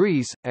 and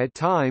Greece, at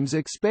times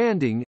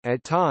expanding,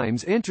 at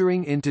times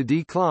entering into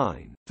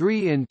decline.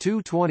 In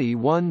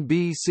 221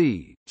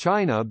 BC,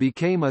 China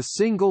became a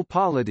single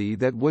polity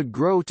that would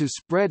grow to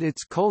spread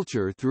its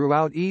culture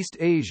throughout East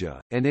Asia,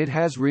 and it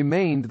has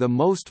remained the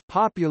most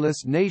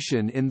populous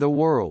nation in the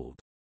world.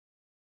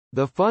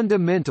 The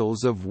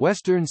fundamentals of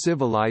Western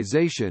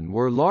civilization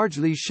were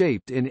largely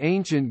shaped in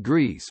ancient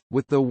Greece,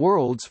 with the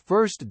world's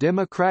first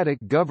democratic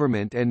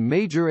government and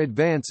major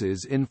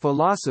advances in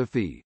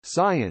philosophy,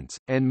 science,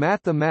 and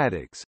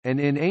mathematics,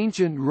 and in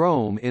ancient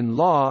Rome in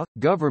law,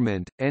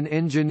 government, and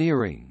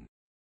engineering.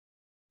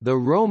 The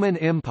Roman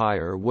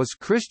Empire was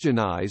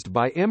Christianized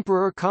by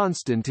Emperor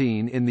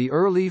Constantine in the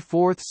early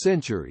 4th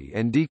century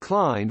and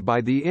declined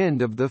by the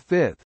end of the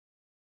 5th.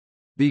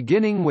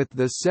 Beginning with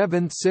the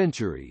 7th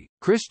century,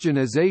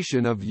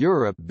 Christianization of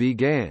Europe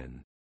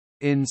began.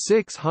 In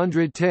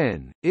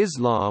 610,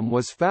 Islam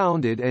was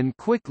founded and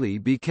quickly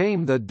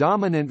became the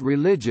dominant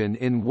religion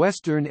in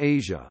Western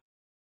Asia.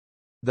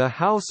 The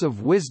House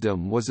of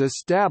Wisdom was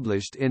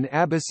established in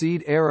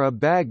Abbasid-era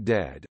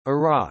Baghdad,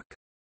 Iraq.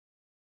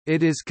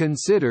 It is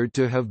considered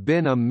to have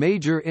been a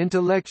major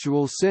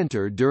intellectual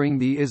center during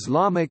the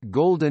Islamic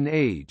Golden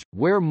Age,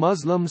 where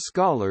Muslim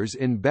scholars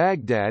in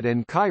Baghdad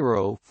and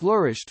Cairo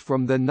flourished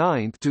from the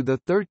 9th to the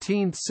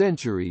 13th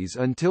centuries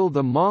until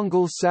the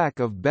Mongol sack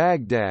of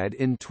Baghdad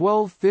in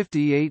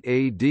 1258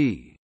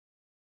 AD.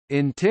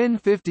 In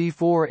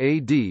 1054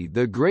 AD,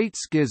 the Great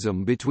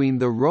Schism between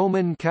the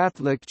Roman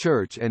Catholic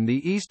Church and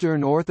the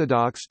Eastern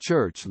Orthodox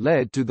Church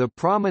led to the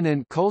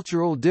prominent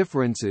cultural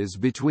differences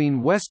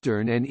between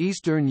Western and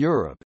Eastern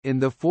Europe. In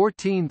the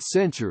 14th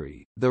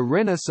century, the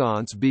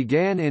Renaissance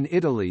began in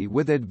Italy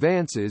with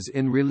advances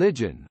in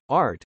religion,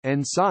 art,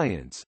 and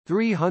science.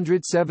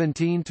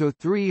 317 to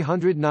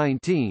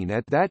 319.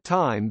 At that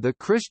time, the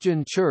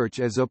Christian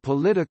Church as a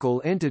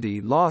political entity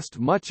lost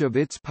much of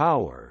its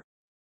power.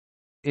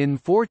 In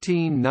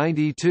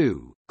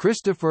 1492,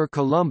 Christopher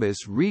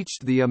Columbus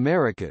reached the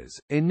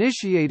Americas,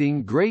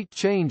 initiating great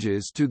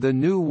changes to the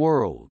New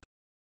World.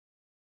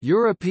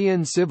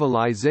 European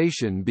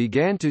civilization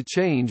began to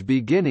change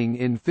beginning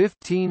in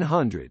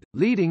 1500,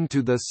 leading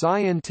to the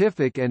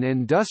scientific and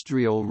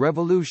industrial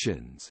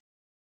revolutions.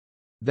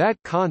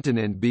 That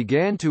continent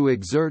began to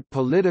exert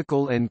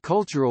political and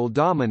cultural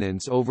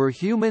dominance over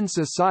human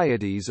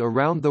societies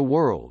around the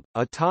world,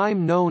 a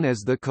time known as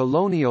the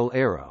colonial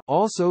era,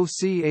 also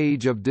see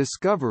Age of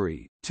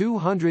Discovery,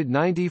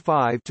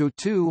 295 to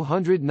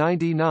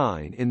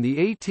 299. In the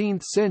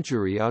 18th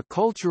century, a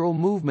cultural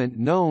movement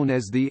known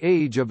as the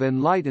Age of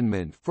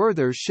Enlightenment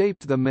further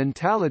shaped the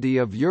mentality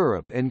of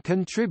Europe and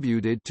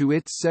contributed to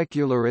its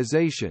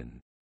secularization.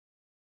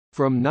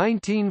 From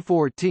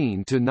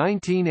 1914 to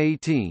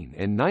 1918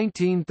 and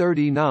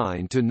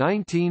 1939 to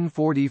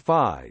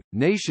 1945,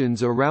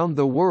 nations around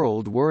the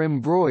world were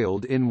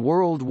embroiled in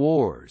world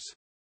wars.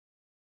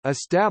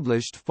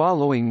 Established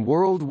following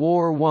World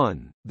War I,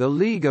 the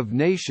League of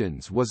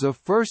Nations was a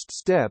first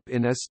step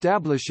in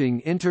establishing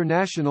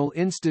international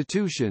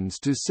institutions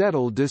to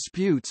settle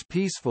disputes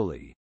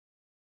peacefully.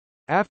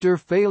 After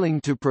failing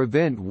to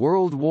prevent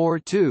World War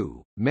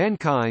II,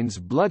 mankind's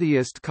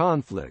bloodiest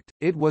conflict,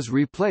 it was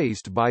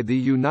replaced by the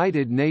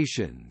United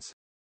Nations.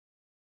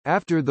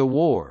 After the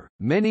war,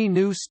 many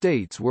new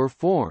states were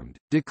formed,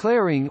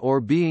 declaring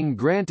or being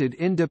granted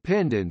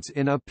independence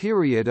in a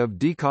period of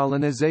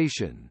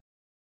decolonization.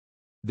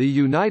 The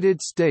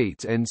United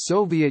States and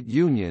Soviet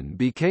Union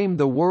became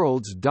the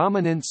world's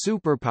dominant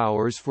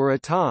superpowers for a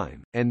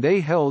time, and they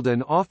held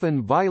an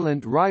often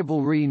violent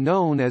rivalry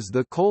known as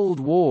the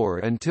Cold War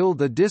until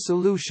the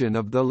dissolution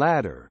of the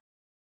latter.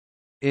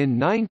 In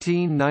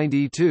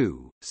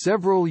 1992,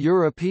 several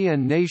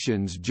European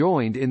nations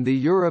joined in the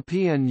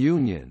European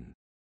Union.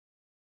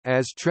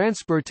 As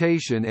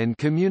transportation and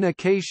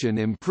communication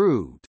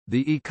improved,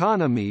 the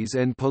economies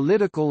and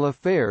political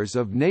affairs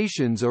of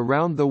nations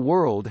around the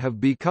world have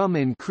become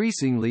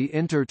increasingly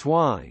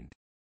intertwined.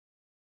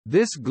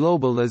 This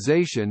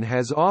globalization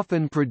has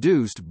often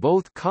produced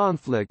both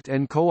conflict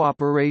and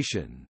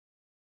cooperation.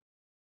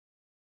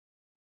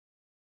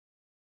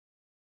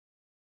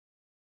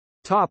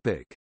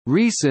 Topic: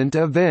 Recent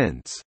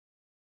events.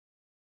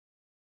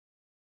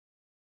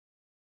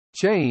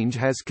 Change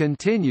has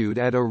continued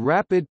at a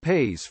rapid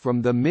pace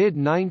from the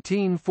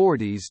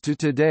mid-1940s to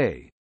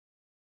today.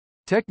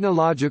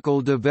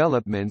 Technological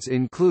developments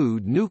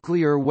include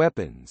nuclear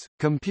weapons,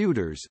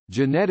 computers,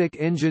 genetic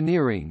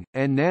engineering,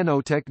 and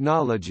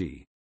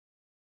nanotechnology.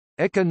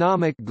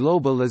 Economic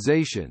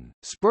globalization,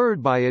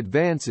 spurred by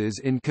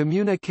advances in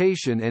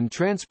communication and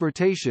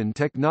transportation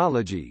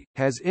technology,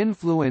 has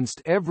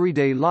influenced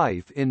everyday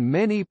life in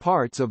many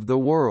parts of the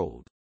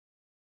world.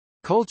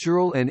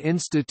 Cultural and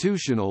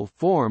institutional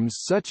forms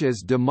such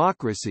as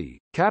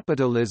democracy,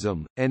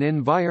 capitalism, and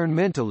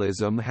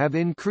environmentalism have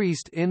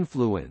increased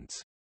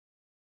influence.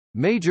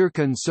 Major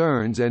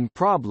concerns and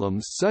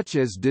problems such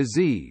as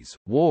disease,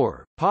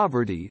 war,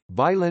 poverty,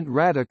 violent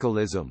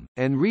radicalism,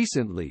 and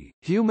recently,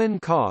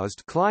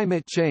 human-caused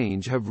climate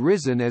change have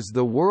risen as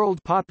the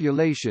world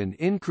population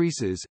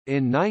increases.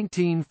 In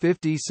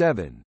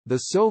 1957, the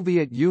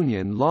Soviet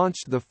Union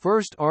launched the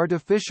first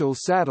artificial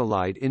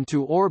satellite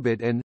into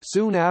orbit and,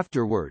 soon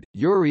afterward,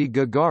 Yuri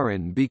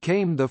Gagarin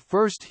became the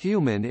first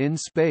human in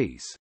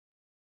space.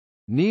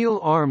 Neil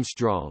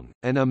Armstrong,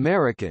 an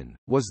American,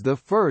 was the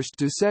first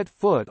to set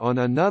foot on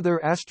another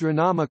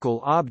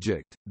astronomical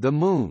object, the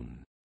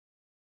Moon.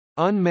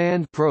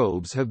 Unmanned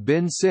probes have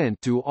been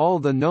sent to all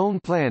the known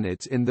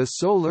planets in the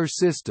Solar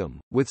System,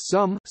 with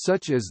some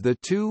such as the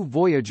two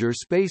Voyager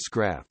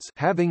spacecrafts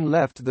having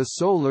left the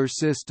Solar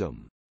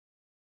System.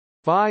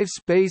 5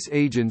 space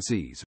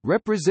agencies,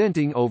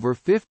 representing over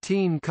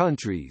 15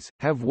 countries,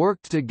 have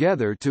worked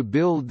together to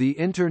build the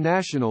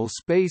International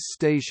Space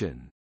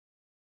Station.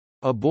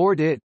 Aboard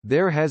it,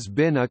 there has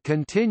been a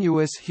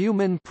continuous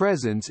human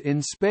presence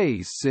in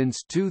space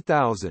since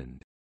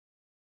 2000.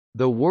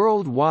 The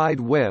World Wide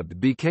Web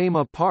became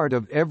a part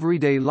of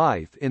everyday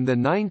life in the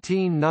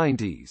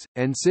 1990s,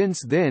 and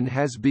since then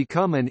has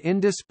become an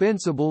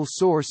indispensable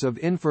source of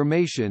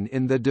information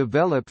in the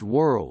developed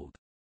world.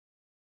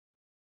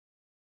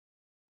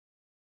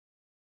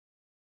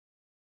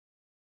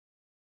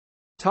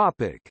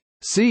 Topic.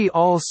 See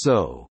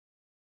also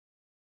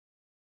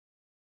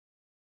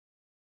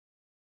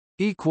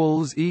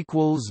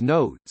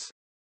Notes